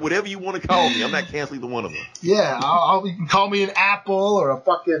call me whatever you want to call me. I'm not canceling either one of them. Yeah, you can call me an apple or a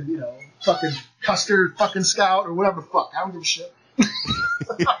fucking, fucking custard fucking scout or whatever the fuck. I don't give a shit.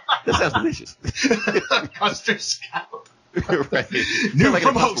 That sounds delicious. Custard scout. Right. New like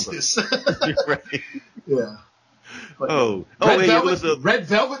from Hostess. Right. Yeah. But red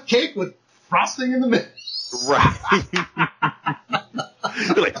velvet cake with frosting in the middle. Right.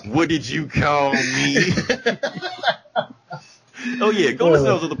 You're like, what did you call me? Oh, yeah. Go listen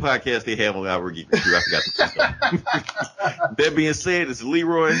to those other podcasts they have on Our Geek Review. I forgot to put stuff. That being said, this is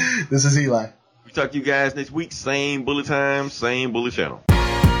Leroy. This is Eli. We talk to you guys next week. Same bullet time, same bullet channel.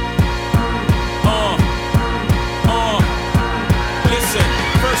 Listen,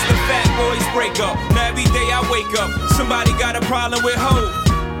 first the fat boys break up. Now every day I wake up, somebody got a problem with hope.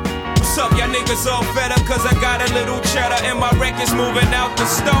 What's up, y'all niggas all fed up? Cause I got a little cheddar and my record's moving out the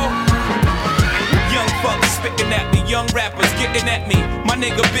store. Young fucks spitting at me, young rappers getting at me. My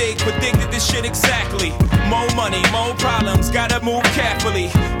nigga Big predicted this shit exactly. More money, more problems, gotta move carefully.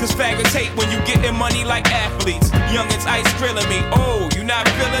 Cause faggots hate when you getting money like athletes. Youngins ice grilling me, oh, you not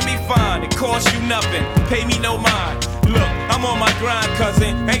feeling me? Fine, it costs you nothing, pay me no mind. Look, I'm on my grind,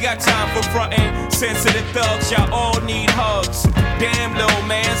 cousin, ain't got time for frontin'. Sensitive thugs, y'all all need hugs. Damn, little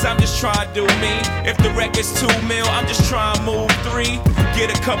mans, I'm just trying to do me. If the record's 2 mil, I'm just trying to move 3.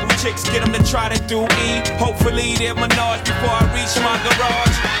 Get a couple chicks, get them to try to do E. Hopefully they're Menage before I reach my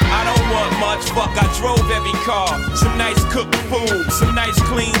garage. I don't want much, fuck, I drove every car. Some nice cooked food, some nice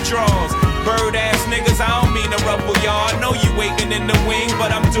clean drawers. Bird ass niggas, I don't mean to ruffle y'all. I know you waiting in the wing,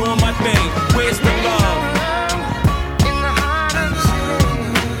 but I'm doing my thing. Where's the love?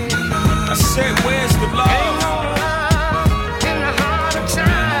 I said, where's the love?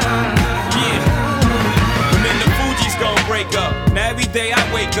 Yeah. And then the Fuji's gon' break up. Now every day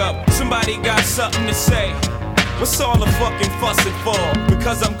I wake up, somebody got something to say. What's all the fucking fussing for?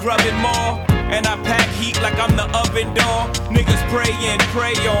 Because I'm grubbing more? And I pack heat like I'm the oven door. Niggas pray and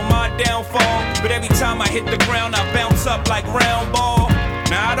pray on my downfall. But every time I hit the ground, I bounce up like round ball.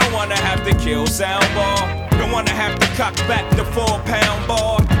 Now I don't wanna have to kill soundball. Don't wanna have to cock back the 4-pound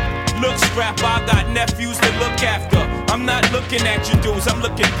ball. Look, Scrapper, I got nephews to look after. I'm not looking at you dudes, I'm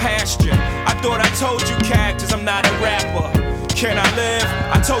looking past you. I thought I told you characters, I'm not a rapper. Can I live?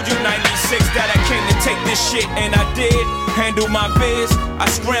 I told you 96 that I came to take this shit, and I did. Handle my biz, I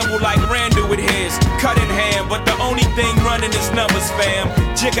scramble like Randall with his. Cut in hand, but the only thing running is numbers, fam.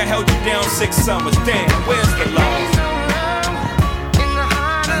 Jigga held you down 6 summers, damn, where's the love?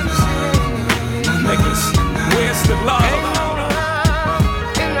 Niggas, where's the love?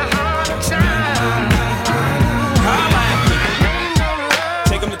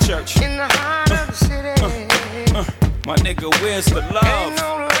 Take him to church. My nigga, where's the love? Ain't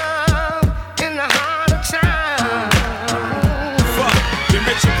no love in the heart of time. Fuck, then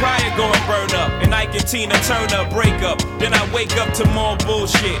Richard Pryor going burn up, and Ike Drake and Tina Turner breakup. Then I wake up to more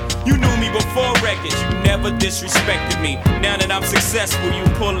bullshit. You knew me before records, you never disrespected me. Now that I'm successful, you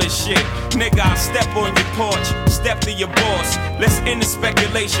pullin' shit. Nigga, I'll step on your porch, step to your boss. Let's end the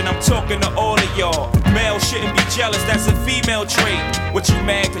speculation, I'm talking to all of y'all. Male shouldn't be jealous, that's a female trait. What you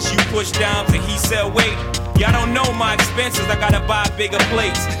mad cause you push dimes and he sell weight? Y'all don't know my expenses, I gotta buy bigger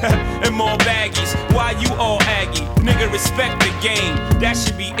plates and more baggies. Why you all aggy? Nigga, respect the game, that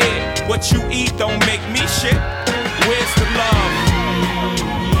should be it. What you eat don't make me shit. Where's the love?